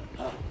shot, bro.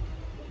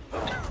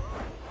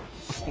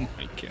 Oh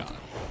my god.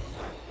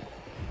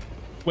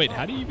 Wait,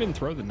 how do you even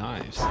throw the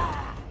knives?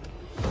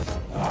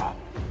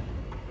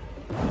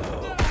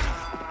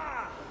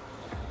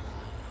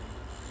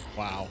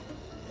 Wow.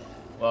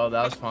 Well,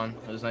 that was fun.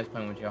 It was nice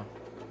playing with y'all.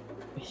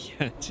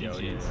 Yeah,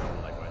 GG's.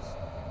 Likewise.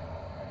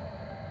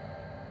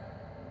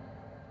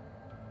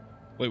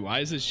 Wait, why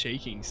is it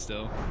shaking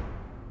still?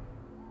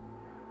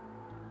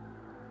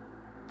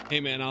 Hey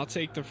man, I'll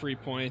take the free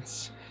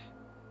points.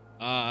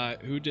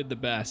 Who did the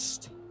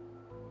best?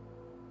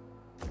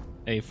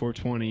 Hey,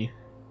 420.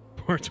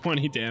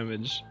 420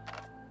 damage.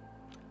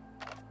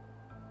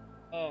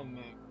 Oh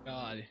my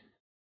god.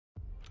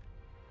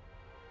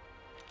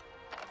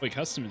 Wait,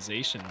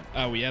 customization.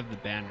 Oh, we have the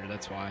banner,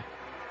 that's why.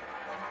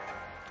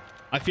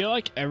 I feel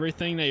like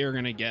everything that you're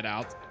gonna get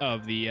out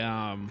of the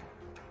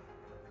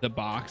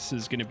box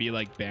is gonna be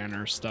like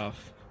banner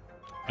stuff.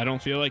 I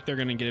don't feel like they're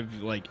gonna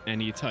give like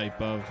any type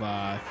of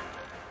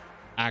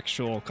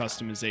actual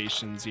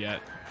customizations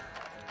yet.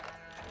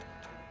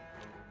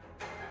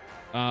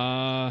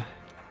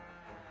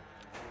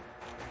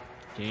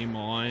 Game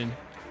on.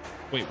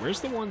 Wait, where's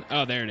the one?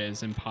 Oh, there it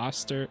is.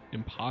 Imposter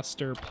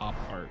pop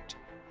art.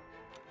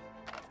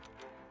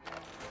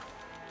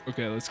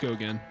 Okay, let's go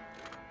again.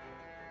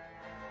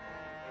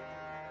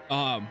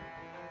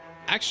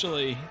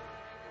 Actually,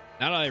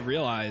 now that I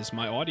realize,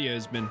 my audio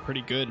has been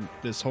pretty good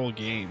this whole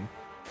game.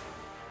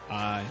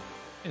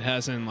 It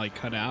hasn't like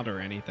cut out or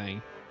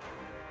anything.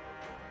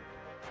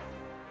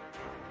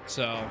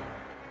 So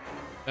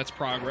that's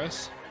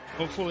progress.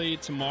 Hopefully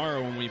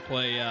tomorrow when we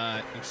play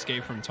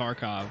Escape from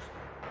Tarkov,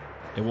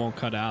 it won't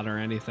cut out or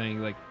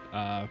anything like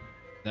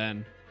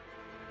then.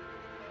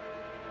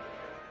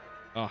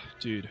 Oh,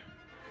 dude.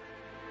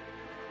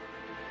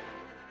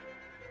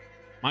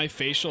 My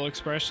facial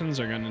expressions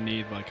are gonna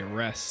need like a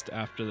rest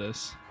after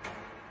this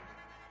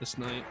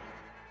night.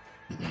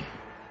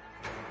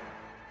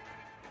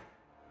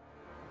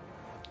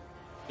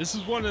 This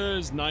is one of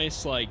those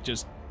nice, like,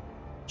 just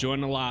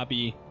join the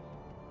lobby,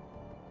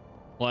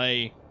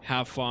 play,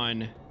 have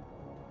fun,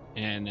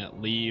 and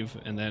leave,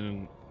 and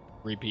then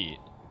repeat.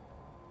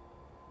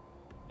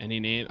 Any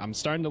name? I'm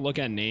starting to look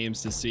at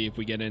names to see if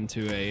we get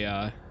into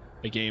a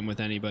game with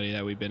anybody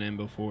that we've been in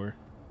before.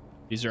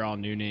 These are all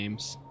new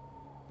names.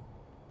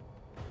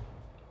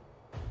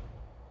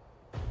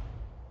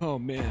 Oh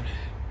man.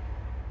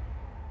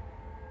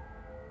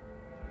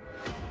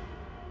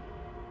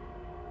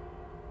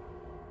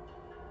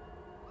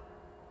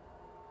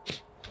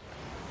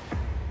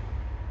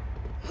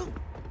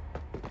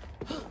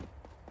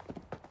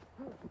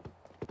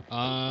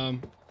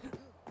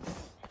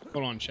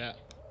 Hold on, chat.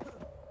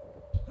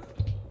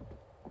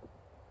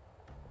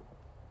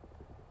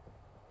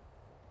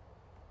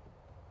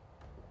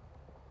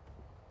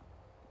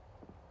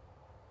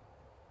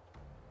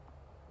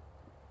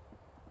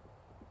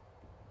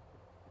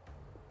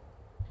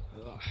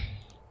 Ugh.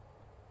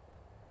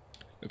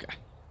 Okay.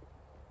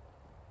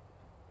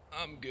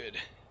 I'm good.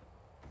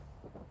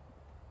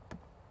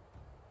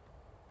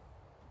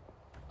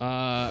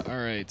 All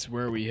right,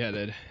 where are we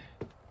headed?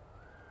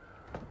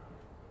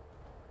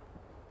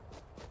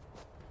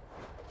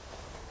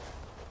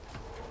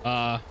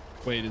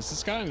 Wait, is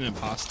this guy an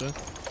imposter?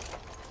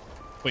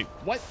 Wait,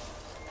 what?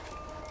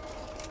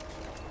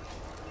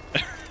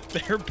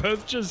 They're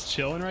both just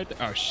chilling right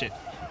there. Oh shit,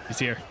 he's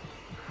here.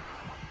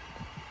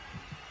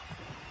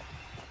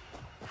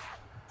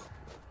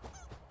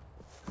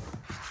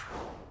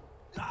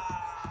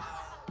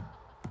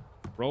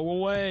 Roll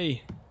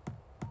away.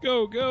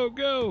 Go, go,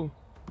 go.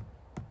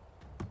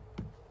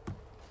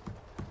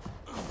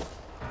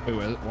 Wait,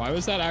 why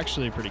was that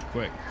actually pretty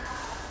quick?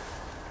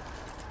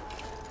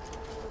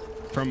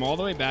 From all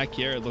the way back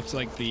here, it looks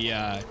like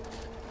the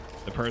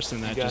person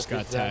that just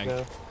got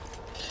tagged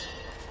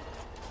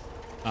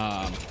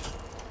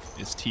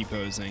is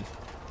T-posing.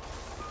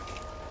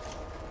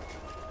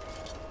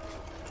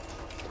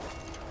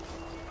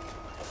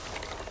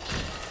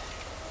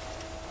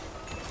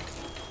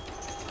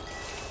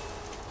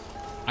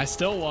 I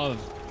still love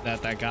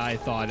that guy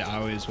thought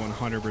I was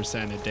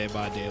 100% a Dead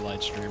by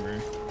Daylight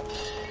streamer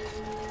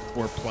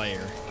or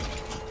player.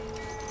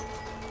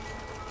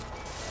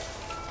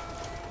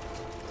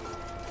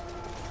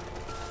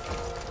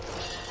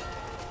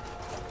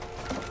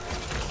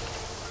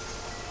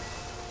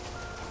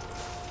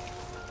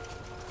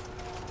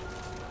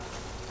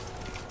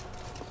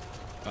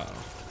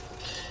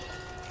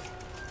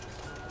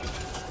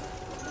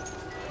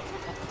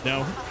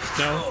 No,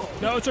 no,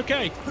 no, it's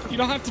okay. You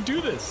don't have to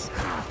do this.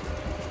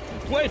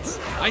 What?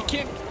 I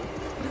can't.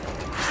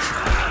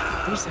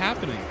 What is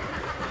happening?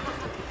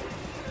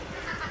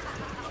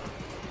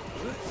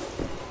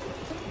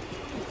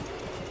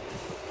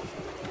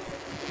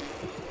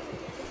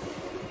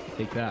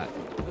 Take that.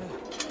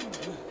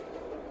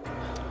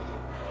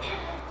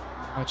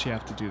 Why'd you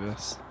have to do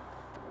this?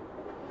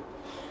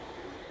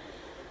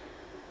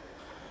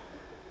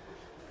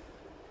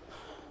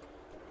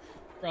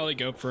 Probably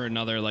go for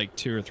another like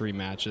 2 or 3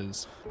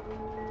 matches.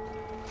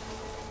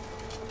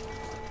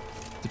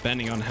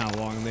 Depending on how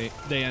long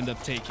they end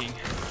up taking.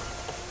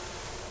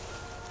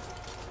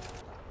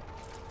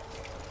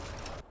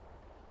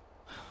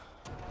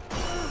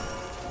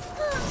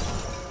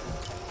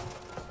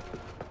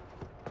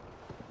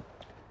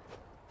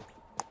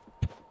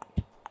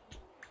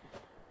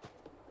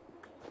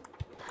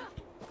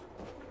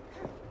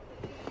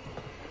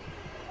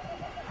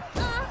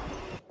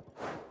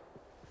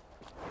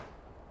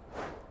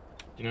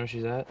 You know where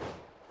she's at?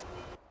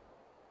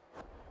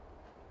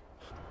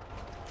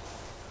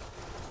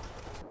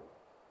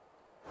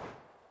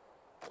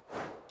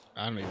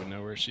 I don't even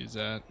know where she's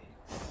at.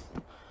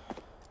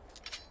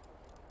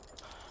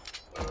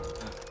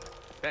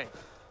 Thanks.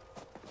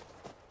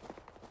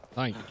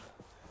 Thank you.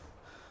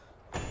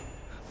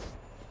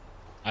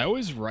 I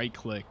always right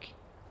click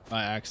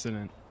by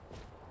accident.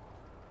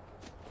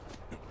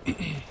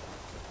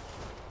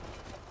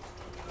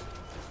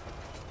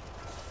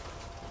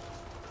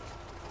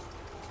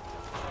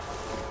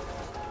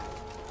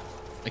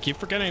 I keep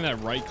forgetting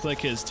that right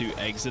click is to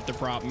exit the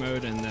prop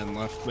mode and then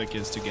left click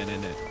is to get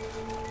in it.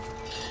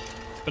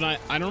 But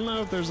I don't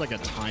know if there's like a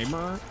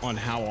timer on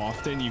how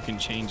often you can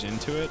change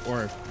into it,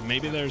 or if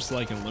maybe there's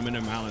like a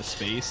limited amount of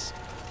space.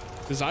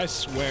 Because I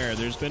swear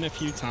there's been a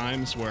few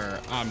times where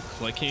I'm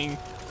clicking,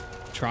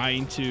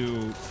 trying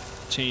to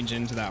change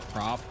into that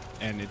prop,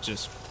 and it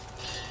just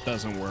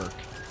doesn't work.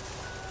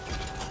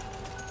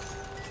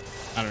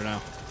 I don't know.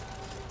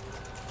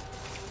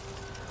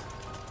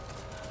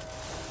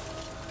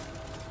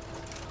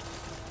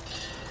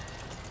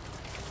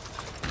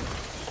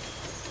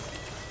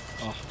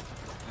 Oh,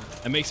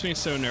 it makes me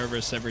so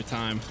nervous every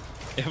time.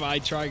 If I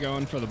try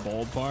going for the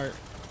bold part.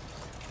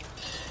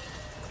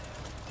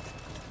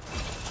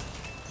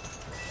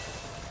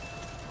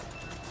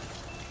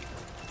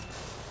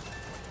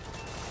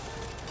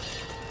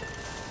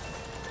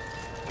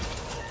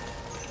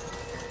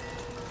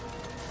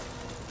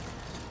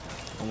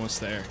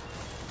 Almost there.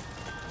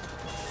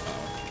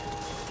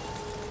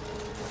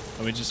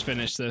 Let me just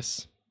finish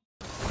this.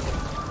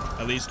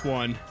 At least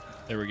one.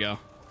 There we go.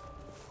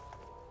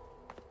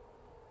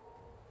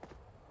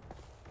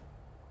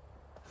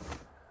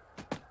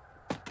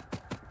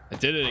 I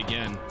did it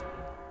again.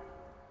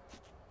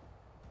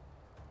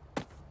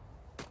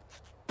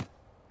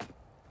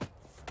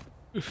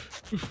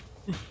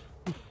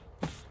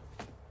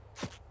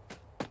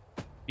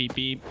 Beep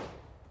beep.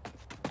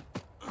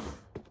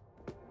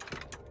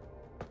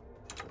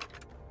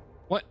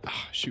 What? Oh,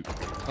 shoot. I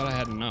thought I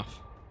had enough.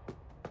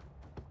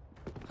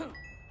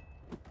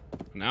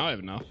 Now I have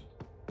enough.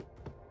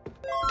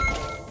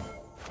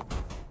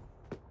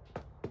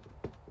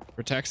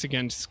 Protects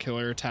against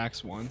killer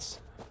attacks once.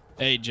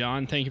 Hey,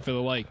 John, thank you for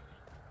the like.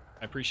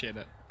 I appreciate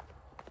it.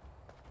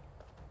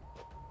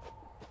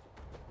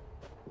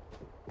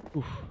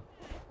 Oof.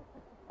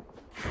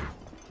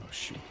 Oh,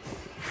 shoot.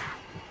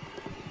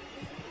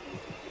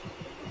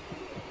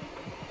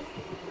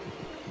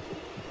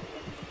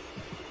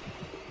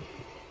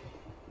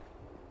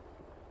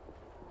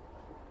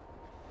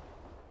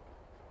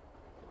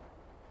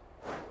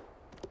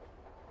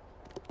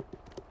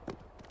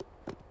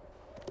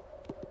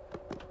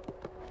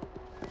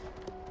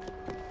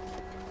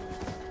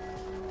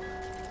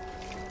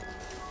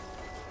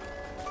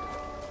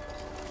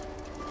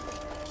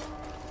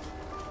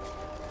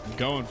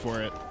 Going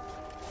for it.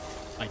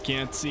 I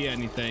can't see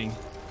anything.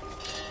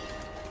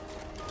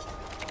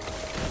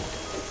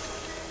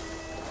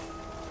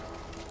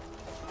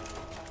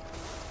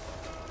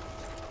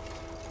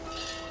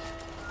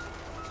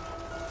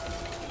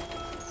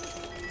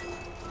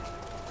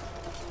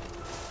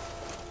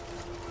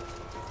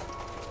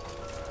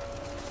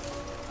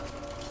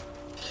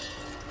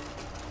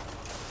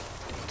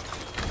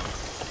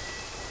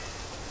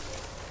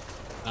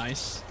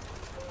 Nice.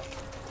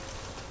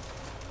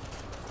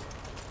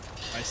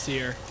 I see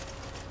her.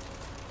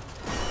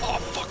 Oh,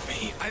 fuck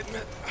me. I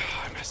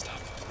messed up.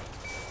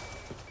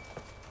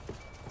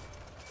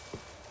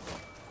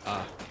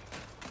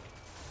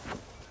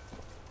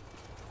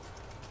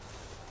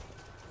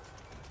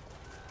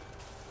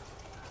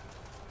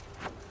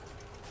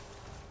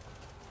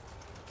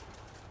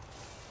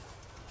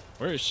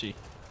 Where is she?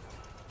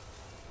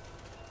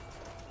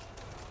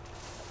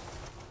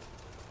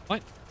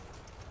 What?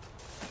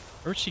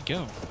 Where'd she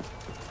go?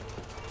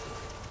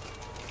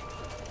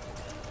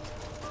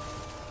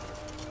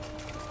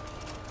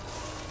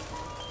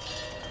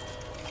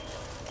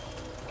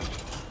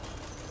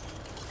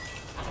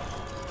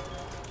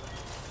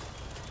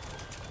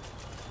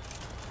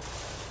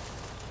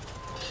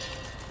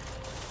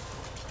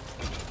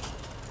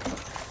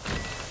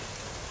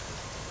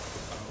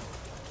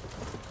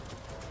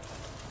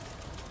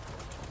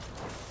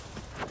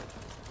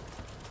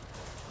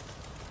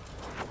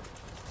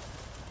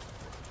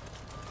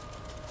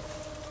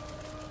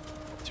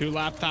 2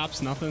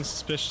 laptops, nothing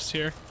suspicious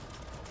here.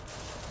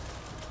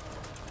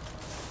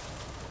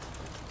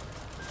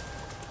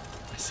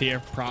 I see her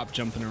prop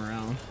jumping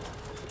around.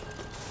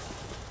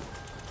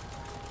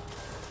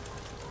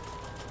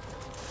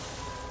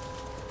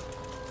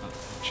 Oh,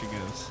 there she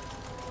goes.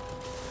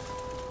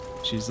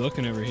 She's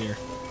looking over here.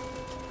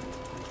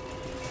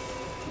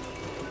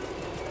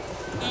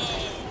 No!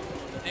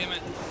 Damn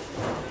it.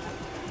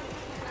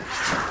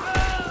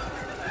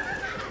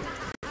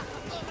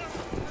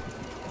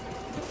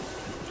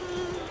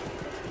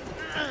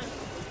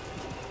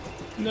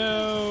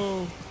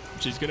 No!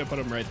 She's gonna put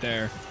him right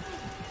there.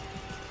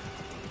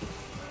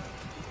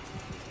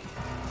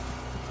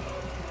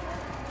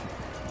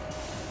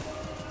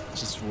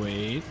 Just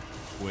wait.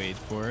 Wait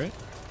for it.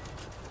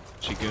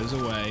 She goes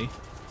away.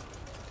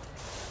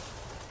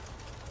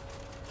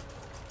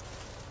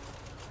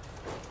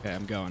 Okay,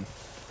 I'm going.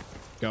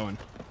 Going.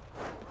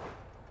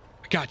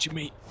 I got you,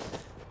 mate.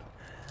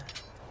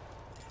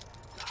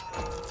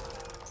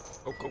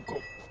 Go, go, go.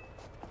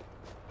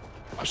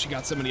 Oh, she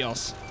got somebody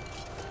else.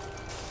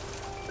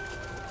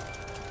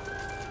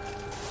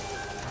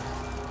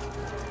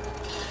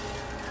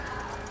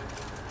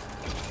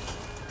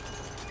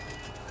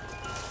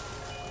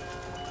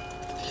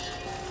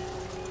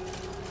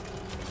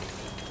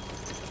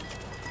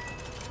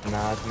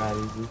 Nah, it's not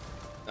easy.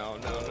 No,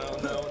 no, no,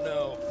 no,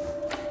 no.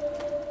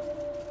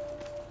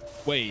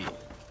 Wait.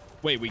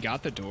 Wait, we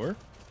got the door?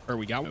 Or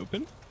we got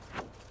open?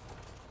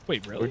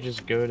 Wait, really? We're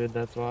just goated,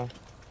 that's why. I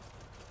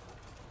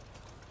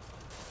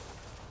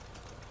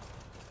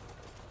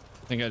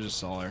think I just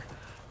saw her.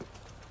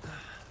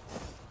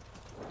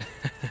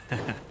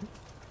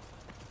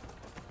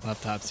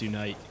 Laptops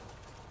unite.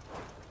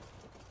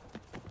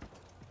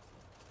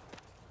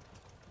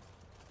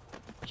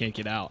 Can't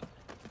get out.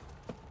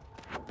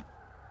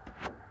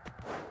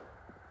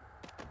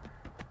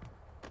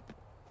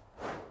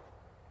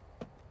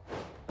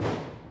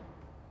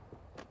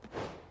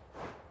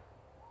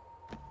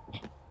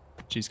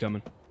 She's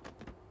coming. Did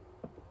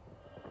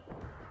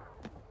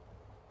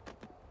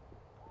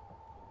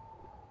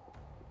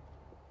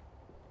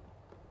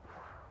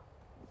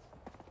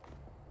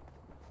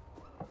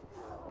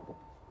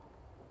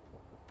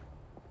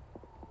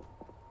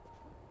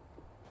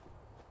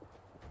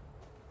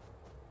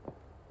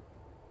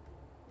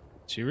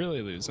she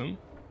really lose him?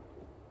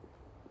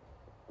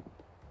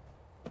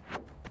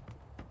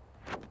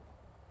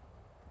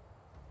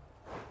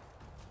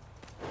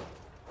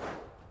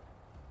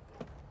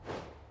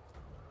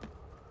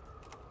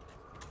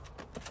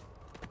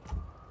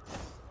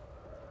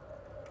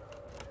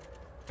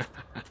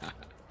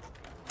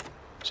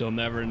 She'll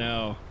never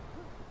know.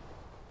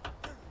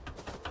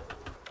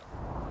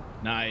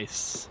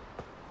 Nice.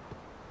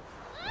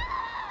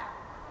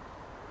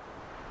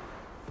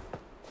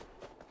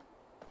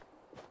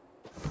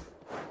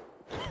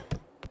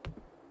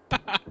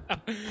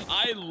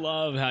 I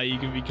love how you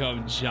can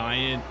become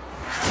giant.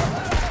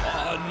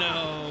 Oh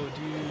no,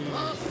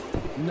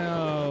 dude.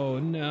 No,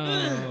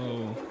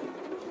 no.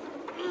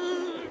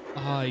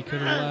 Oh, he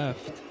could have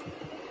left.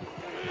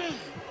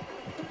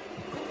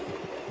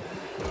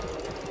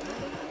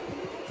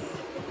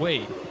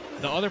 Wait,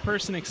 the other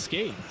person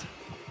escaped.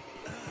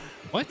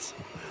 What?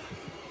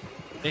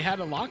 They had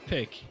a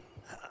lockpick.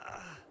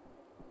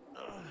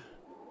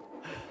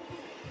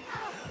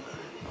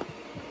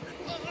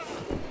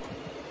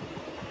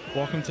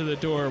 Welcome to the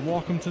door.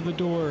 Welcome to the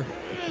door.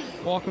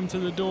 Welcome to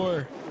the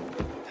door.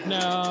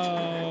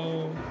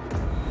 No.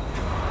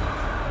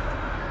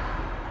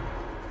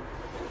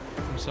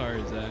 I'm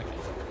sorry, Zach.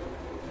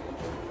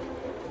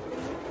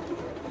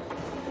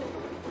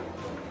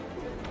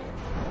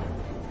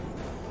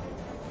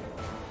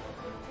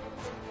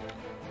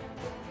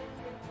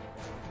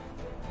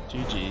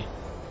 GG.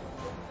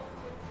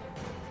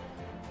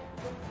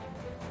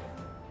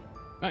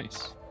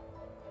 Nice.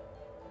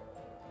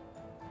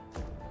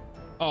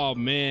 Oh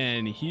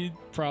man, he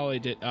probably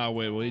did. Oh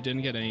wait, well he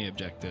didn't get any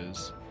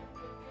objectives.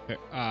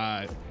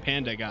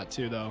 Panda got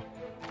 2 though.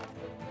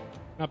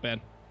 Not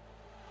bad.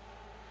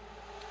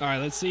 All right,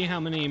 let's see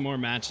how many more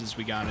matches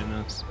we got in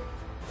us.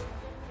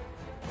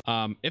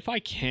 If I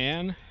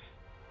can,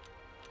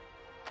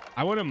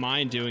 I wouldn't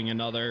mind doing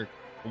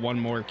one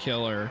more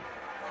killer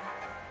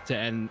to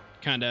end,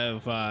 kind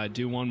of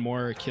do one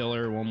more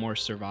killer, one more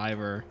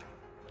survivor.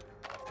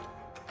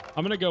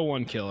 I'm gonna go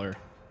 1 killer.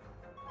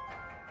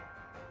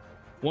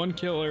 1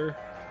 killer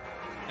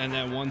and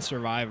then 1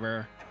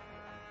 survivor.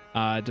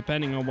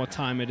 Depending on what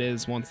time it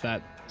is, once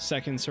that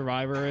second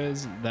survivor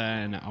is,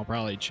 then I'll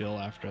probably chill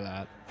after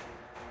that.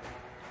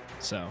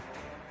 So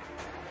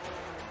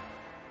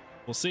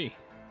we'll see.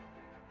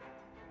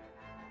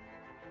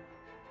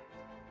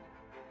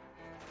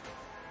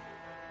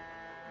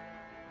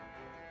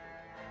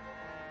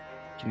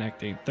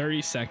 Connecting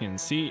 30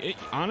 seconds. See,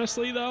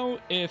 honestly though,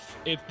 if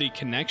the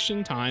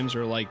connection times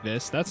are like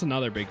this, that's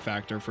another big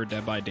factor for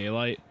Dead by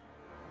Daylight.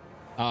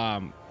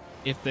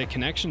 If the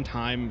connection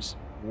times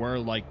were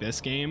like this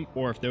game,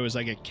 or if there was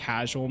like a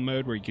casual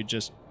mode where you could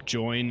just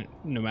join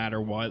no matter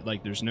what,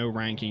 like there's no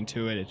ranking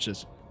to it, it's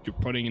just you're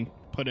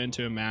put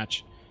into a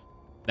match.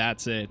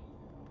 That's it.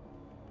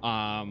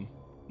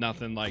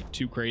 Nothing like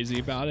too crazy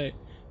about it.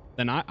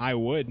 Then I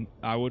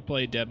would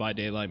play Dead by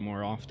Daylight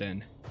more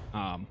often.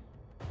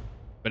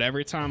 But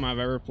every time I've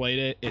ever played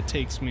it, it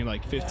takes me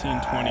like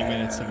 15-20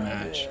 minutes a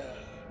match.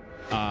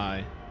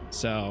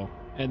 So,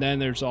 and then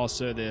there's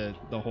also the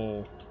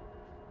whole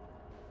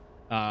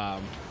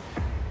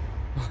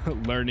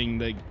learning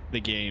the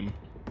game.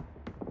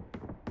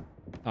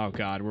 Oh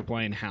god, we're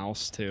playing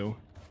House too.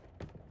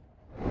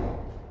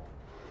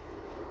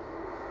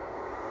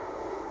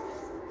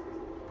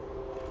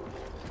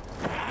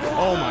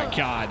 Oh my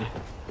god.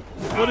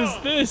 What is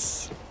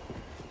this?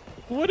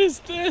 What is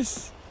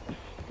this?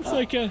 It's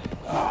like a...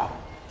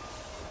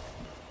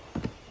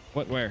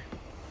 What, where?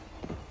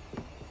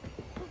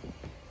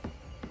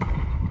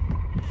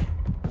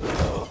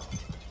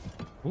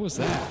 What was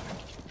that?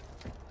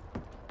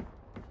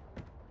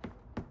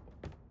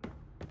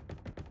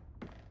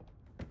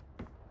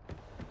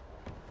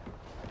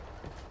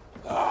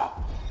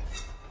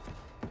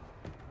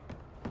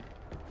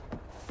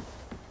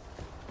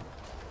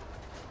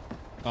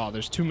 Oh,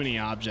 there's too many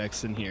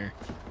objects in here.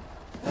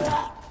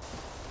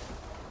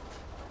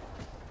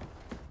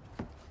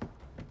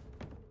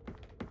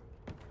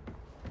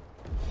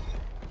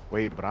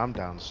 Wait, but I'm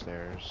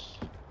downstairs.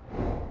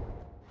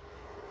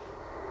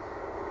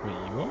 Wait,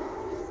 you are?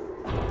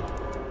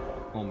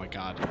 Oh my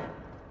god.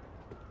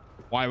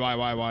 Why?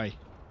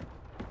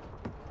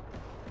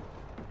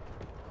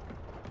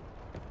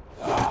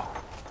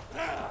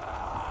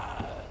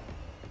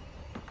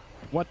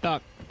 What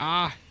the?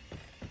 Ah!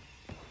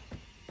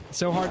 It's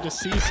so hard to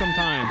see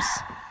sometimes.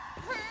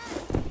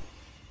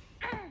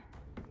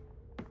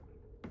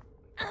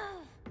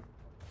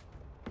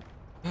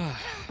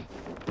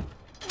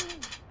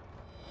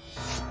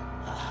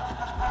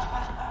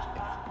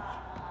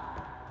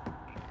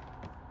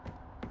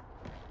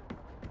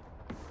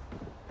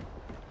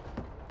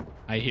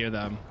 I hear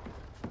them.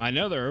 I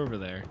know they're over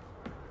there.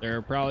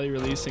 They're probably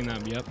releasing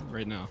them. Yep,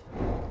 right now.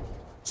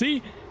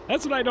 See?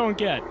 That's what I don't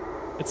get.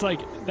 It's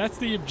like, that's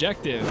the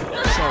objective. So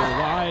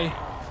why?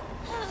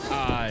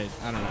 I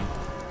don't know.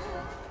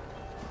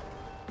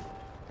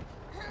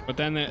 But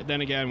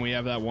then again, we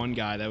have that one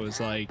guy that was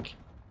like,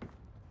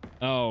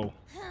 oh,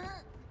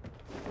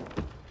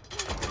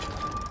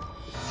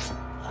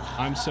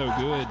 I'm so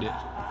good.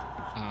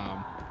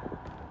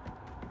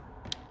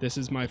 This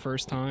is my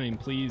first time.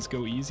 Please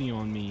go easy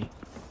on me.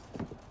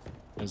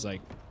 I was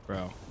like,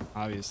 bro,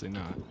 obviously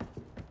not.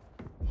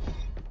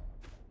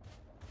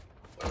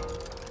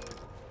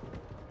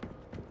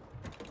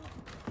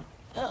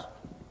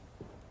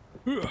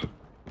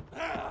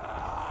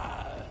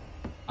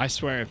 I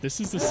swear, if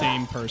this is the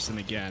same person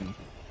again,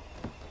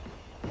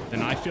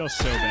 then I feel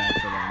so bad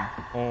for them.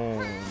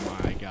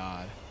 Oh my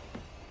god.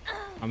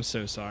 I'm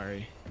so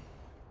sorry.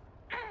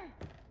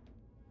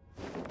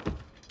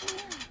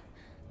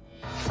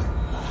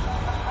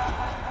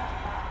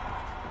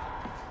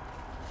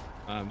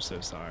 I'm so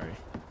sorry.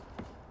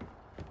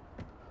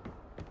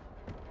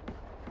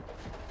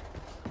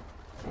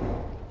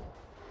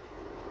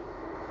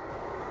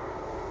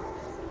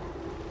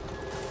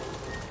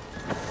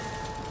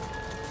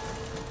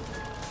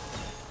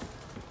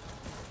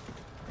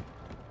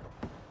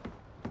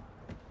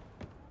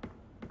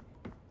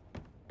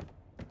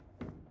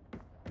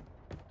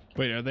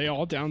 Wait, are they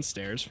all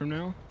downstairs from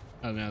now?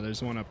 Oh no,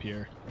 there's one up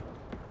here.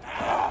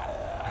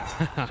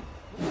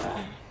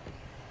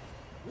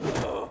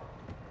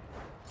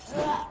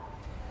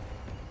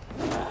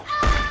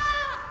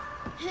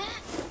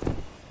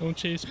 Don't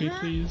chase me,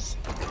 please.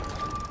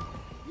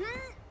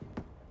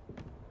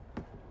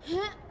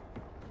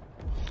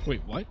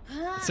 Wait, what?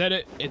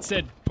 It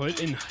said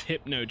put in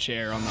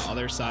hypnochair on the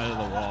other side of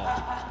the wall.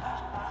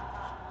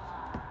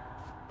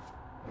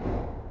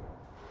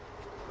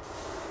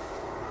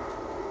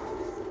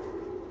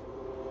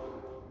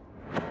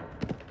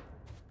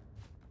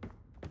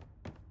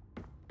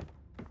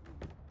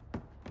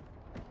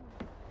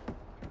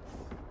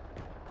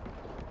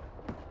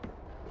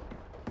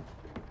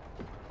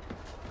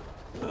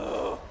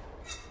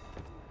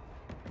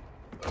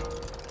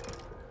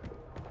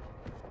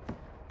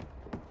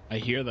 I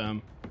hear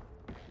them.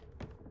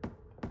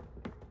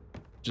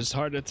 Just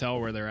hard to tell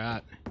where they're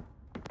at.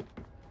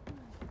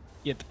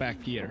 Get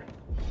back here.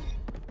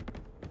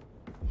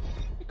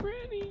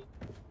 Granny.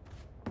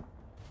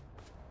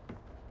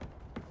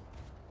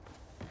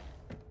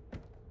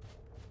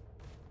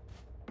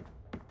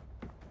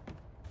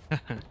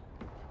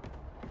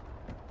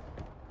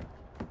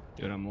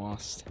 Dude, I'm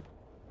lost.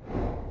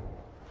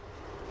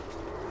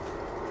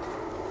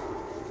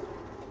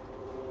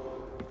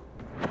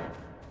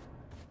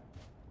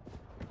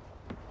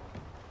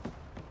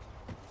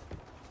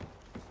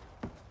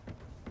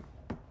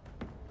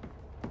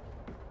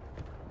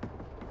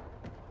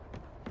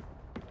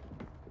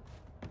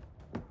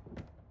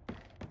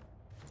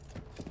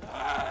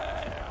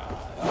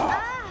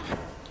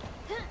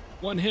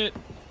 One hit.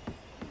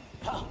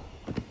 Ah,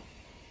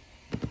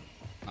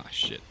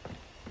 shit.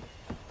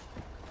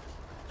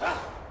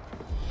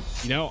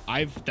 You know,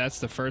 that's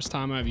the first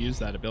time I've used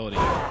that ability.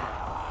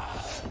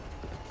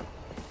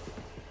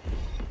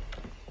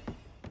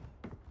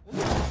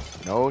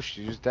 No,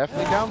 she's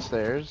definitely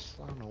downstairs.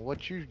 I don't know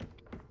what you...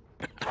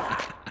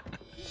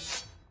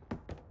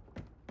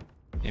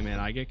 Hey man,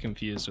 I get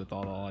confused with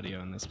all the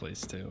audio in this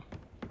place too.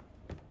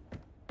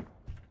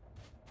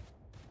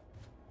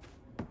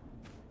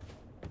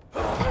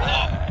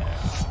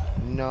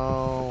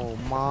 No,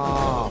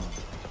 Mom.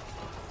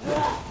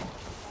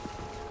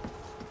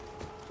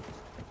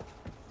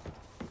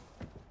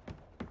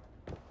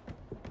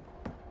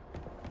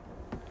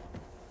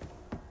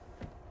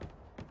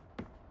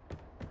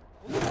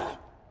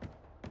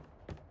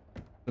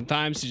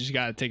 Sometimes you just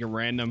gotta take a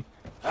random,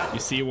 you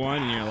see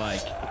one and you're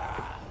like,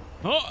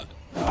 oh!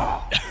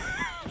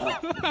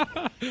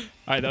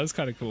 Alright, that was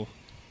kind of cool.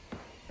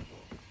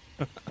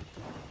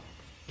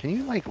 Can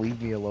you, like,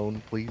 leave me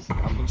alone, please?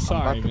 I'm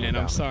sorry, about to man. go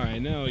I'm down. sorry.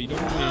 No, you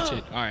don't want to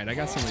it. Alright, I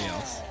got somebody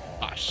else.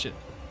 Ah, shit.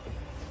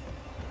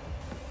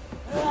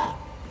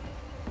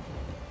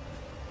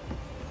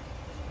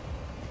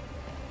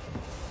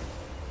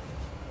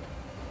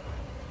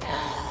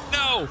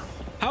 No!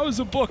 How is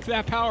a book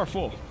that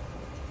powerful?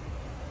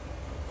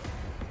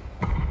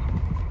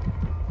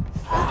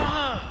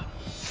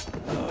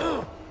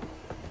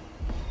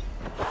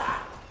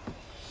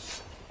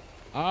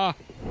 Ah.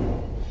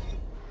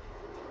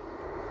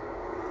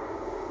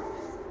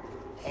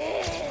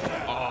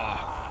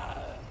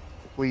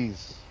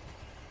 Please.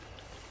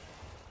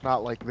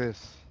 Not like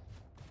this.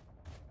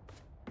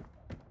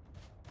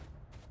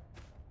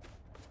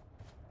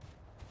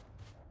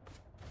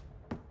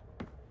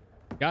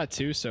 Got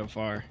 2 so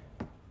far.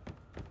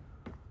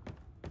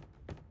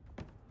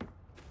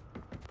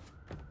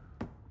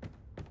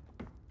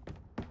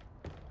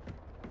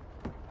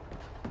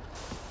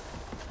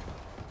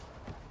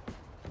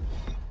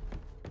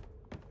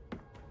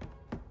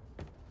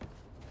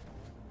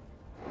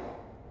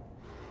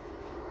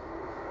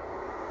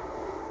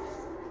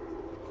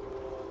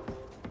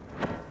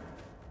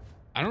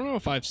 I don't know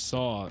if I've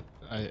saw.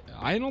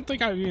 I don't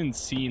think I've even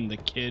seen the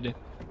kid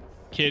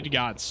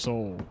got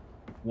soul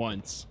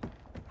once.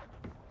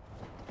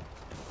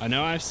 I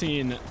know I've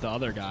seen the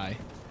other guy.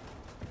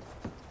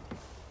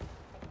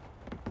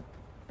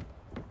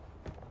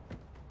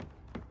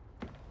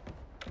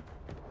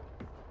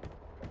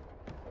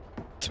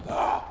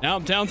 Now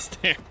I'm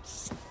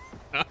downstairs.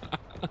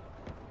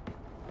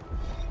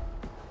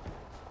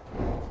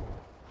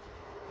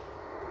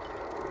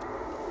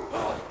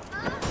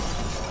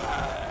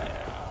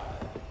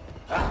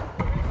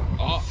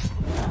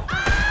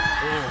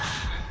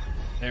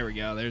 There we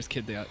go. There's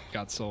kid that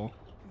got soul.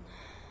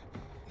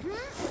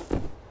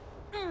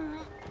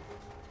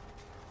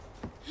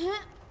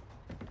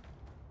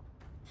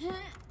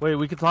 Wait,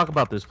 we can talk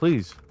about this,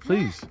 please.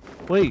 Please.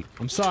 Wait.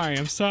 I'm sorry.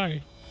 I'm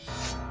sorry.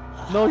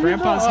 No, you're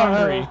Grandpa's not.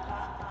 hungry.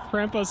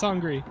 Grandpa's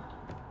hungry.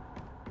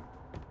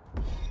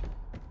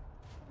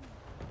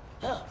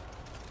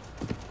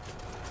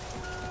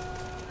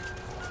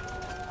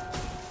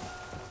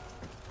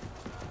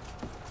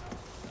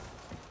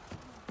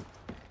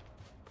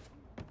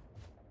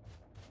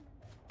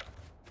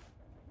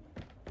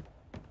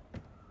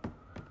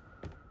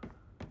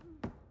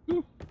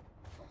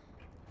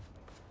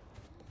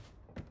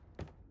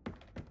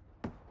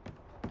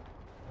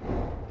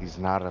 He's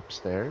not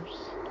upstairs.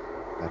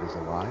 That is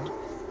a lie.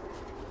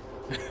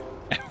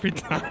 Every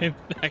time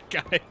that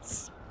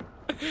guy's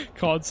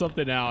called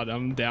something out,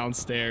 I'm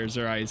downstairs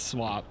or I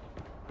swap.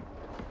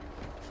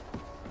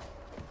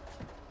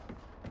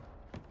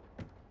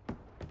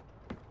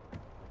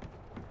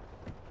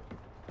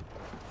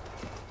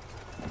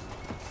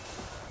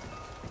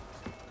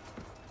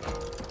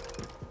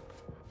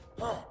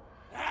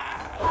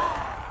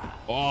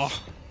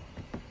 Oh.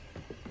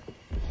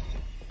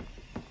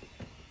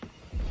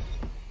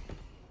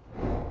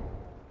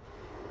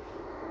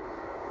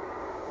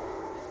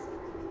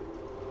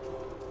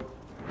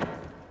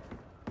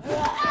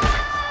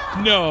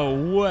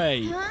 No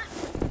way.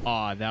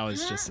 Aw, that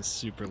was just a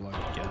super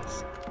lucky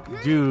guess.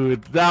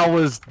 Dude, that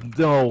was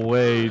no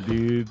way,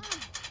 dude.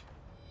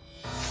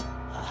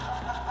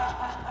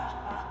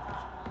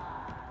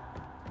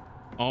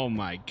 Oh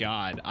my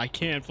god, I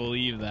can't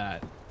believe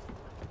that.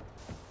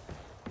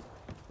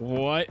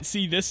 What?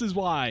 See, this is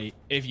why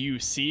if you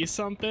see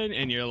something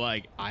and you're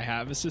like, I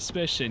have a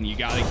suspicion, you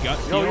got a gut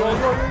feeling.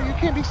 Yo, you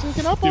can't be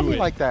sneaking up on me it.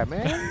 like that,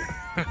 man.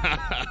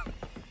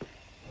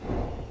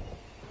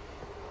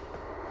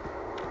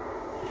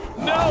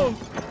 No!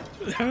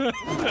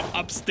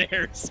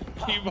 Upstairs.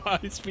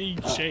 He's being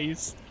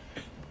chased.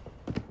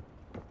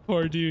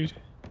 Poor dude.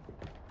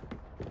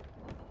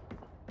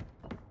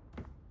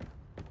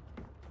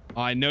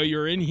 Oh, I know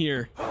you're in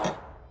here.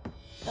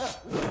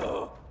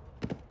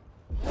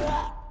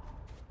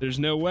 There's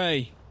no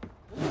way.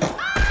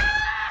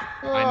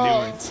 I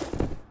knew it.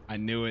 I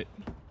knew it.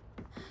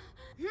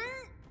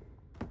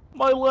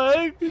 My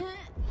leg.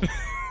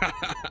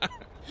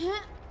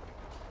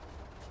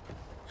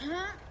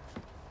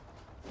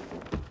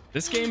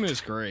 This game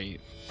is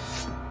great.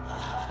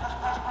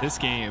 This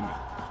game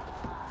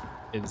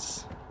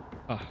is.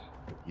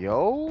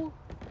 Yo.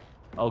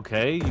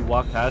 Okay, you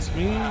walk past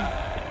me.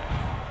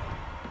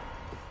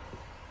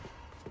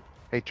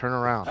 Hey, turn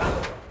around.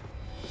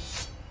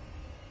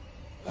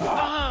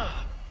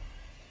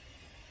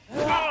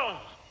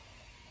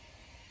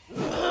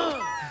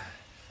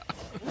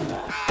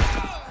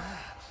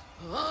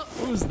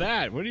 What was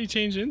that? What did he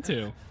change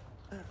into?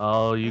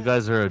 Oh, you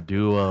guys are a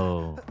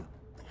duo.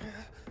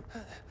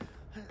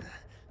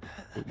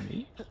 Who,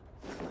 me?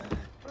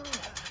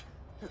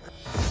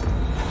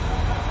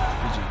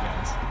 GG,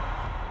 guys.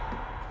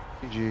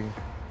 GG.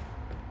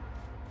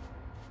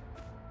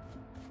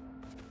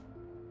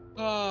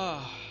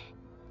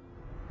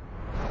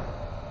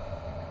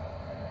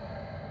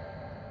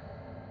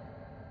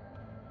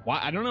 Why?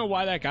 I don't know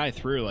why that guy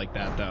threw like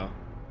that though.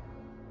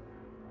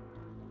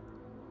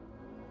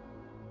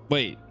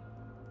 Wait.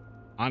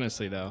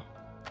 Honestly though.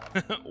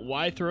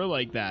 Why throw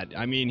like that?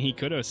 I mean, he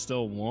could have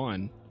still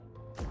won.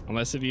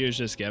 Unless if he was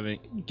just giving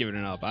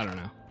it up. I don't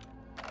know.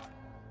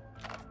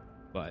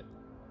 But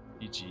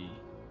GG.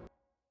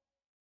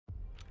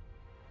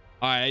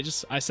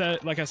 Alright, I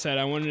said, like I said,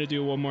 I wanted to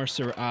do one more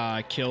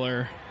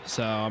killer,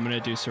 so I'm gonna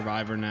do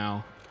survivor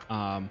now.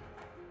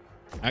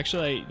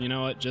 Actually, you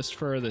know what? Just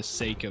for the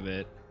sake of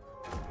it,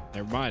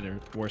 never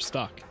mind. We're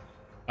stuck.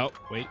 Oh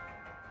wait,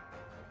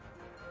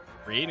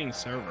 creating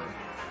server.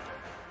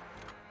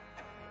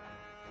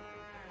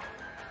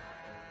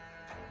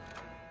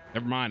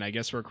 Never mind. I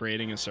guess we're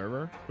creating a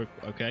server.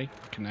 Okay,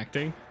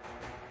 connecting.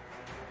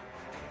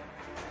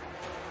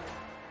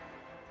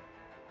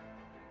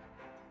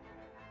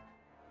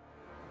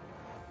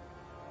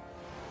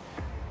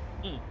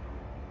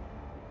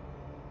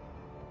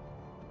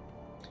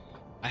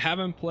 I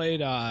haven't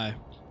played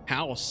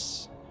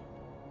House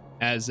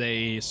as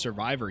a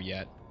survivor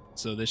yet,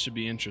 so this should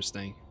be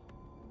interesting.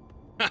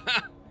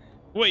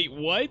 Wait,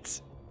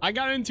 what? I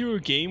got into a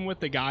game with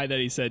the guy that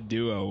he said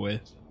duo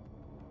with.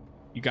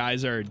 You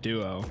guys are a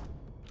duo.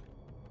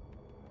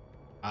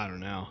 I don't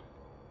know.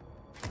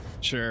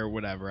 Sure,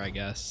 whatever, I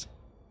guess.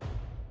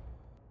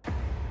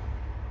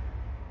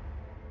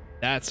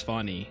 That's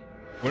funny.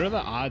 What are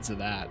the odds of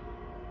that?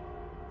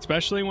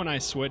 Especially when I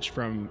switch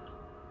from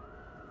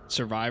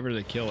survivor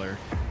to killer.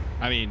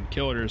 I mean,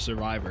 killer to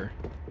survivor.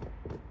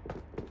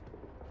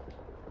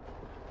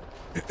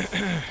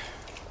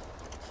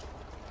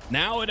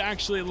 Now it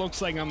actually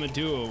looks like I'm a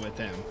duo with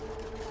him.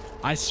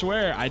 I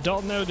swear, I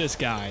don't know this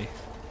guy.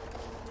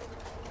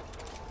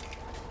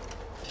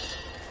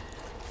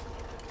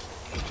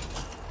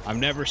 I've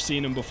never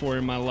seen him before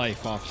in my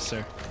life,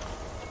 officer.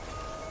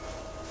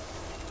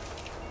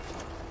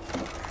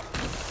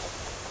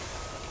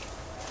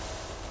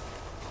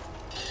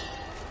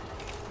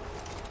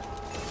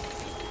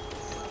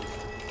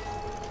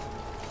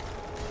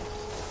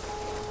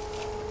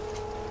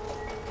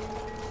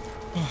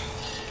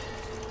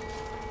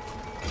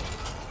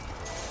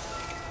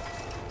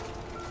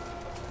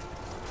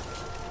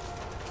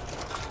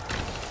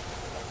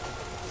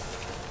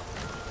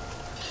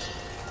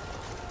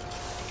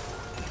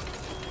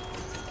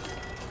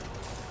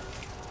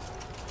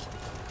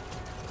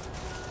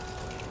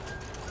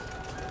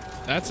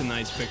 That's a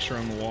nice picture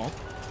on the wall.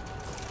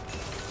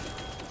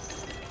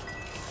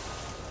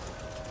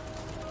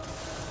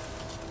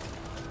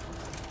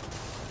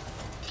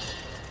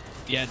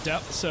 Yeah,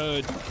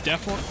 so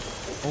definitely.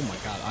 Oh my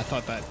god,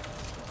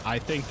 I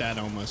think that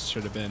almost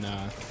should have been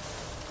a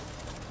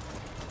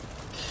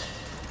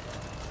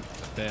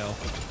fail.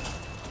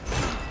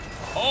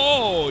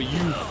 Oh,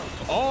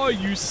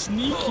 you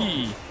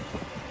sneaky.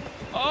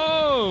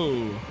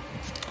 Oh.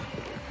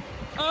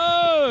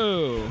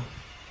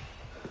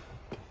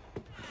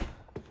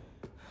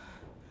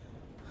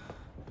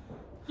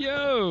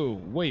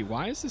 Yo, wait,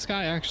 why does this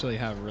guy actually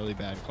have really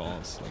bad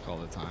calls like all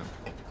the time?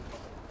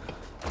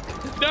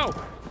 No,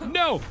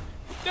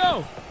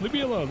 leave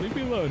me alone,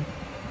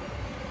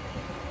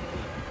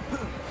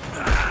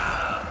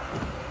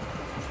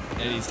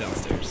 And he's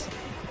downstairs.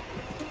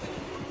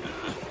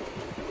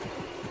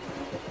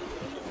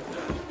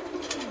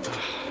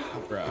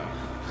 Bruh.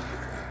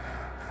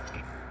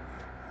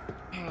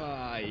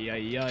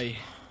 Ay.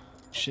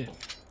 Shit.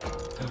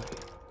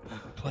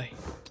 Play.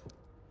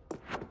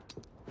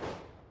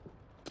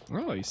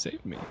 Oh, he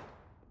saved me.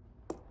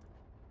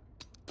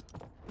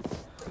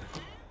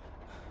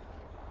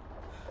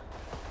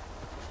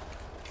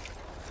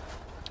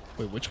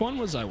 Wait, which one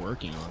was I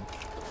working on?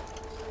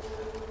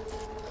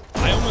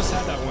 I almost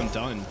had that one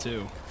done,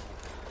 too.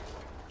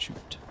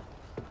 Shoot.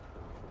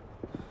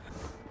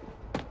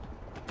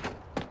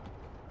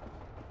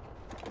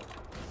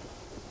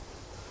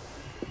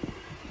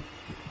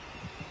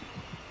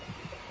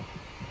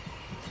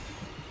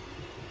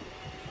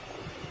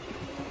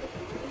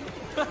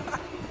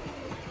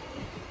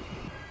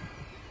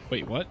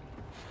 Wait, what?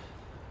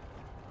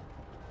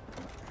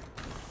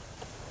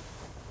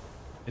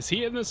 Is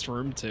he in this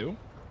room too?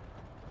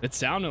 It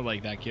sounded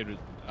like that kid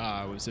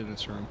was in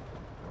this room.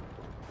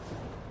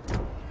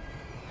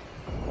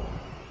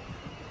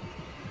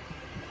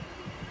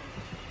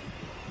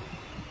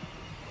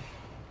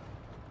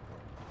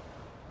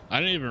 I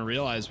didn't even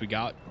realize we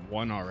got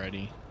one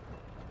already.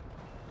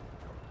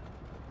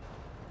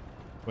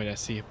 Wait, I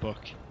see a book.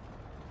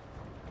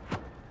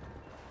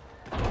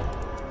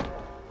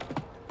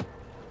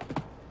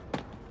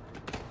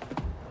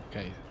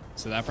 Okay,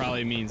 so that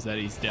probably means that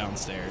he's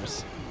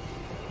downstairs.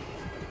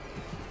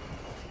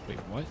 Wait,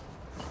 what?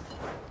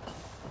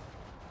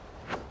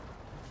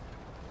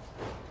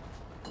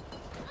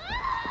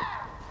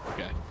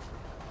 Okay.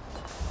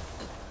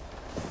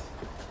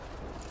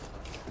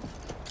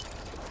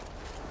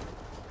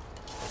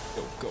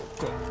 Go, go,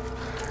 go.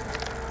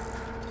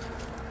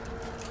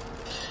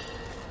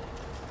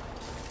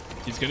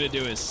 He's gonna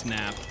do his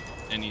snap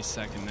any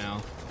second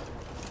now.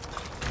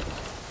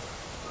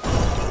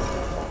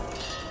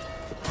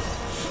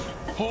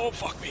 Oh,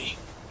 fuck me.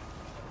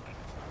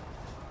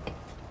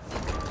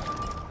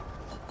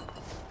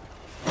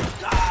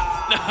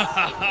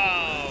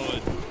 No!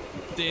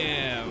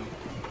 Damn.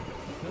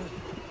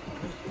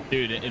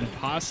 Dude,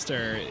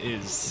 Imposter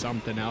is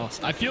something else.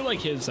 I feel like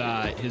his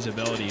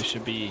ability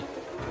should be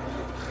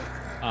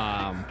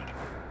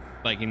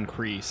like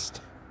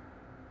increased.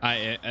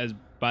 As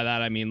by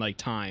that I mean like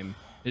time.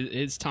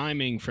 His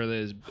timing for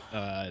his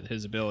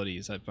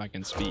abilities, if I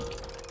can speak,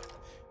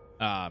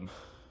 are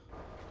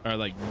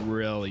like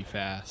really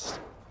fast.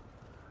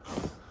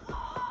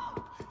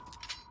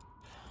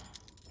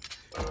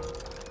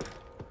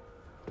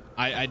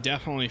 I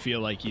definitely feel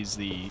like he's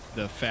the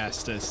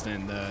fastest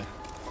and the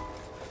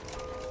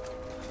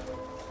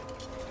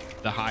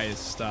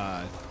highest,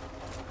 I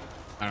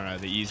don't know,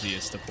 the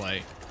easiest to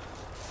play.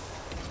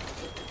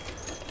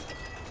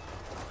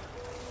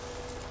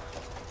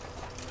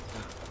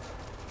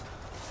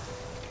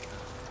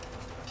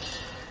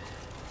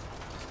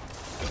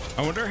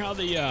 I wonder how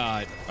the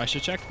I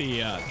should check the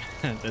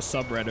the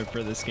subreddit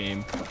for this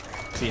game,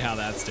 see how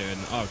that's doing.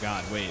 Oh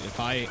god, wait, if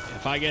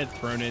I get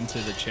thrown into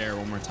the chair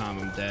one more time,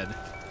 I'm dead.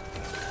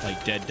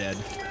 Like dead.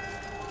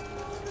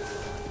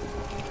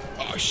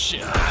 Oh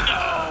shit, no!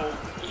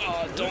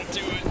 Oh, don't do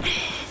it.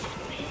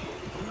 Fuck me.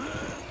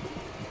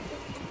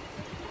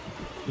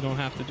 You don't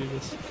have to do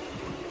this.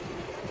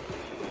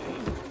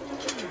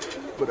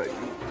 But I do.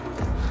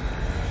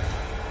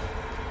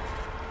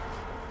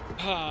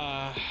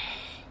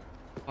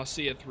 I'll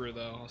see it through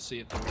though. I'll see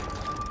it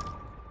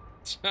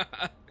through.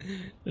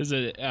 There's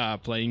a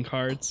playing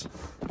cards.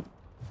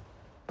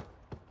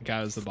 The guy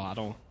was the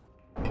bottle.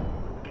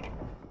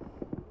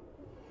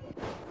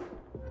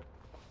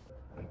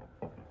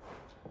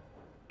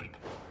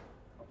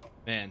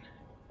 Man.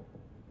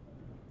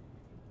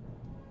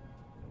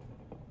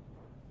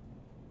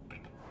 It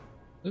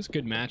was a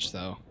good match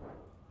though.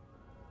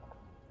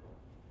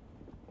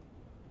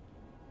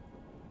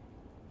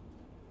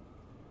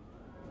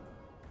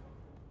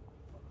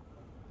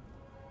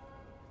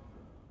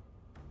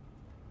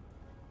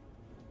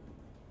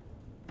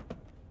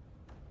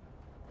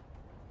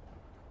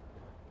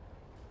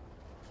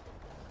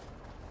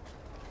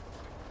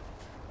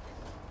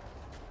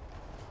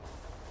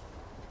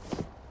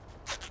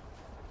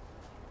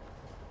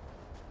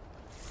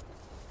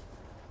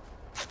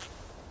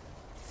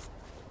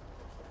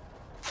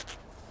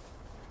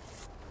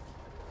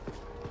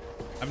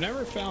 I've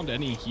never found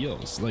any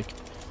heals. Like,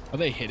 are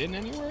they hidden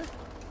anywhere?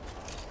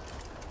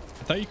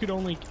 I thought you could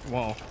only,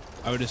 well,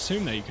 I would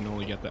assume that you can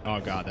only get the, oh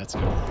god, that's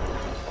good.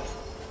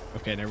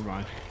 Okay, never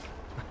mind.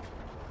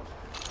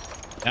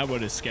 That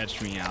would have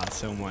sketched me out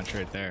so much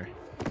right there.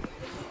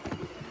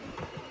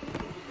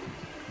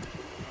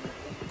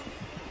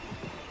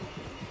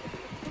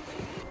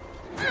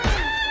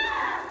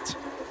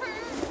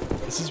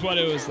 This is what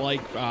it was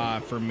like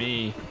for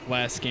me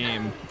last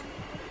game,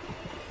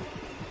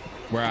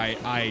 where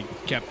I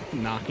kept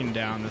knocking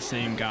down the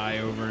same guy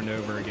over and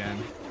over again.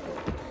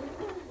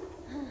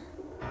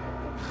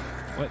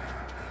 What?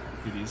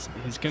 Dude,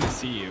 he's gonna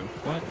see you.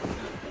 What?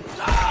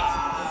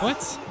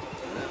 What?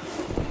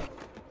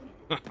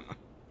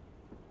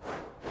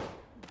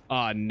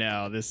 Oh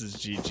no, this is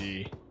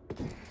GG.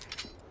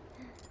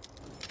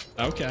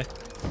 Okay.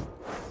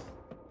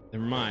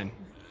 Never mind.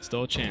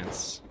 Still a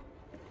chance.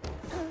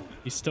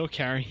 He's still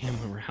carrying him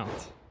around.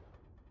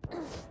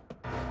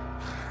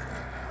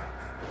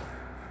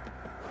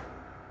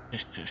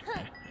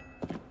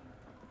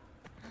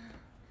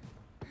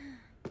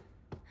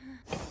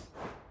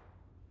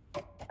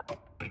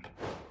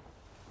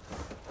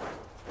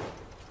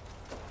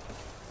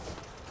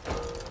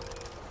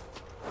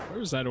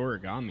 Where's that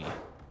origami?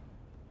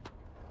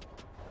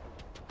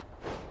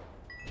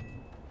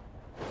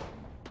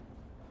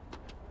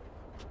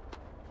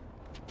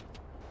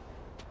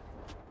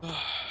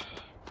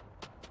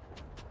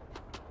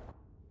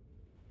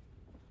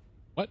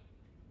 What?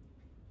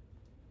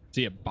 Is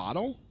he a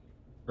bottle?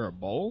 Or a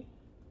bowl?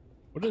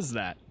 What is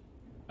that?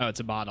 Oh, it's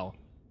a bottle.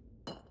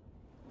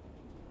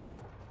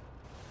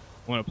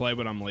 Want to play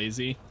but I'm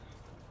lazy?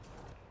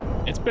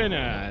 It's been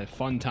a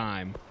fun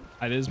time.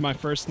 It is my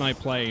first night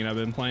playing. I've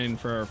been playing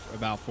for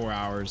about 4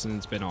 hours and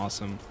it's been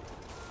awesome.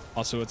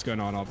 Also, what's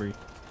going on, Aubrey?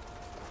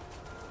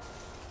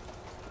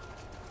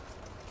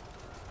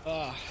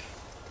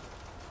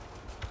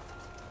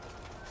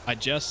 I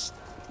just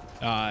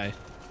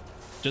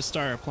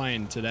started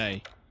playing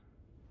today.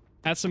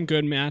 Had some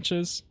good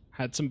matches,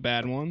 had some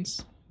bad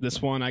ones.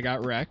 This one I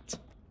got wrecked.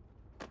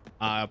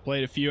 I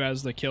played a few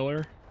as the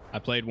killer. I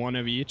played one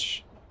of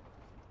each.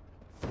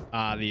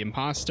 The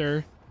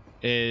imposter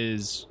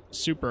is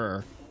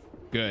super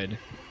good.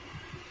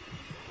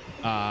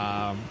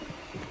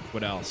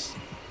 What else?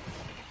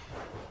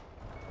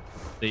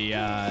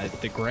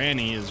 The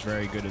granny is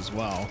very good as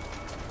well.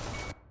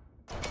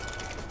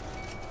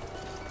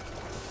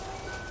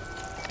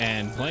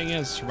 And playing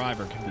as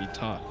survivor can be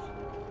tough.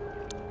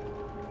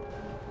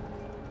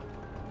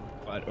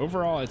 But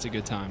overall, it's a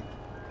good time.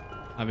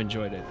 I've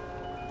enjoyed it.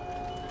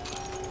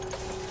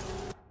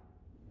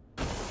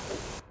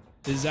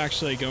 This is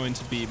actually going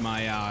to be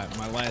my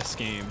my last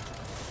game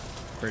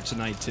for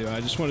tonight too.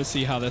 I just want to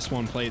see how this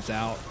one plays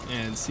out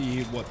and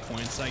see what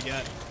points I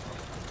get.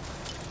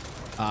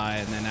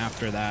 And then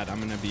after that, I'm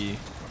gonna be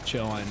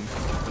chilling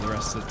for the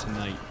rest of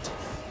tonight.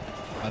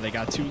 They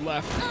got 2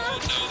 left. Oh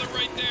no, they're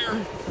right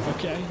there.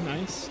 Okay,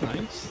 nice,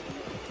 nice.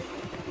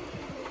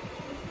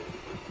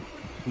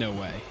 No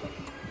way.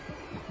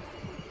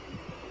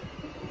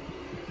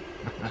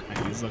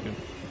 He's looking.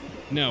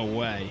 No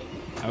way.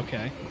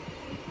 Okay.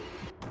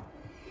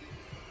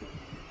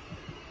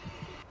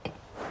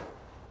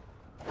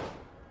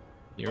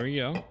 Here we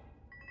go. All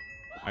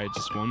right,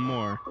 just one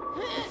more.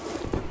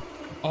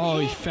 Oh,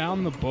 he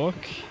found the book?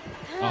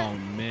 Oh,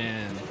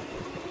 man.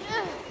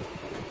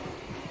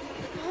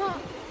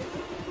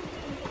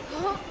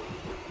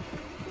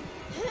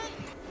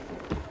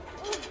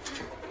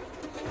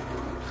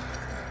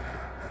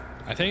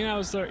 I think that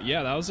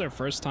was their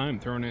first time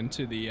thrown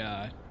into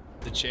the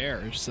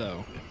chair,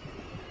 so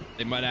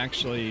they might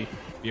actually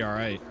be all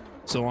right,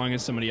 so long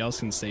as somebody else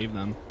can save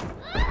them.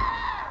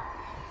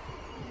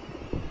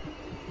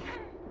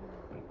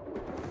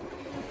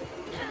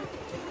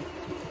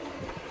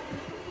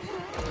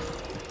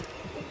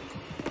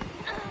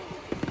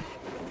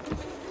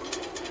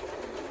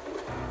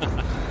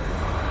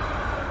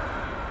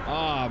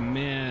 Oh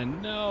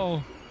man,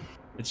 no.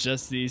 It's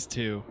just these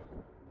two.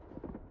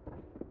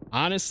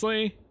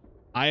 Honestly,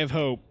 I have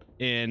hope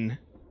in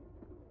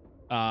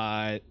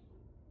the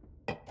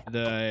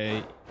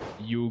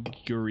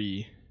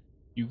Yuguri.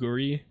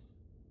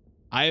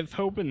 I have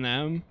hope in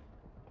them.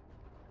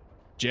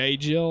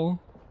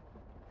 Jill.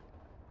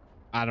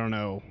 I don't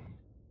know.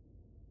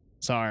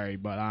 Sorry,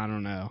 but I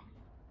don't know.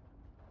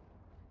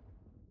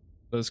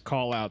 Those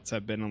call outs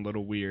have been a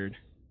little weird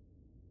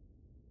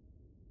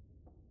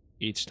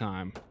each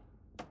time.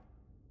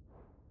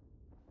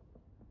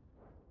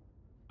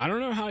 I don't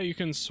know how you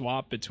can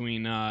swap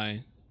between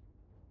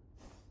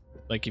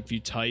like if you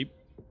type.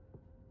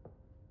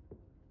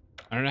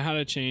 I don't know how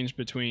to change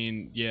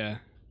between, yeah,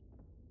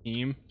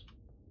 team.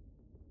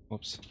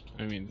 Whoops.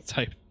 I mean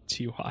type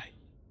TY.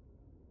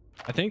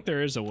 I think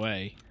there is a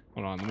way.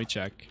 Hold on, let me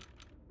check.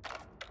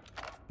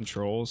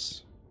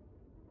 Controls.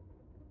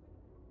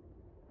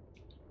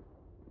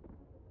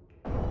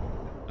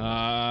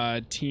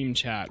 Team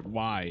chat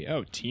Y.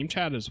 Oh, team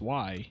chat is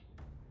Y.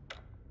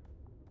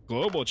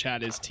 Global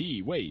chat is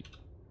T. Wait.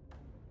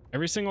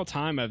 Every single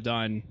time I've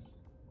done...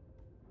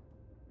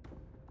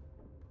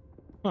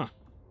 Huh.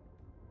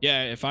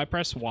 Yeah, if I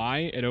press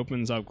Y, it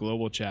opens up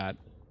global chat.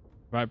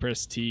 If I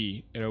press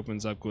T, it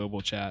opens up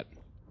global chat.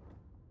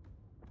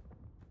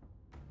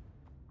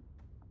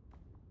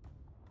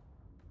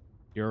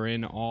 You're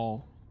in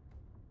all...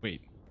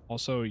 Wait.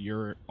 Also,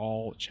 you're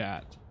all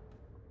chat.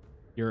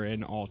 You're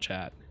in all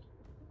chat.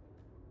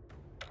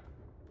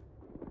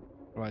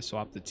 How do I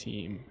swap the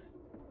team?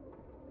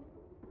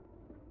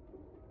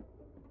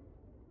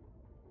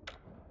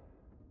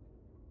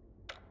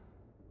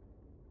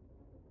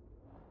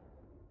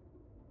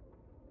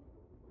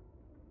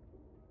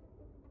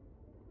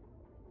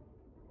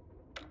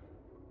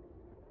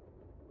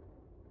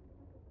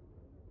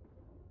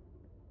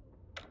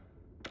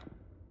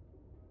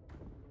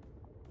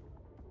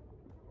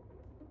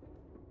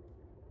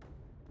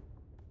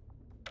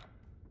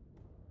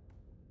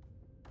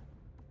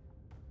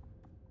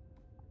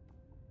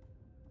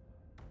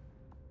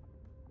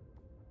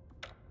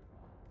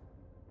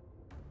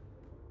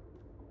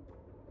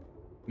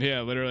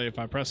 Yeah, literally, if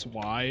I press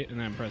Y and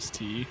then press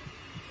T.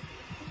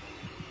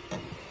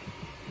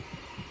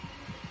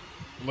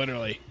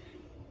 Literally.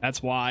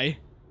 That's Y.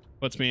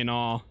 Puts me in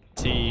all.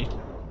 T.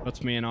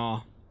 Puts me in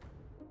all.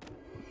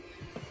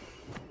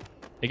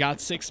 They got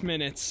 6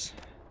 minutes.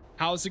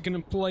 How's it gonna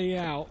play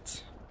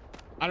out?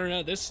 I don't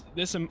know. This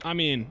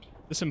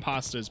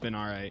imposter's been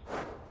alright.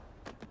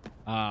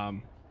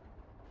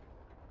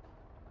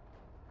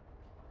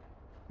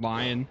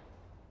 Lion.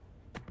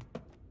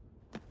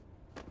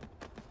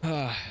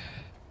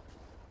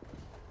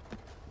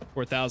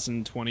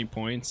 4,020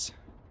 points.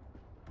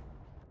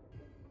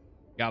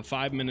 Got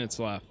 5 minutes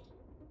left.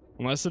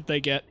 Unless if they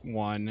get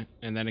 1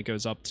 and then it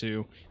goes up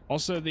to.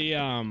 Also the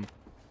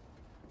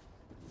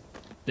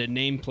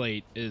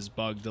nameplate is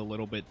bugged a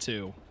little bit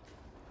too.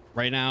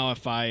 Right now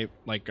if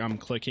I'm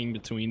clicking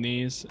between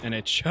these and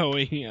it's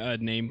showing a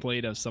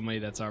nameplate of somebody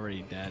that's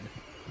already dead.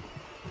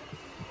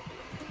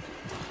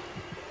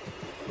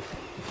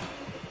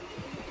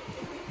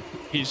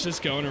 He's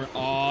just going around.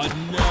 Oh,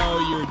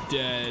 no, you're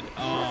dead.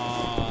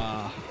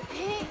 Oh.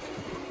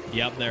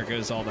 Yep, there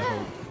goes all the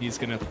hope. He's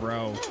going to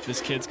throw.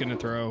 This kid's going to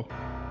throw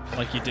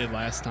like he did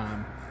last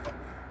time.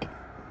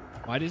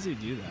 Why does he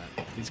do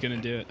that? He's going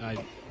to do it.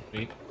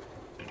 Wait.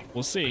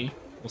 We'll see.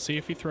 We'll see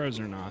if he throws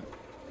or not.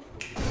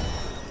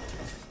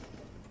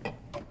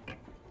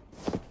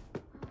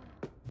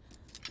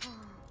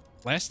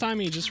 Last time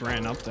he just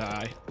ran up to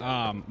I.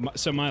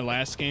 So my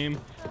last game,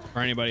 for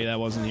anybody that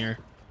wasn't here,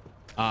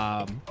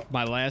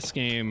 my last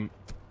game,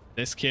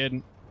 this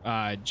kid,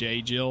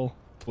 J. Jill,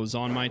 was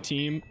on my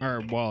team.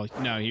 Or, well,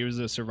 no, he was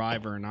a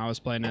survivor, and I was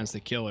playing as the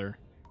killer.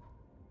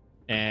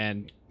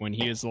 And when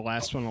he was the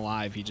last one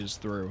alive, he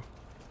just threw.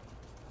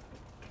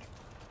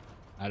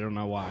 I don't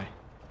know why.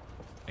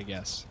 I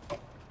guess.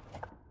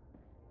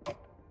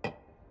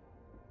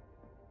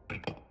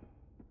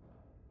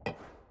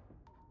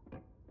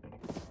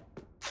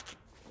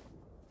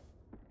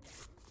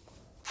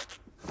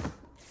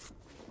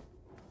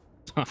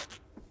 Huh.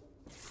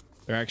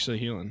 They're actually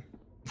healing.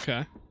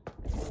 Okay.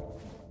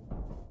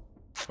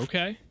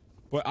 Okay.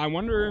 Well, I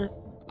wonder,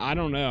 I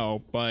don't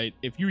know, but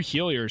if you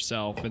heal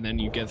yourself and then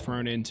you get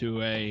thrown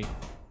into a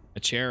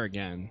chair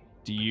again,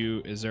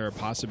 is there a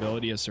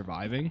possibility of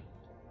surviving?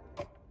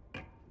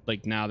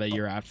 Like now that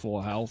you're at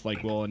full health,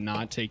 like will it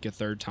not take a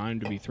third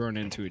time to be thrown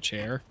into a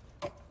chair?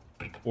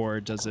 Or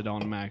does it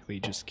automatically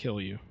just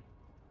kill you?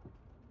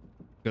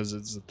 Because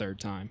it's the third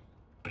time.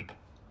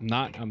 I'm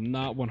not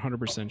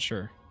 100%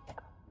 sure.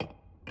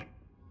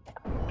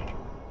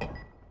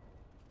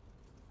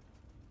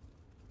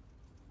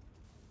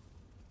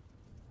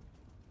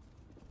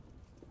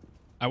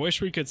 I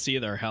wish we could see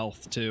their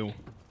health too.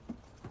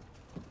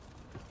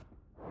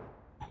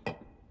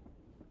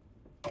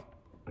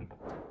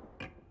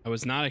 I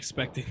was not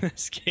expecting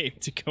this game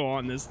to go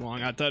on this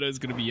long. I thought it was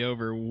going to be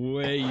over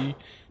way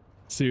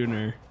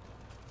sooner.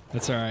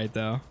 That's all right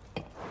though.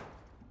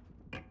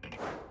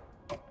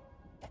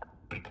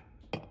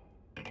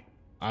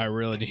 I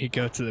really need to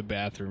go to the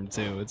bathroom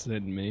too. It's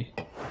hitting me.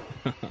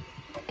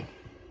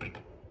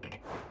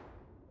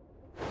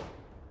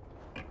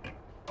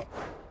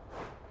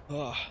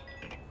 Ugh.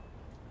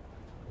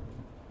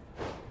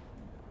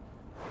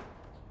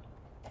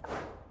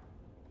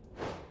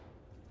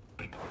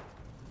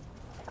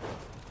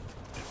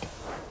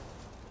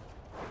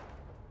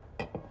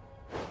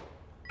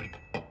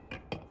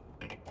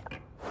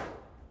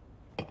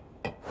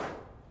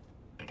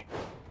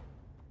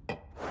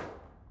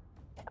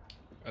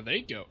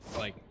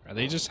 Are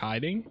they just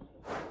hiding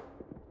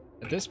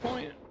at this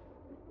point?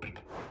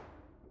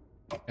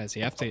 Guys,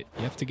 you have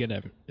to get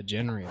a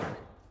generator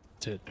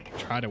to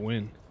try to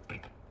win.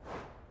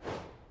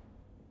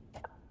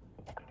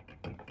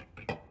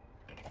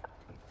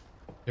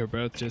 They're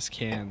both just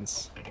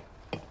cans.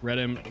 Red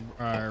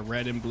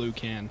and blue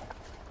can.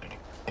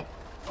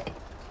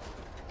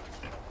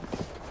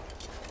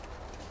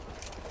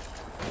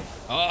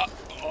 Oh,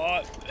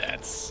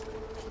 that's...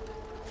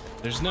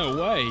 There's no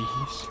way.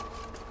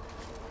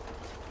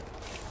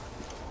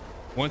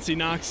 Once he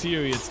knocks you,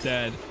 it's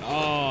dead.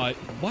 Oh,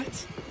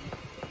 what?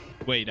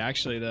 Wait,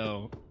 actually,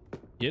 though,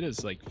 it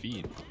is like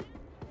feet.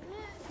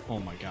 Oh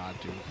my god,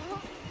 dude.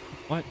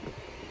 What?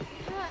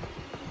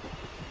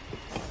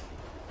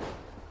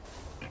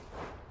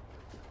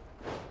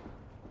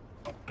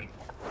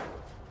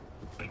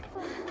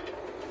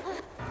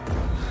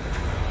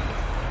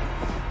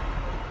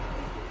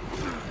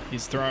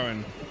 He's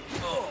throwing.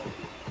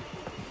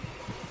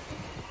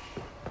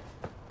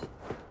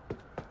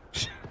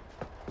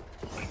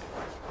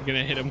 You're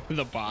gonna hit him with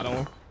a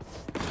bottle.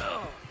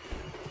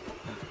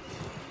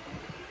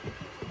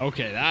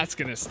 Okay, that's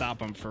gonna stop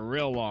him for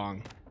real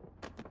long.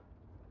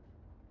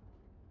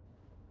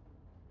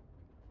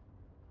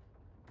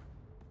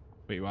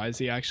 Wait, why is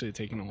he actually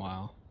taking a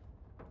while?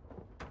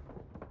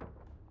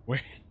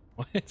 Wait,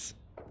 what?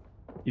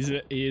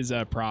 He is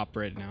a prop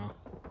right now.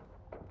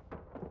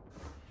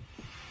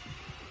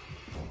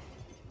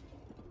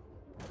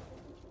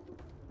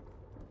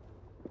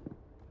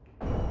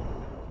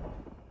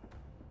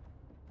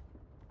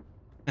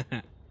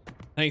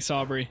 Thanks,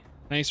 Aubrey.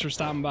 Thanks for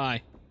stopping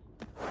by.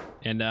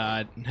 And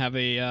have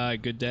a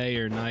good day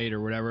or night or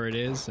whatever it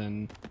is.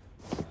 And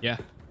yeah,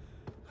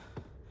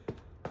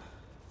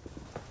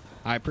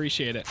 I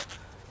appreciate it.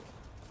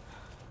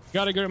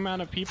 Got a good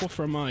amount of people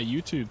from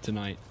YouTube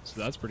tonight, so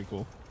that's pretty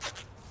cool.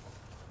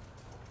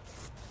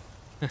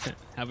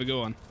 Have a good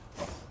one.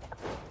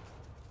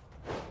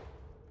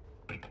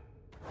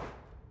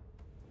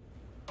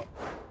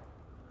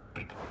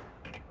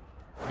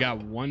 We got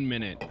 1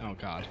 minute. Oh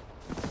god.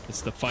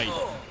 It's the fight.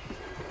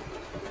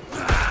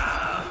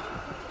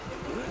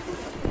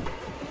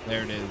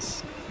 There it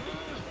is.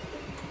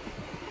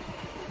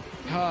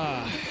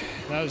 That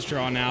was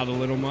drawn out a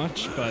little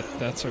much, but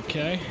that's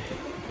okay.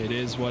 It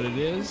is what it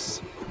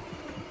is.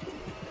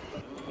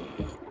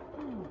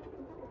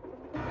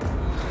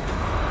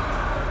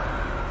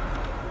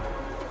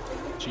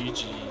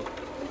 GG.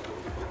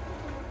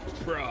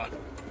 Bruh.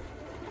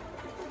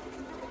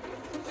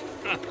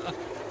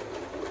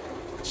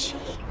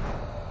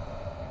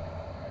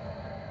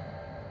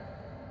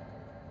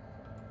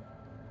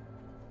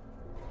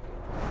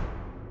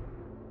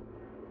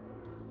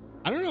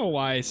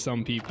 why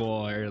some people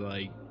are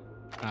like,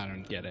 I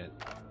don't get it.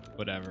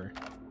 Whatever.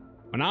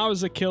 When I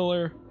was a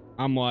killer,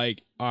 I'm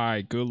like,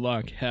 alright, good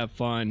luck, have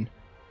fun.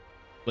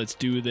 Let's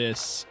do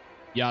this.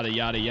 Yada,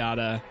 yada,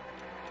 yada.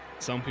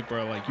 Some people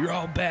are like, you're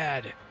all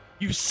bad.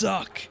 You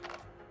suck.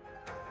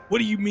 What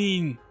do you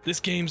mean? This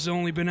game's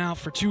only been out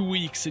for 2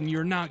 weeks and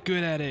you're not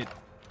good at it.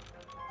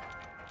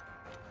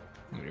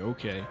 I'm like,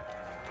 okay.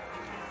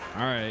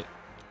 Alright.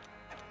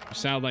 You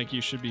sound like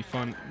you should be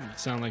fun. You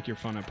sound like you're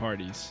fun at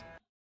parties.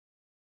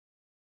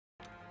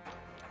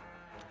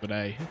 But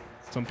hey,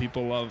 some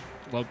people love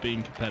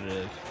being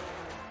competitive.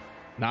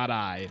 Not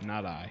I.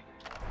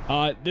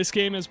 This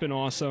game has been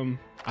awesome.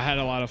 I had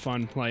a lot of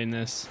fun playing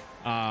this.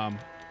 I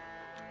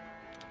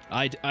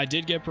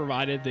did get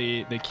provided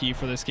the key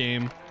for this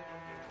game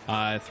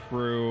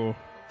through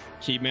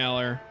key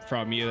mailer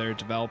from either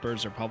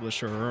developers or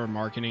publisher or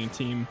marketing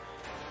team.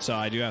 So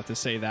I do have to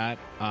say that.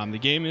 The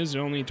game is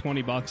only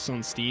 20 bucks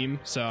on Steam,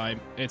 so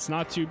it's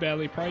not too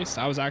badly priced.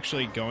 I was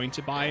actually going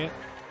to buy it.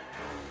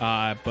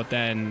 But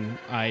then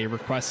I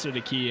requested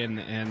a key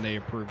and they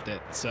approved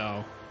it.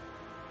 So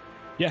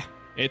yeah,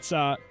 it's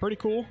pretty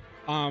cool.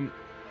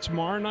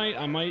 Tomorrow night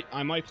I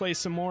might play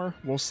some more.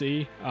 We'll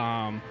see.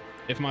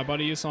 If my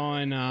buddy is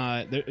on,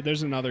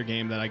 there's another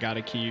game that I got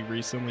a key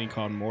recently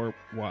called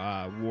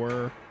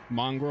War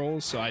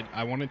Mongrels. So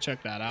I want to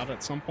check that out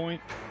at some point.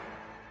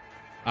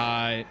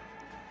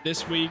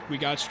 This week we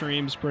got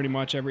streams pretty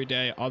much every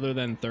day other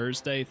than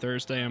Thursday.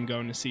 Thursday I'm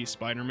going to see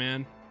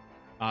Spider-Man.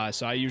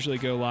 So I usually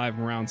go live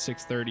around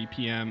 6:30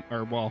 p.m.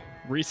 or well,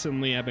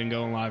 recently I've been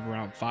going live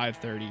around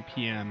 5:30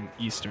 p.m.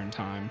 Eastern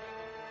time.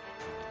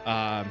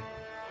 But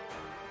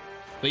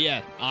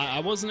yeah, I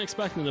wasn't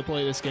expecting to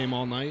play this game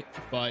all night,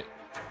 but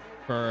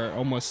for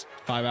almost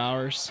 5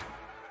 hours.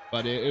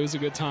 But it was a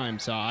good time,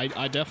 so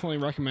I definitely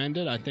recommend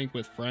it. I think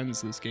with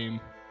friends this game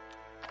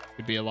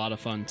could be a lot of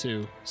fun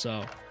too.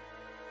 So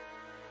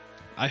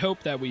I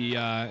hope that we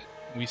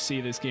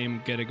see this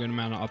game get a good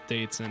amount of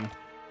updates and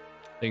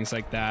things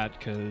like that,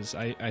 because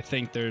I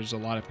think there's a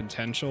lot of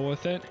potential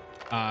with it,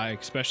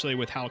 especially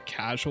with how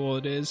casual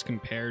it is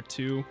compared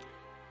to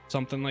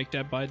something like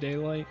Dead by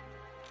Daylight,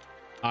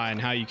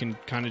 and how you can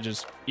kind of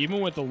just,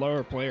 even with the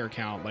lower player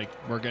count, like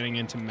we're getting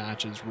into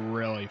matches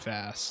really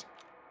fast.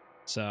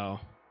 So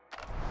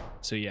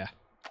yeah,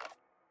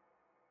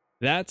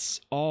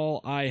 that's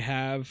all I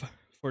have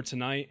for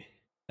tonight.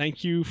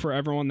 Thank you for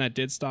everyone that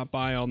did stop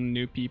by, all the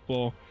new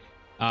people.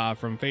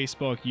 From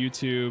Facebook,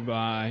 YouTube.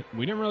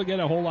 We didn't really get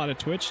a whole lot of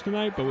Twitch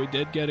tonight, but we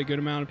did get a good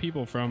amount of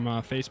people from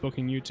Facebook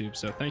and YouTube.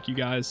 So thank you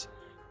guys.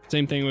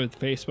 Same thing with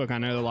Facebook. I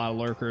know there are a lot of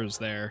lurkers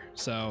there,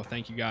 so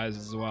thank you guys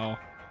as well.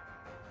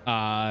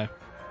 Yeah,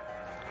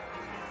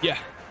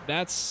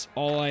 that's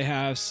all I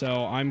have.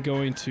 So I'm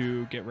going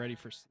to get ready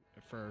for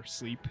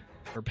sleep,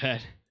 for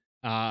bed.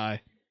 I'll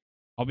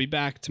be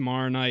back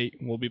tomorrow night.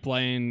 We'll be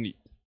playing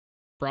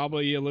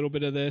probably a little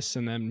bit of this,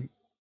 and then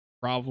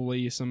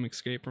probably some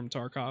Escape from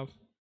Tarkov.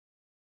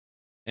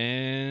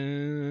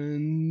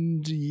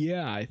 And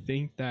yeah, I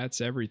think that's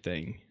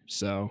everything.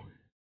 So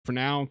for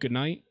now, good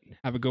night.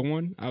 Have a good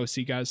one. I will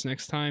see you guys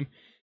next time.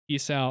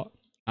 Peace out.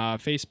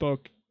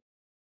 Facebook,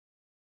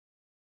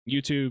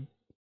 YouTube,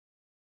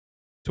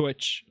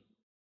 Twitch.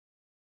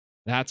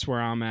 That's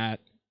where I'm at.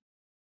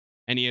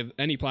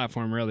 Any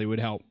platform really would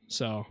help.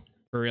 So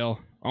for real,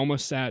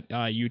 almost at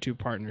YouTube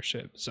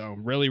partnership. So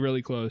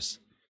really close.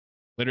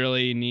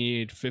 Literally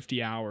need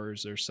 50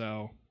 hours or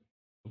so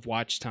of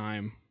watch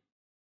time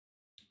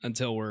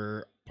until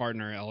we're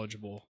partner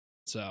eligible.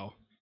 So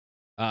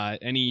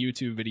any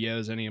YouTube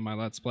videos, any of my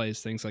Let's Plays,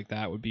 things like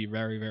that would be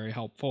very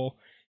helpful.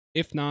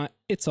 If not,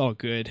 it's all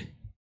good.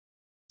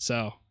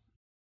 So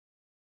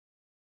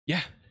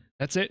yeah,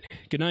 that's it.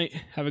 Good night.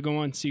 Have a good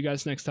one. See you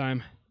guys next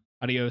time.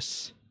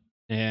 Adios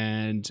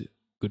and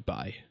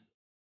goodbye.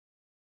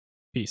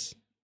 Peace.